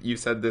you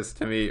said this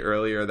to me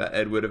earlier that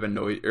Ed would have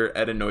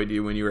Ed annoyed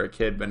you when you were a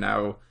kid, but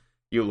now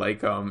you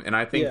like him. And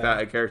I think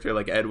that a character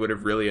like Ed would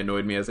have really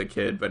annoyed me as a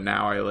kid, but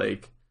now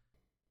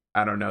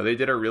I don't know. They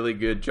did a really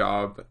good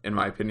job, in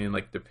my opinion,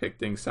 like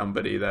depicting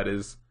somebody that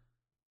is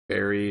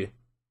very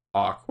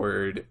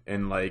awkward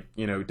and like,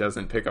 you know,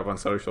 doesn't pick up on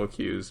social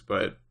cues,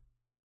 but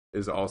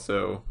is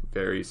also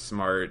very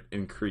smart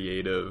and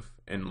creative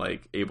and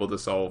like able to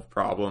solve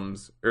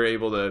problems or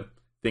able to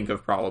think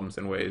of problems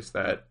in ways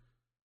that,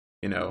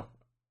 you know,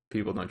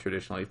 people don't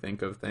traditionally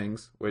think of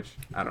things, which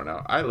I don't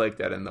know. I like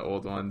that in the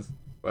old ones,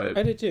 but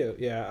I did too.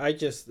 Yeah,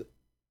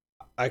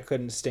 I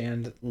couldn't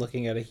stand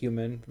looking at a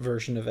human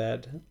version of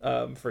Ed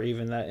for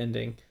even that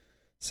ending.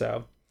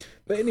 So,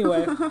 but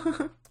anyway,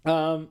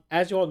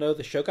 as you all know,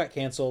 the show got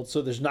canceled,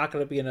 so there's not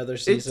going to be another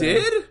season. It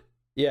did?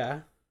 Yeah.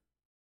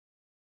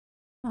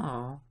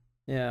 Oh.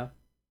 Yeah.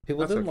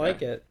 People didn't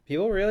like it.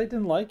 People really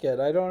didn't like it.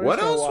 I don't understand What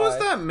else why. was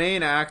that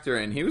main actor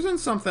in? He was in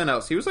something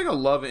else. He was like a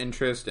love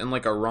interest in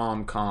like a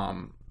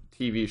rom-com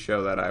TV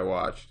show that I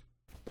watched.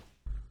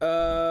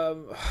 I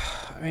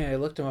mean, I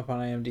looked him up on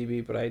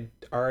IMDb, but I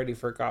already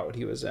forgot what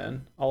he was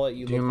in. I'll let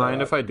you. Do you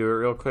mind if I do it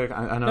real quick?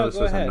 I know this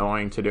is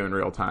annoying to do in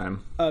real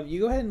time. You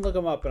go ahead and look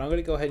him up, and I'm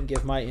going to go ahead and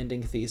give my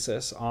ending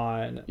thesis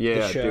on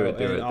the show.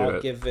 Do it.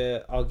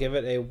 I'll give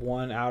it a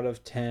 1 out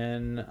of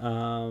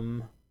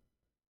 10.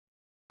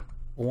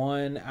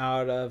 1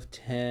 out of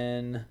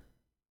 10.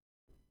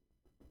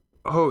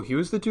 Oh, he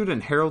was the dude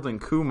in Harold and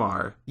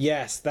Kumar.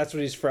 Yes, that's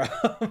what he's from,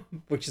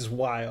 which is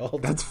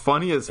wild. That's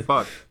funny as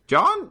fuck.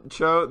 John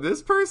Cho,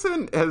 this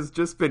person has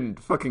just been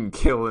fucking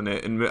killing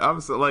it, and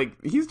I'm so,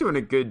 like, he's doing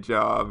a good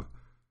job.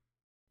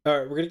 All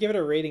right, we're gonna give it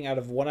a rating out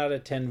of 1 out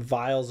of 10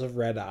 vials of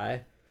red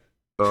eye.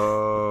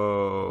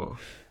 Oh.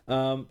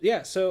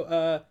 Yeah.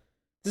 So,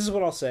 this is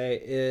what I'll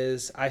say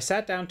is I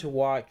sat down to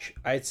watch.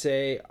 I'd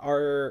say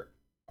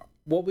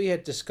what we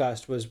had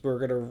discussed was we're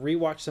gonna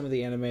rewatch some of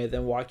the anime,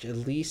 then watch at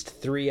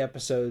least 3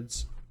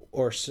 episodes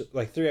or so,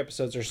 like 3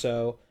 episodes or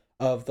so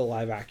of the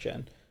live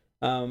action.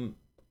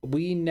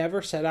 We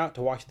never set out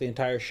to watch the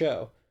entire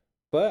show,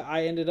 but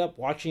I ended up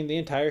watching the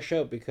entire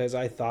show because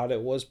I thought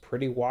it was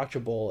pretty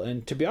watchable,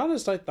 and to be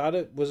honest, I thought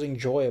it was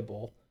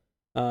enjoyable.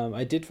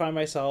 I did find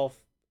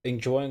myself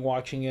enjoying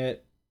watching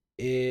it.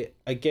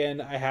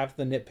 Again, I have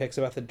the nitpicks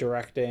about the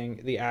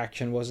directing. The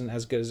action wasn't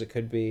as good as it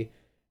could be,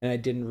 and I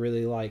didn't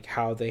really like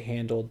how they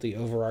handled the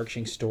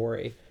overarching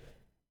story.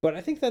 But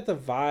I think that the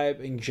vibe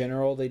in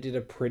general, they did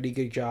a pretty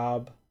good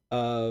job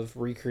of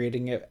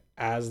recreating it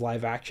as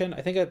live action.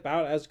 I think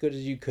about as good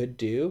as you could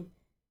do.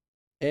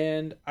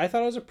 And I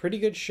thought it was a pretty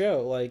good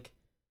show. Like,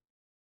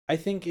 I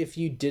think if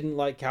you didn't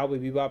like Cowboy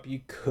Bebop,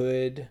 you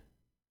could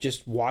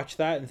just watch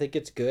that and think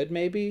it's good,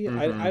 maybe.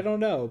 Mm-hmm. I don't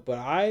know. But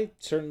I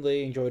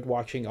certainly enjoyed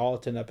watching all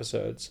 10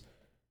 episodes.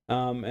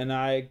 And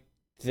I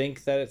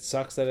think that it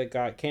sucks that it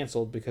got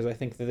canceled because I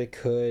think that they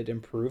could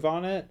improve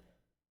on it.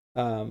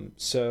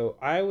 So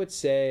I would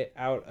say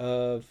out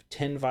of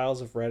 10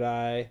 vials of red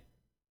eye,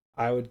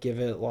 I would give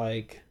it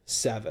like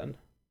 7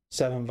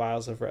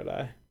 vials of red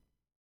eye.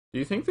 Do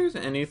you think there's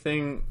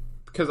anything,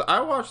 because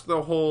I watched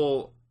the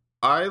whole,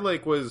 I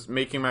like was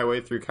making my way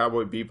through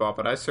Cowboy Bebop,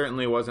 but I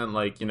certainly wasn't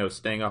like, you know,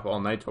 staying up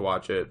all night to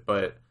watch it,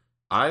 but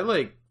I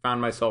like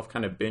found myself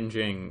kind of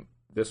binging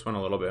this one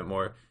a little bit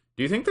more.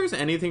 Do you think there's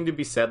anything to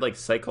be said, like,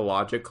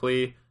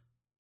 psychologically,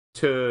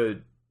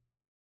 to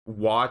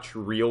watch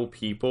real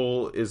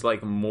people is,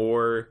 like,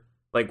 more,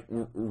 like,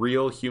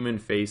 real human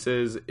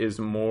faces is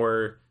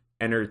more,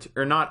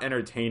 or not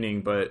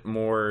entertaining, but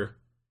more,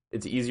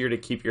 it's easier to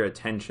keep your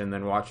attention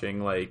than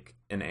watching, like,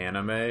 an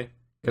anime?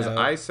 Because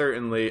I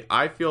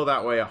feel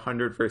that way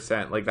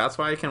 100%. Like, that's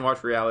why I can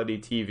watch reality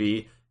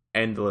TV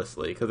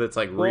endlessly, because it's,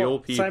 like, real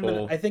people.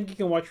 Simon, I think you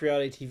can watch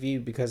reality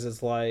TV because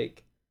it's,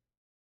 like,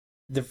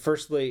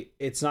 firstly,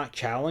 it's not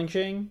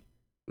challenging,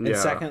 and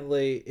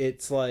secondly,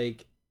 it's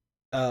like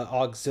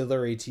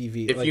auxiliary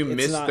TV. If like, you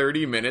miss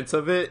 30 minutes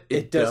of it,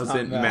 it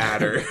doesn't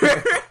matter.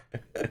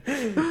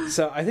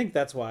 So I think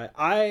that's why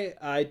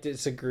I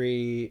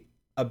disagree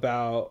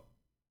about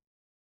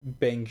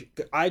binge.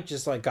 I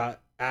just like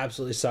got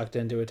absolutely sucked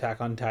into Attack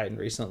on Titan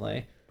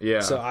recently. Yeah.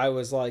 So I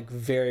was like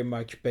very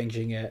much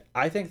binging it.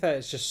 I think that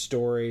it's just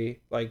story.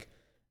 Like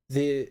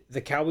the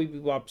Cowboy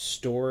Bebop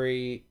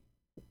story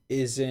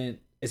isn't.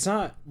 It's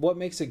not what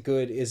makes it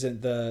good.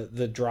 Isn't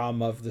the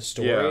drama of the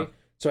story. Yeah.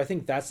 So I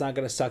think that's not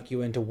going to suck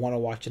you into want to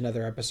watch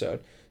another episode.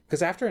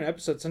 Because after an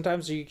episode,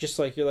 sometimes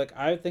you're like,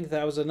 I think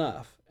that was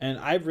enough, and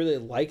I really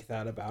like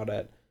that about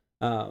it.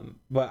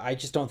 But I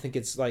just don't think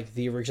it's like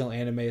the original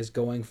anime is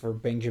going for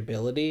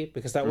bingeability,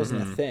 because that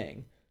wasn't a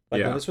thing.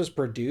 Like when this was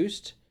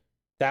produced,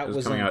 that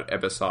was coming out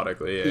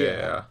episodically.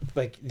 Yeah.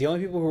 Like the only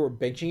people who were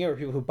binging it were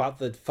people who bought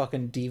the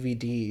fucking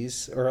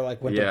DVDs or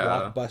like went to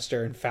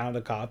Blockbuster and found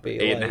a copy.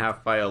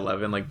 8.5 by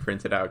 11, like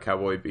printed out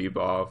Cowboy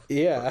Bebop.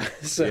 Yeah.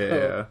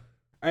 So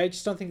I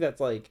just don't think that's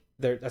like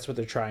that's what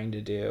they're trying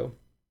to do.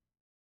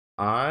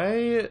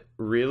 I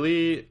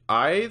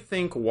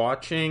think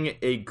watching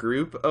a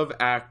group of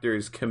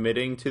actors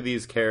committing to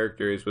these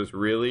characters was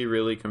really,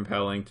 really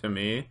compelling to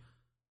me.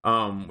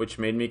 Which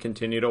made me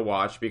continue to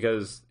watch,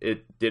 because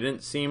it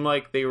didn't seem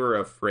like they were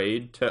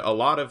afraid to. A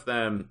lot of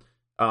them,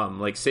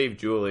 like save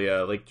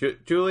Julia. Like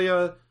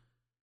Julia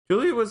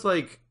was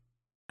like,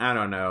 I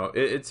don't know.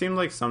 It seemed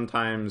like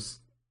sometimes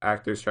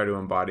actors try to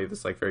embody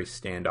this like very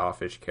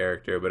standoffish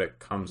character, but it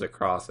comes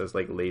across as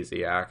like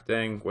lazy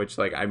acting. Which,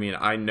 like, I mean,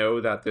 I know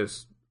that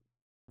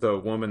the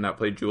woman that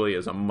played Julia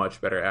is a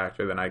much better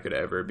actor than I could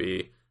ever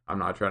be. I'm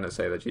not trying to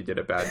say that she did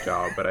a bad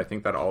job, but I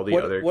think that all the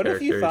other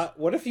characters...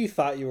 What if you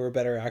thought you were a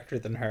better actor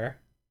than her?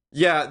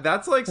 Yeah,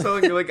 that's like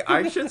something like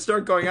I should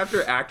start going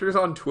after actors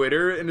on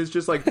Twitter, and it's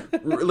just like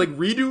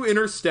redo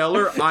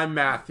Interstellar. I'm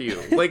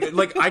Matthew.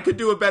 Like I could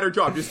do a better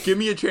job. Just give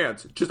me a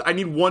chance. Just I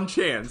need one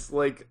chance.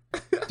 Like,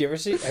 have you ever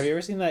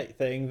seen that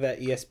thing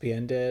that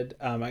ESPN did?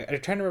 I'm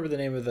trying to remember the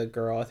name of the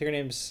girl. I think her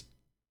name's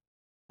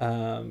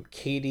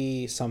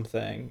Katie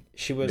something.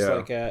 She was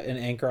like an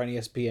anchor on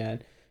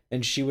ESPN.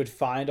 And she would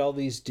find all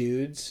these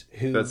dudes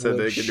who that said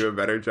they could do a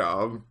better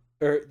job,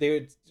 or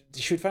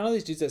she would find all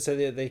these dudes that said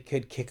that they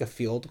could kick a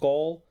field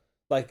goal,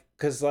 like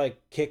because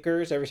like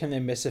kickers, every time they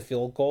miss a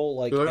field goal,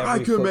 like I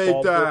can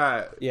make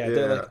that.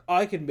 They're like,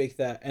 I can make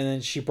that, and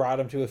then she brought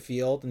him to a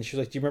field, and she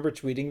was like, "Do you remember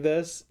tweeting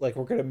this? Like,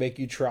 we're gonna make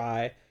you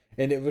try."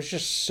 And it was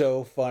just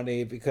so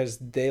funny because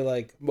they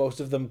like most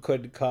of them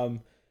could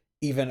come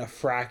even a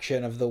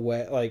fraction of the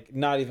way, like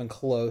not even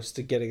close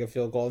to getting a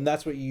field goal, and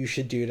that's what you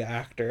should do to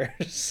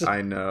actors.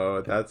 I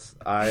know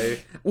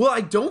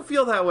I don't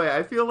feel that way.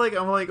 I feel like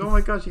I'm like, oh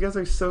my gosh, you guys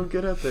are so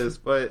good at this.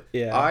 But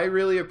I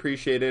really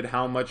appreciated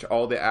how much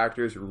all the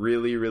actors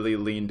really, really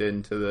leaned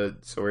into the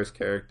source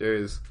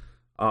characters.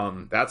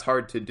 That's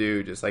hard to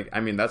do. Just like, I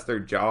mean, that's their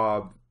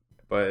job,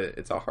 but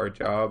it's a hard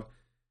job.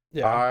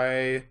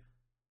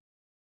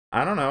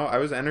 I don't know. I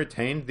was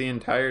entertained the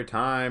entire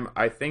time.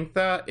 I think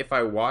that if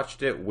I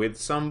watched it with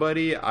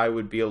somebody, I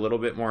would be a little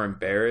bit more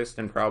embarrassed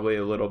and probably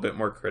a little bit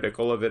more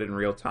critical of it in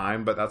real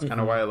time. But that's kind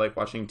of why I like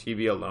watching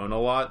TV alone a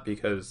lot,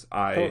 because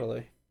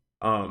totally.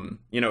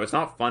 It's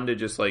not fun to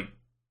just like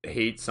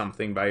hate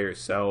something by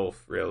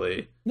yourself,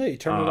 really. No, you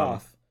turn it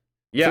off.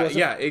 Yeah,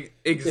 exactly.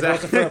 If it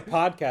wasn't for a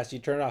podcast, you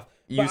turn it off.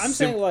 But I'm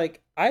saying,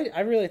 like,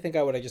 I really think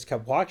I would have just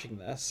kept watching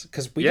this,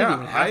 because we didn't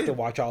even have to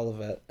watch all of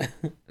it.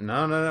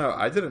 No.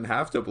 I didn't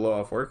have to blow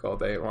off work all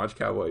day and watch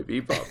Cowboy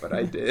Bebop, but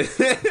I did.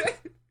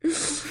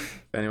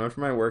 If anyone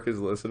from my work is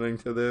listening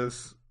to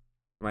this,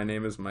 my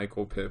name is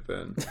Michael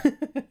Pippin.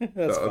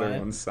 The other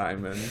one's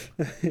Simon.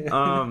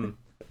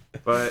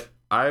 But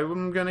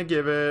I'm going to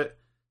give it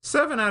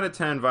 7 out of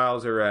 10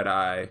 vials of red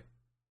eye.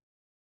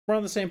 We're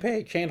on the same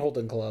page.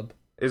 Handholding Club.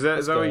 Is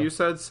that what you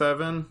said?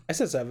 7? I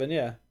said 7,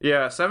 yeah.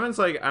 Yeah, 7's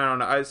like, I don't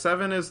know.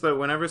 7 is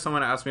whenever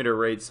someone asks me to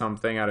rate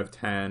something out of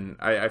 10,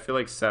 I feel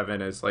like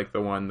 7 is like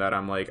the one that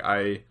I'm like,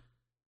 I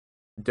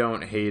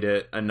don't hate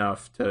it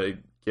enough to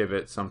give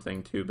it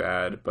something too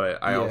bad, but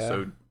I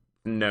also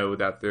know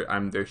that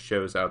there's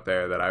shows out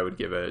there that I would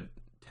give it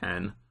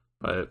 10,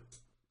 but...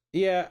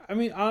 Yeah, I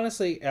mean,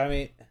 honestly,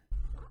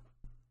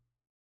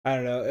 I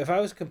don't know. If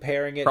I was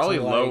comparing it probably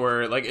to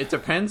lower, like it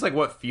depends like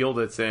what field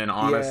it's in,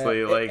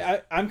 honestly.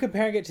 I'm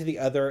comparing it to the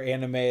other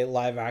anime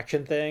live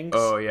action things.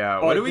 Oh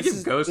yeah. What do we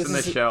give Ghost in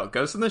the Shell?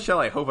 Ghost in the Shell,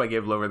 I hope I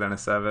gave lower than a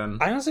 7.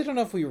 I honestly don't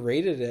know if we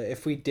rated it.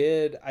 If we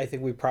did, I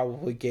think we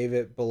probably gave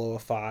it below a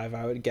 5,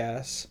 I would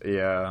guess.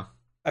 Yeah.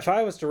 If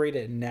I was to rate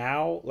it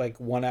now, like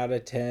 1 out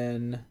of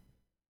 10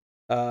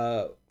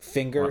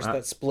 fingers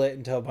that split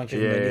into a bunch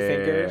of mini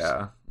fingers,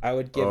 I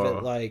would give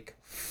it like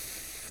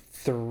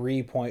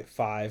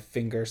 3.5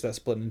 fingers that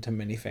split into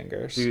mini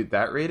fingers. Dude,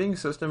 that rating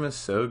system is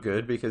so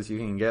good because you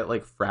can get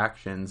like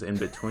fractions in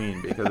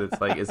between, because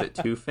it's like, is it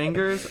 2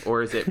 fingers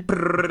or is it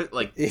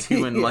like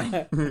 2 in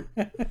length?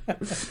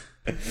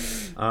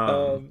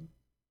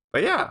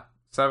 But yeah,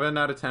 7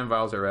 out of 10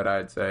 vials of red,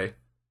 I'd say.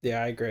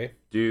 Yeah, I agree.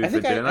 Dude, I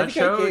think I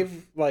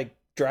gave like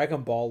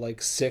Dragon Ball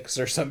like 6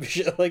 or some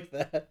shit like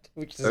that,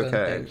 which is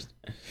okay. Unhinged.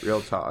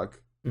 Real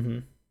talk. Mm-hmm.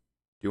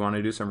 Do you want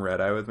to do some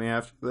red eye with me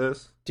after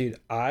this? Dude,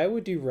 I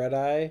would do red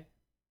eye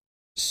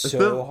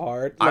so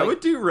hard. I would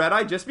do red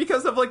eye just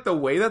because of like the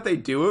way that they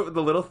do it with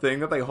the little thing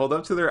that they hold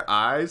up to their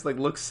eyes. Like,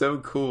 looks so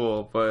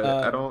cool, but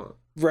I don't.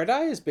 Red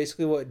eye is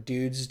basically what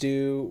dudes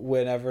do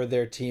whenever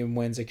their team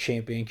wins a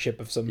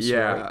championship of some sort.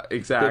 Yeah,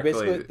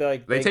 exactly.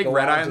 They take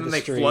red eye and then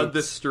they flood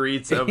the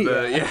streets of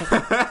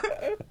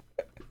the.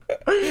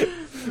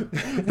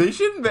 They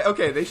should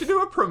they should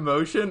do a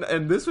promotion,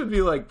 and this would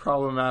be like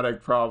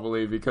problematic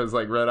probably because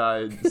like Red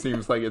Eye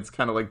seems like it's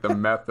kind of like the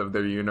meth of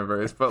their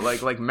universe, but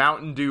like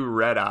Mountain Dew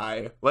Red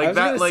Eye, like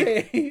that,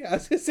 like I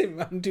was gonna say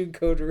Mountain Dew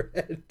Code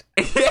Red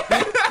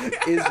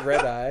is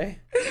Red Eye.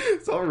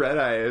 It's all Red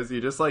Eye is.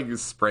 You just like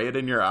spray it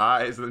in your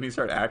eyes, and then you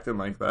start acting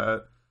like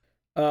that.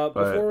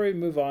 Before we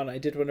move on, I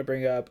did want to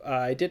bring up.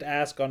 I did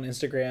ask on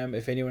Instagram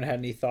if anyone had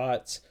any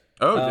thoughts.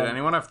 Oh, did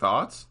anyone have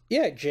thoughts?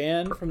 Yeah,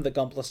 Jan from the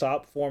Gumpla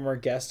Stop, former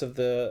guest of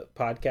the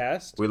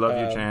podcast. We love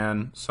you,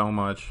 Jan, so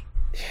much.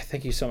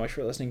 Thank you so much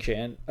for listening,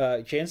 Jan.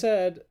 Jan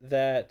said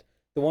that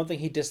the one thing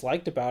he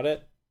disliked about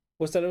it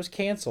was that it was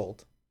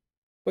canceled,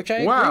 which I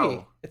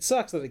agree. It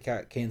sucks that it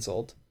got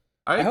canceled.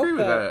 I agree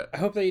with that. I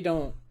hope that you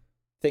don't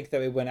think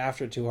that we went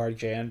after it too hard,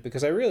 Jan,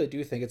 because I really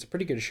do think it's a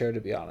pretty good show, to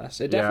be honest.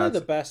 It's definitely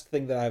the best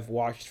thing that I've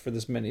watched for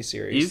this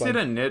miniseries. Easy to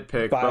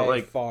nitpick, but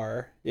like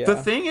far. Yeah. The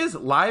thing is,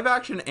 live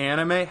action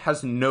anime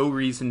has no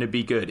reason to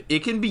be good.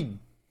 It can be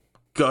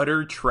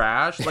gutter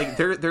trash. Like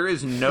there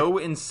is no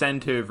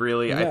incentive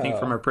really, no. I think,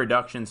 from a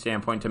production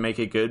standpoint to make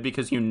it good,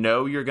 because you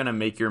know you're gonna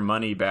make your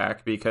money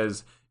back,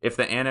 because if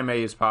the anime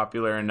is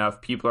popular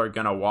enough, people are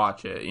gonna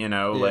watch it, you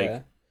know? Yeah.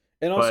 Like,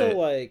 and also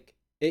like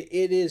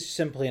it is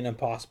simply an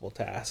impossible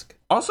task.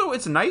 Also,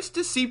 it's nice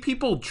to see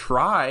people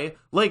try.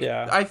 Like,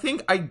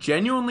 I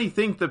genuinely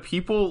think the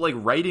people like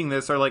writing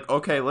this are like,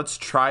 okay, let's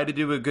try to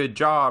do a good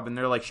job. And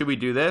they're like, should we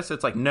do this?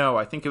 It's like, no,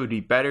 I think it would be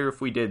better if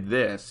we did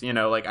this. You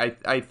know, like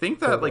I think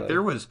that like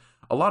there was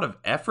a lot of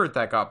effort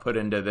that got put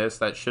into this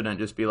that shouldn't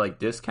just be like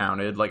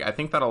discounted. Like, I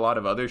think that a lot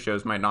of other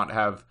shows might not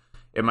have.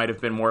 It might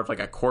have been more of like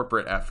a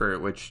corporate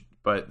effort,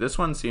 but this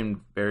one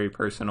seemed very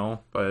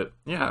personal. But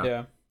yeah.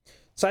 Yeah.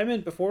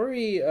 Simon, before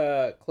we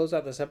close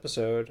out this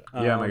episode,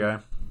 my guy,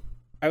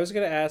 I was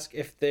going to ask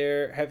if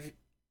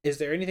is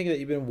there anything that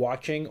you've been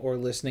watching or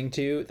listening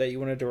to that you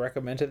wanted to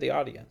recommend to the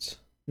audience,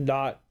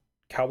 not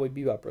Cowboy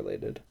Bebop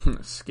related?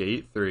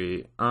 Skate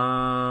 3.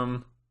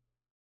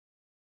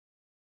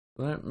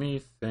 Let me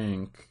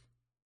think.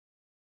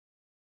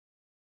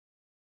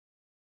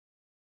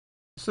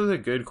 This is a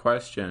good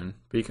question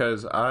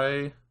because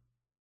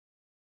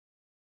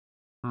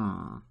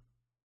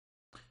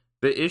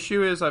the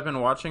issue is I've been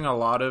watching a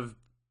lot of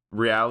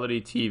reality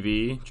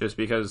TV just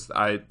because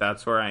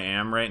that's where I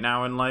am right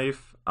now in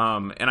life.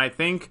 And I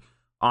think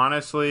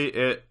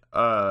honestly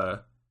I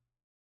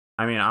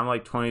mean, I'm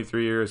like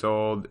 23 years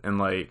old and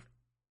like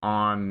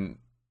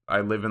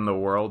I live in the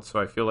world, so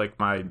I feel like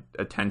my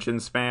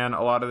attention span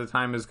a lot of the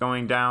time is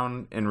going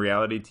down, and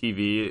reality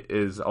TV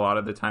is a lot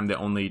of the time the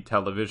only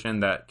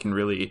television that can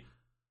really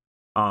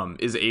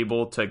is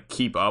able to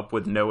keep up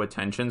with no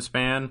attention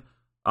span.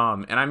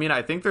 And I mean,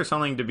 I think there's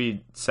something to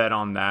be said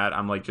on that.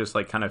 I'm like just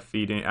like kind of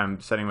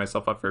I'm setting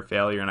myself up for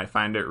failure, and I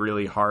find it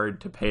really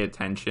hard to pay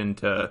attention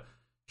to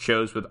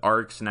shows with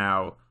arcs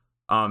now.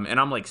 And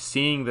I'm like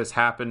seeing this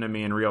happen to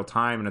me in real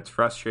time, and it's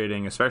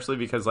frustrating, especially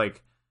because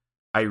like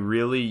I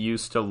really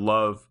used to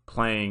love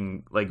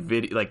playing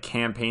like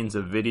campaigns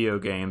of video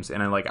games,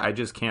 and I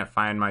just can't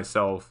find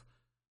myself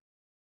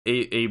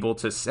able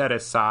to set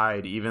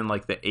aside even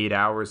like the 8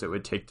 hours it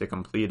would take to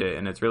complete it,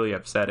 and it's really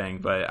upsetting.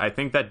 But I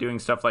think that doing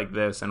stuff like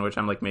this, in which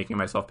I'm like making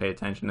myself pay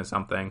attention to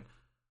something,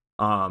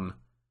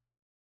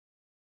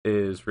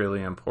 is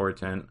really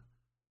important.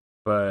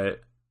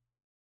 But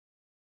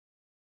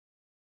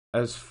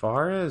as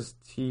far as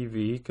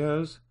TV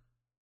goes,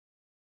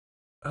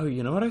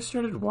 you know what I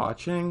started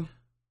watching?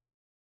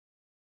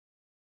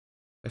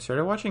 I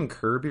started watching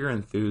Curb Your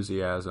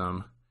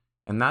Enthusiasm.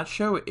 And that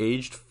show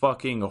aged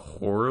fucking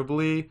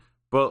horribly,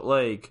 but,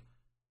 like,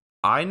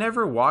 I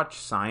never watched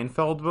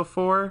Seinfeld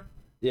before,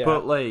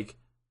 but, like,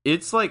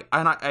 it's, like,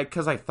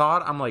 because I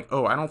thought, I'm like,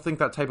 I don't think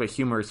that type of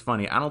humor is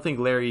funny. I don't think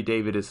Larry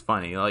David is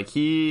funny. Like,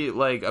 he,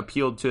 like,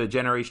 appealed to a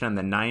generation in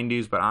the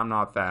 90s, but I'm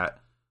not that.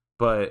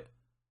 But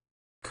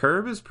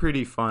Curb is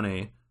pretty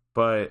funny,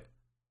 but...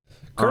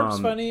 Curb's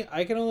funny.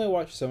 I can only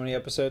watch so many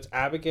episodes.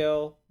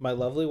 Abigail, my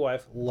lovely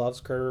wife, loves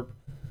Curb,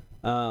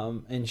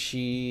 and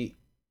she...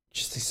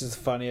 just this is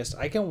the funniest.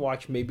 I can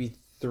watch maybe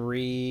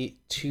 2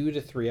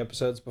 to 3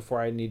 episodes before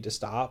I need to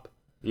stop.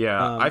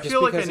 Yeah, I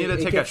feel like I need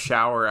to take a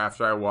shower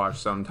after I watch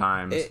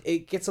sometimes.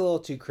 It gets a little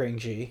too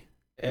cringy.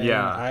 And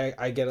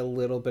I get a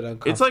little bit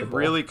uncomfortable. It's like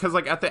really, because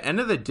like at the end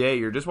of the day,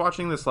 you're just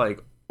watching this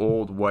like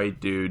old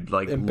white dude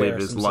like live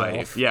his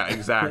life. Yeah,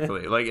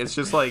 exactly. Like it's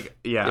just like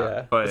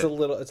but it's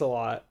a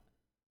lot.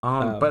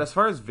 But as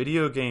far as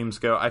video games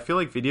go, I feel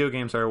like video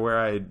games are where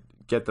I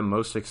get the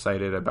most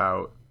excited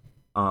about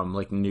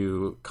like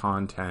new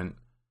content,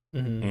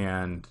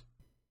 and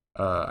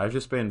I've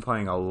just been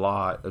playing a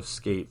lot of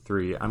Skate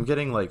 3. I'm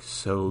getting like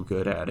so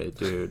good at it,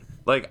 dude.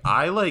 Like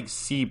I like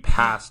see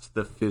past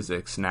the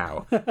physics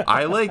now.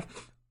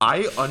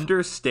 I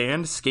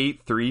understand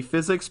Skate 3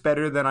 physics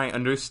better than I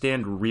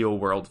understand real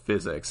world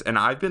physics, and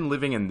I've been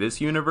living in this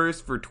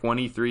universe for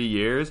 23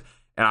 years,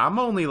 and I'm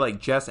only like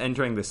just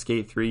entering the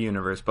Skate 3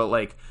 universe, but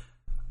like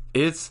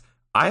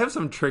I have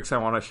some tricks I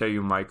want to show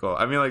you, Michael.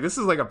 I mean, like this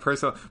is like a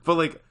personal, but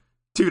like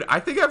Dude,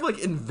 I think I've like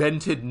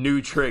invented new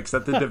tricks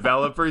that the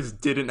developers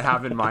didn't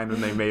have in mind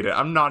when they made it.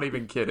 I'm not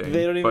even kidding.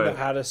 They don't even know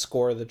how to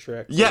score the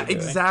tricks. Yeah,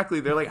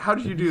 exactly. They're like, how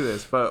did you do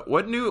this? But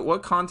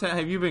what content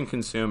have you been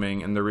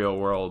consuming in the real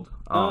world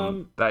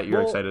that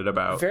you're excited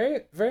about? Very,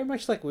 very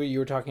much like what you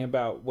were talking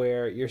about,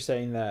 where you're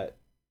saying that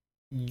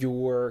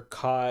you're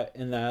caught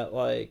in that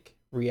like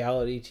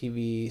reality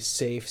TV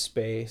safe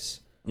space.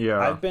 Yeah.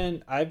 I've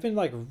been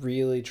like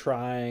really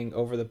trying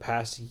over the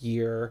past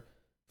year.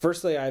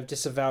 Firstly, I've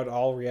disavowed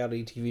all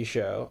reality TV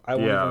show. I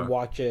won't even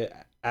watch it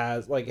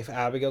as like if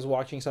Abigail's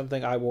watching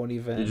something, I won't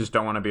even. You just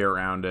don't want to be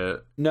around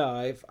it.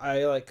 No,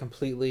 I like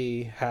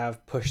completely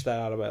have pushed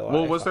that out of my life.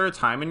 Well, was there a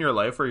time in your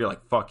life where you're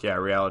like, fuck yeah,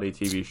 reality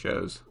TV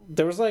shows?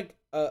 There was like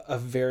a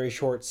very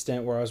short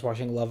stint where I was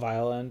watching Love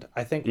Island.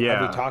 I think we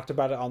talked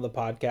about it on the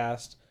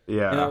podcast.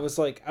 Yeah. And I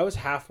was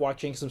half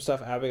watching some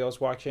stuff Abigail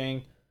was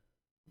watching,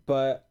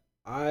 but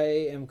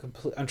I'm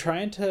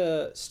trying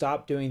to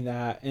stop doing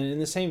that. And in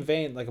the same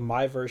vein, like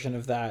my version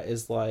of that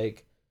is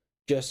like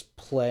just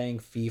playing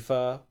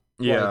FIFA,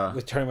 like,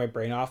 with turning my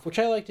brain off, which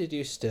I like to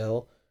do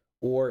still,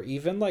 or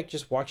even like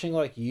just watching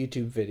like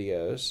YouTube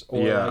videos,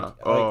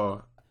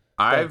 or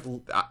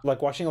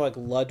like watching like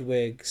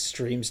Ludwig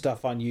stream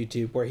stuff on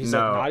YouTube where he's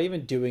like not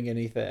even doing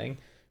anything.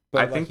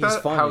 But, I think he's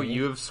that's how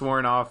you have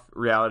sworn off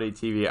reality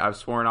TV. I've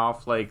sworn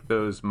off like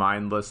those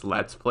mindless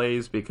Let's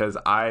Plays because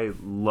I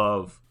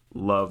love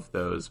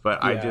those,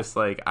 but I just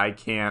like I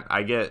just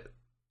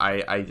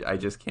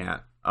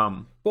can't.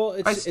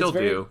 Well, I still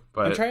do,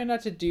 but I'm trying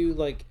not to do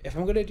like if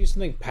I'm gonna do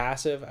something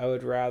passive, I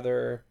would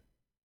rather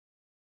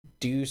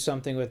do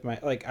something with my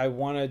like I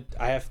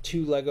have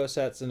 2 Lego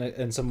sets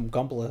and some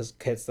Gunpla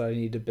kits that I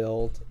need to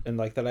build and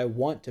like that I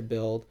want to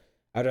build.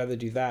 I'd rather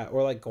do that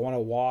or like go on a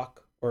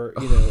walk or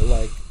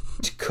like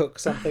to cook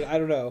something. I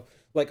don't know.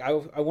 Like I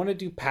want to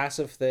do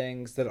passive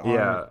things that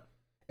aren't.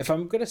 If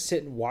I'm gonna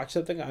sit and watch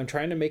something, I'm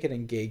trying to make it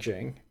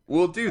engaging.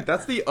 Well, dude,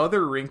 that's the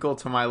other wrinkle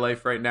to my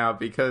life right now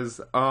because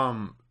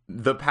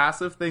the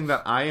passive thing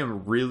that I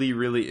am really,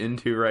 really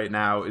into right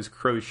now is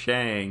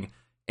crocheting.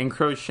 And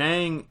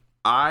crocheting,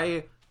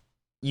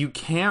 you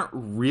can't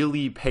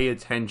really pay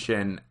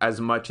attention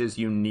as much as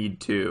you need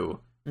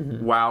to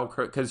while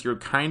because you're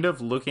kind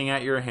of looking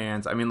at your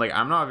hands. I mean, like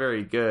I'm not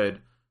very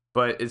good,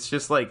 but it's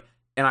just like.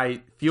 And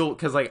I feel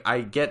because like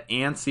I get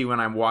antsy when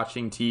I'm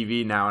watching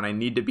TV now, and I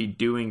need to be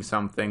doing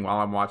something while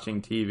I'm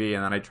watching TV,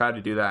 and then I try to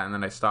do that, and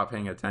then I stop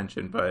paying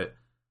attention. But,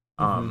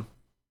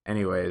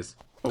 anyways,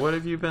 what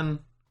have you been?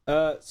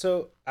 Things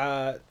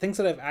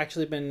that I've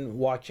actually been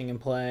watching and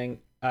playing.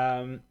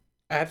 I'm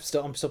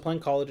still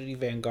playing Call of Duty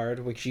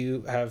Vanguard, which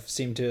you have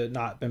seemed to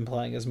not been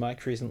playing as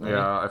much recently.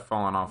 Yeah, I've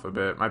fallen off a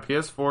bit. My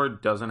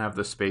PS4 doesn't have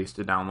the space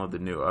to download the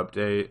new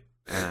update,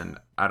 and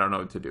I don't know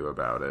what to do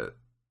about it.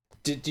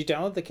 Did you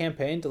download the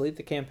campaign? Delete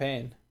the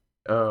campaign.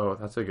 Oh,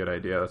 that's a good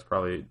idea. That's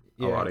probably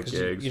a lot of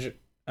gigs.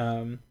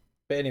 But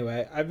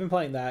anyway, I've been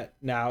playing that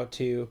now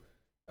too,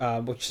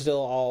 which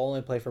still I'll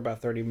only play for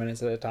about 30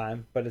 minutes at a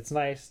time. But it's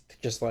nice to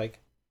just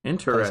like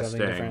interesting. Play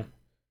something different.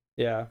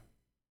 Yeah.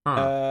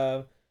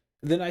 Huh.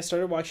 Then I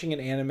started watching an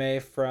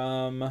anime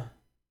from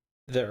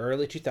the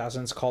early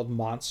 2000s called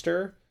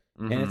Monster,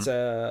 and it's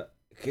a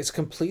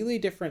completely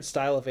different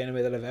style of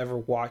anime that I've ever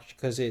watched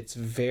because it's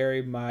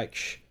very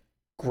much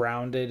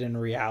grounded in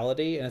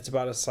reality, and it's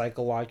about a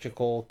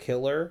psychological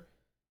killer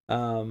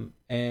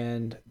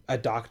and a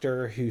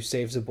doctor who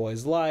saves a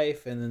boy's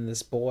life, and then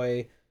this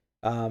boy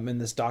and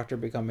this doctor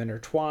become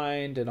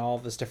intertwined, and all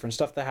of this different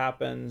stuff that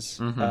happens.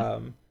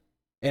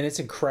 And it's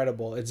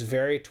incredible. It's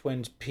very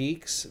Twin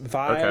Peaks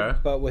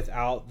vibe, but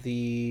without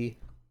the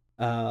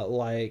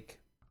like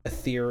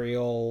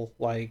ethereal,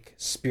 like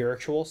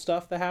spiritual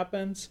stuff that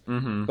happens,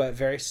 but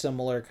very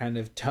similar kind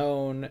of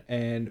tone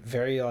and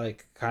very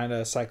like kind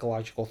of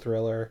psychological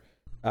thriller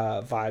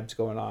vibes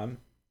going on,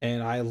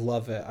 and I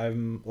love it.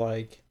 I'm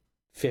like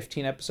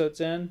 15 episodes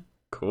in.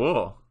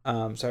 Cool. So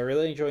I'm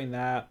really enjoying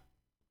that,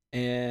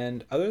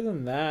 and other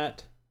than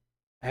that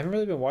I haven't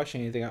really been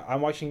watching anything.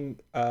 I'm watching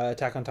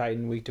Attack on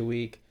Titan week to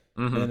week,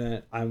 and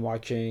then I'm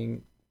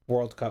watching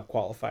World Cup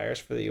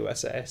qualifiers for the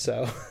USA.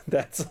 So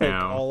that's like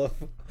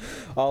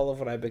all of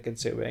what I've been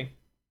consuming.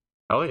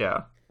 Hell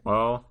yeah.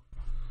 Well,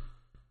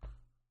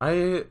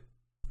 I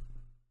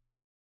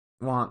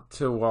want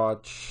to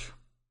watch.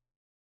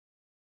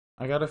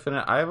 I gotta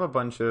finish. I have a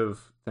bunch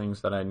of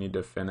things that I need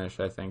to finish,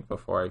 I think,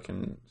 before I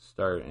can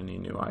start any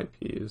new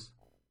IPs.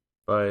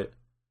 But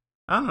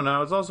I don't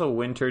know. It's also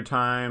winter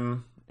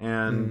time,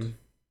 and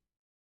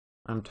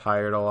I'm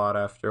tired a lot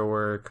after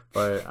work.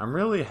 But I'm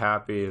really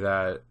happy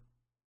that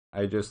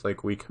I just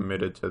like we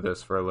committed to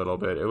this for a little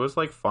bit. It was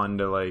like fun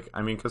to like.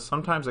 I mean, because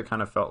sometimes it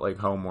kind of felt like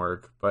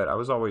homework, but I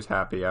was always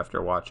happy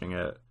after watching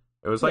it.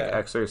 It was like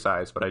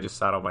exercise, but I just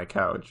sat on my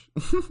couch.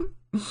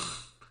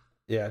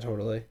 Yeah,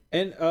 totally.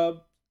 And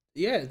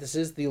this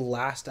is the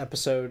last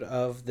episode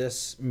of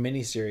this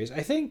miniseries.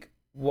 I think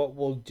what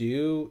we'll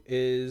do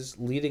is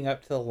leading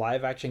up to the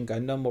live action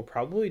Gundam, we'll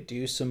probably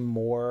do some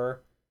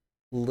more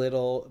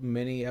little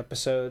mini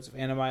episodes of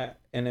anime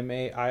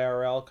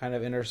IRL kind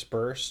of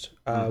interspersed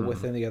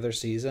within the other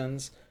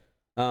seasons.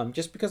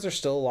 Just because there's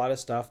still a lot of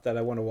stuff that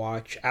I want to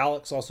watch.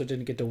 Alex also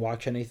didn't get to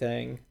watch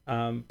anything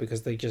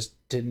because they just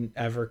didn't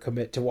ever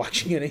commit to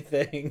watching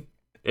anything.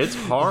 It's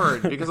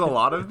hard because a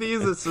lot of these,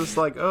 it's just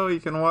like, oh, you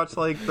can watch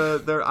like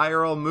their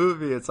IRL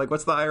movie. It's like,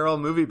 what's the IRL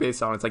movie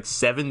based on? It's like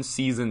 7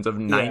 seasons of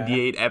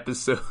 98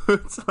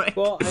 episodes. Like,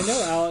 well, I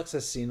know Alex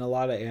has seen a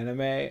lot of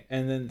anime,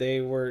 and then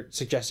they were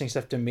suggesting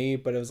stuff to me,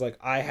 but it was like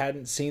I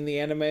hadn't seen the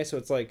anime, so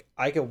it's like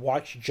I could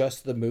watch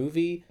just the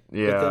movie.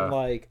 Yeah. But then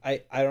like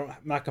I'm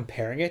not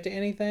comparing it to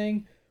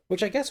anything,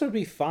 which I guess would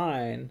be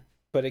fine.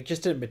 But it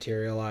just didn't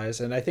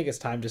materialize, and I think it's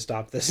time to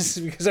stop this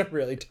because I'm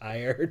really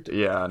tired.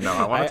 Yeah, no,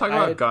 I want to talk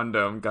about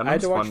Gundam. Gundam's I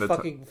had to watch fun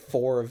fucking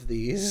 4 of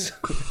these.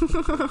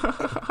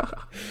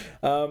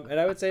 And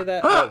I would say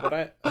that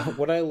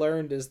what I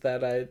learned is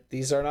that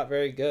these are not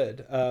very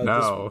good.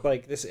 No.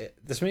 This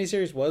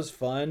miniseries was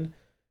fun,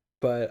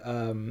 but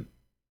I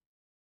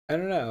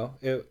don't know.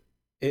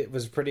 It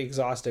was pretty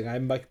exhausting. I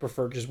much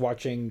prefer just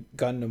watching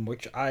Gundam,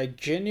 which I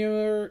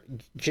genuinely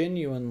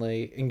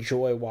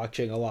enjoy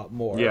watching a lot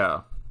more.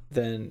 Yeah.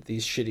 Than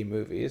these shitty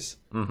movies.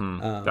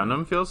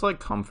 Gundam feels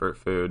like comfort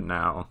food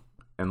now,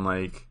 and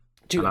like,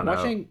 dude, I'm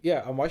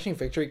watching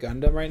Victory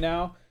Gundam right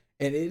now,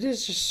 and it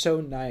is just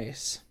so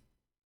nice.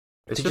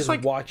 It's to just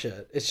like watch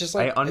it. It's just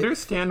like I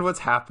understand what's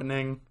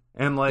happening,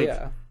 and like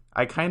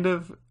I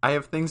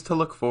have things to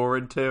look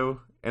forward to,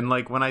 and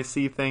like when I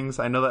see things,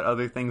 I know that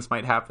other things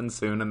might happen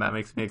soon, and that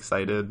makes me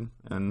excited.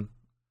 And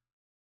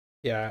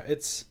yeah,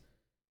 it's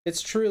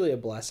truly a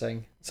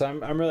blessing. So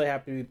I'm really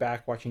happy to be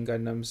back watching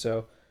Gundam.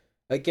 So.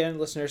 Again,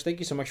 listeners, thank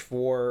you so much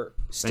for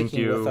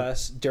sticking with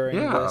us during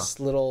this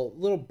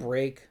little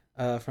break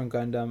from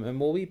Gundam, and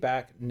we'll be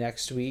back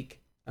next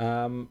week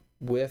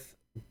with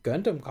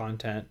Gundam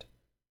content.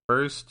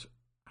 First,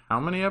 how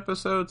many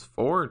episodes?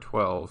 4 or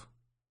 12?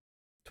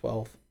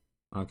 12.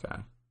 Okay.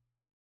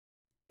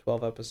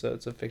 12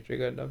 episodes of Victory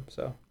Gundam,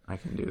 so I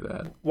can do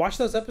that. Watch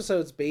those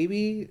episodes,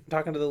 baby. I'm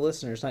talking to the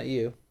listeners, not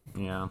you.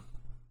 Yeah.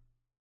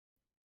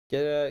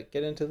 Get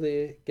into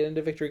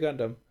Victory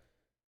Gundam.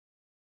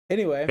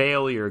 Anyway.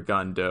 Failure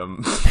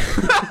Gundam.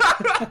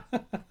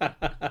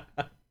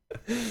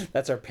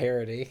 That's our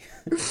parody.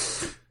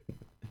 It's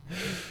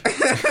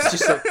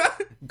just like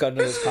Gundam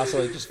is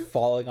constantly just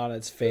falling on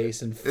its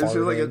face and farting. It's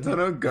just like a ton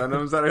of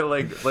Gundams that are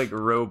like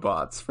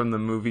robots from the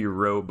movie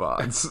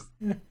Robots.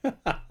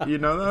 You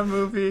know that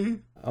movie?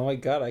 Oh my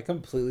god, I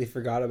completely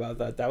forgot about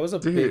that. That was a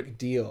big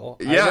deal.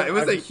 Yeah, it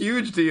was a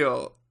huge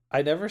deal.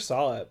 I never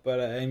saw it,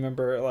 but I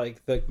remember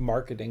like the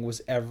marketing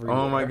was everywhere.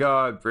 Oh my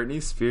god, Britney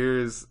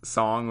Spears'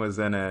 song was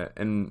in it,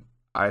 and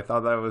I thought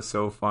that was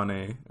so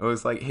funny. It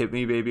was like "Hit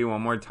Me Baby One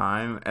More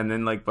Time," and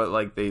then like, but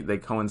like they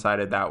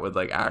coincided that with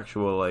like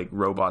actual like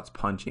robots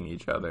punching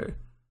each other.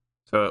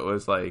 So it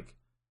was like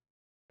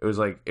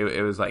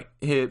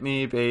 "Hit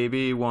Me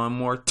Baby One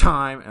More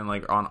Time," and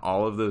like on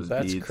all of those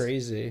beats. That's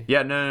crazy.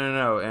 Yeah,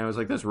 no, and it was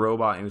like this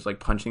robot, and he was like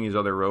punching these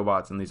other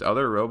robots, and these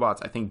other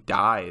robots I think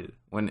died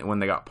when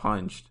they got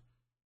punched.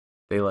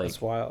 They like,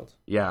 that's wild.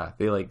 Yeah,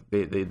 they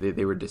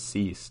were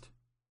deceased.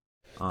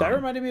 That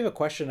reminded me of a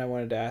question I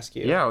wanted to ask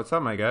you. Yeah, what's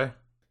up, my guy?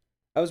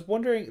 I was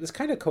wondering, this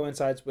kind of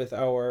coincides with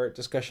our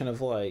discussion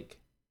of like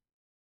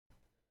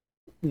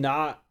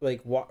not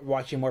like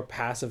watching more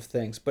passive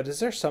things, but is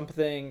there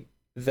something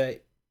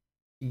that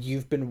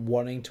you've been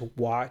wanting to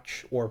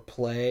watch or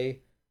play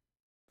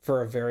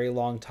for a very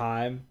long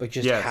time but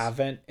just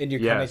haven't, and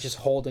you're kind of just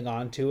holding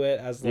on to it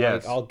as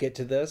like I'll get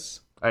to this?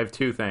 I have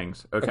 2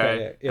 things,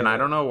 okay? And I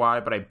don't know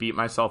why, but I beat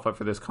myself up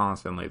for this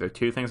constantly. There are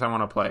 2 things I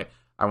want to play.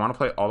 I want to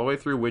play all the way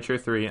through Witcher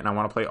 3, and I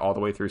want to play all the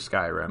way through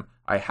Skyrim.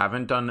 I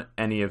haven't done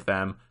any of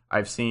them.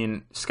 I've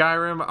seen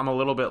Skyrim, I'm a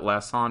little bit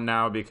less on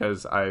now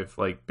because I've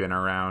like been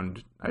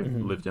around, I've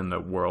lived in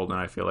the world, and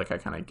I feel like I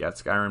kind of get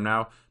Skyrim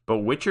now. But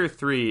Witcher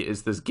 3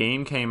 is this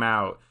game came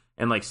out,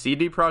 and like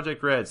CD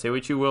Projekt Red, say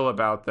what you will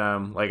about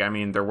them. Like, I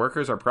mean, their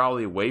workers are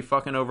probably way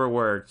fucking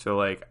overworked, so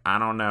like, I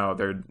don't know,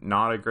 they're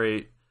not a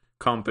great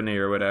company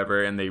or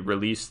whatever, and they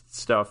released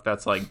stuff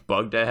that's like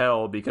bugged to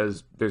hell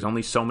because there's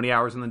only so many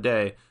hours in the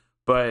day.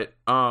 But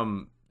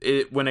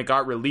when it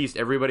got released,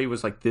 everybody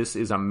was like, this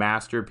is a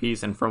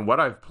masterpiece, and from what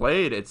I've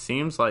played, it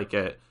seems like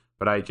it.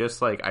 But I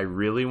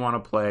really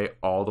want to play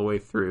all the way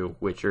through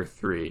Witcher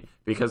 3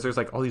 because there's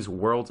like all these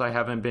worlds I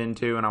haven't been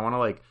to, and I want to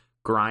like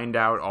grind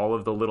out all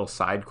of the little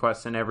side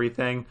quests and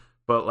everything.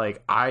 But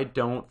like, I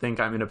don't think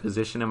I'm in a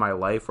position in my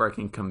life where I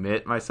can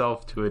commit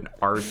myself to an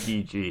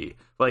RPG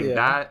like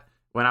that.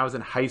 When I was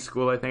in high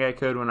school, I think I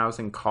could. When I was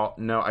in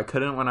no, I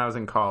couldn't when I was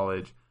in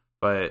college.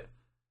 But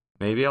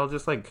maybe I'll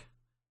just like,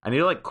 I need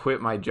to like quit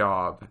my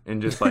job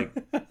and just like,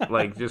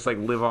 just like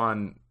live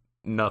on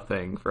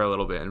nothing for a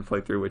little bit and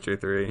play through Witcher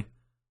 3.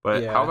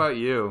 But how about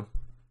you?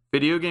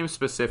 Video games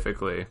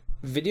specifically.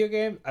 Video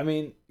game? I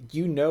mean,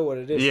 you know what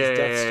it is. Yeah,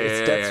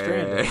 It's Death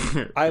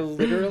Stranding. I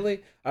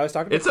was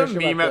talking to It's a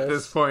Christian meme about at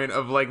this point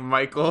of like,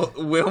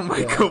 will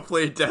Michael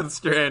play Death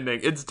Stranding?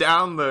 It's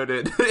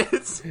downloaded.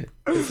 It's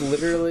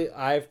literally,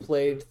 I've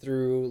played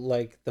through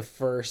like the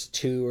first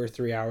 2 or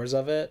 3 hours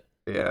of it.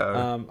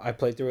 Yeah. I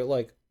played through it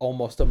like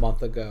almost a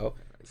month ago.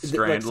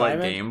 Strand-like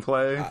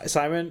gameplay.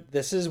 Simon,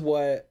 this is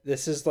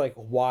like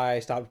why I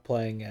stopped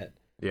playing it.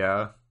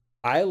 Yeah.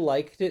 I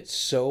liked it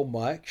so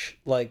much.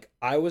 Like,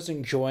 I was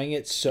enjoying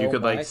it so much. You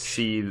could like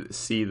see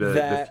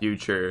the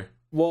future.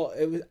 Well,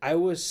 I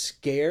was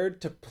scared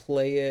to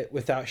play it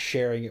without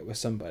sharing it with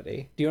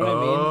somebody. Do you know what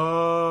I mean?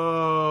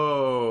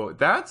 Oh,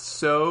 that's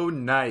so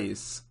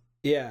nice.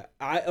 Yeah,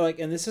 I like,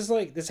 and this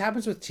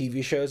happens with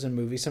TV shows and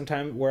movies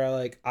sometimes,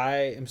 where I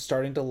am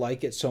starting to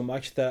like it so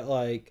much that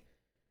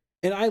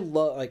and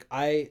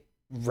I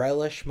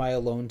relish my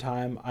alone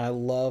time. I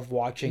love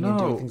watching and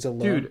doing things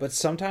alone. Dude. But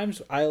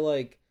sometimes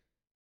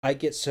I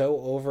get so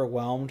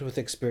overwhelmed with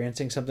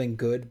experiencing something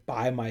good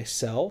by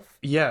myself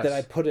Yes. that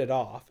I put it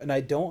off. And I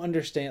don't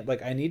understand,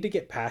 I need to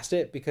get past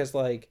it because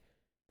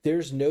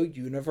there's no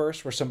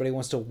universe where somebody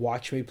wants to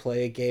watch me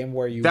play a game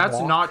where you That's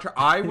walk. not true.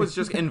 I was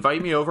just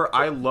invite me over.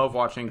 I love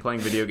playing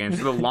video games.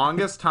 For the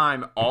longest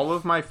time, all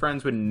of my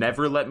friends would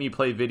never let me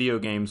play video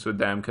games with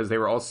them because they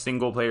were all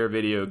single player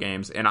video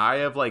games. And I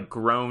have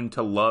grown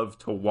to love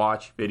to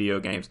watch video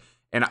games.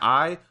 And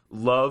I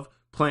love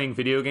playing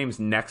video games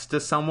next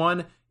to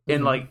someone.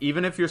 And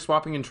even if you're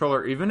swapping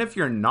controller, even if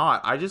you're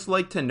not, I just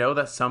like to know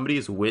that somebody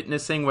is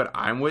witnessing what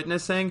I'm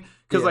witnessing.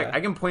 Because I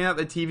can point out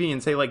the TV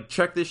and say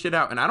check this shit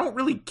out. And I don't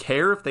really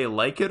care if they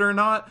like it or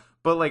not.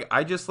 But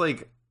I just I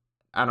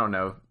don't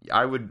know.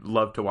 I would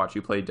love to watch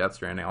you play Death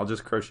Stranding. I'll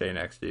just crochet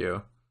next to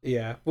you.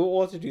 Yeah,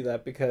 we'll have to do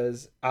that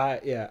because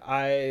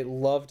I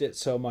loved it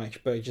so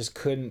much, but I just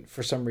couldn't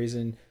for some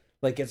reason.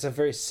 It's a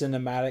very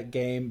cinematic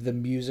game. The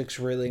music's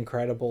really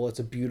incredible. It's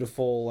a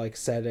beautiful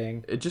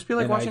setting. It'd just be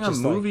like watching a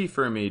movie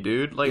for me,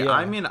 dude.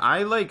 I mean,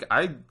 I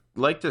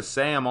like to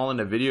say I'm all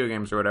into video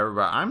games or whatever,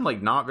 but I'm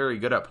not very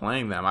good at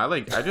playing them.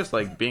 I just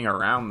like being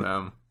around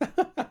them.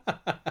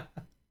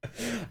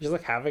 Just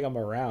like having them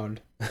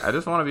around. I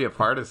just want to be a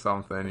part of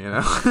something, you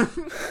know?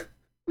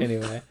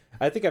 Anyway,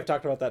 I think I've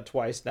talked about that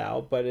twice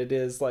now, but it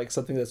is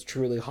something that's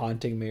truly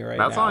haunting me right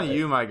now. That's on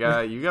you, my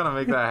guy. You gotta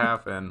make that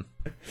happen.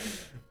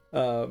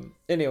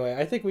 Anyway,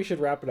 I think we should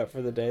wrap it up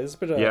for the day. This has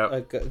been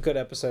a good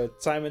episode.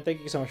 Simon,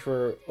 thank you so much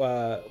for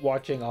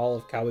watching all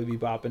of Cowboy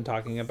Bebop and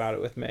talking about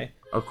it with me.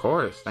 Of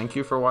course. Thank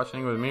you for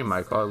watching with me,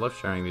 Michael. I love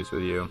sharing these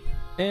with you.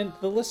 And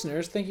the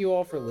listeners, thank you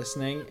all for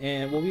listening.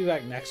 And we'll be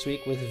back next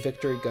week with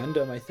Victory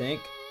Gundam, I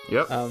think.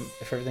 Yep.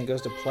 If everything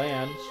goes to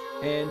plan.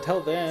 And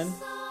until then,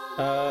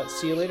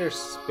 see you later,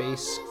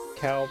 Space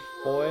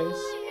Cowboys.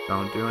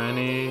 Don't do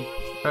any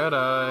red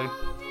eye.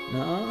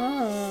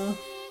 Nuh-uh.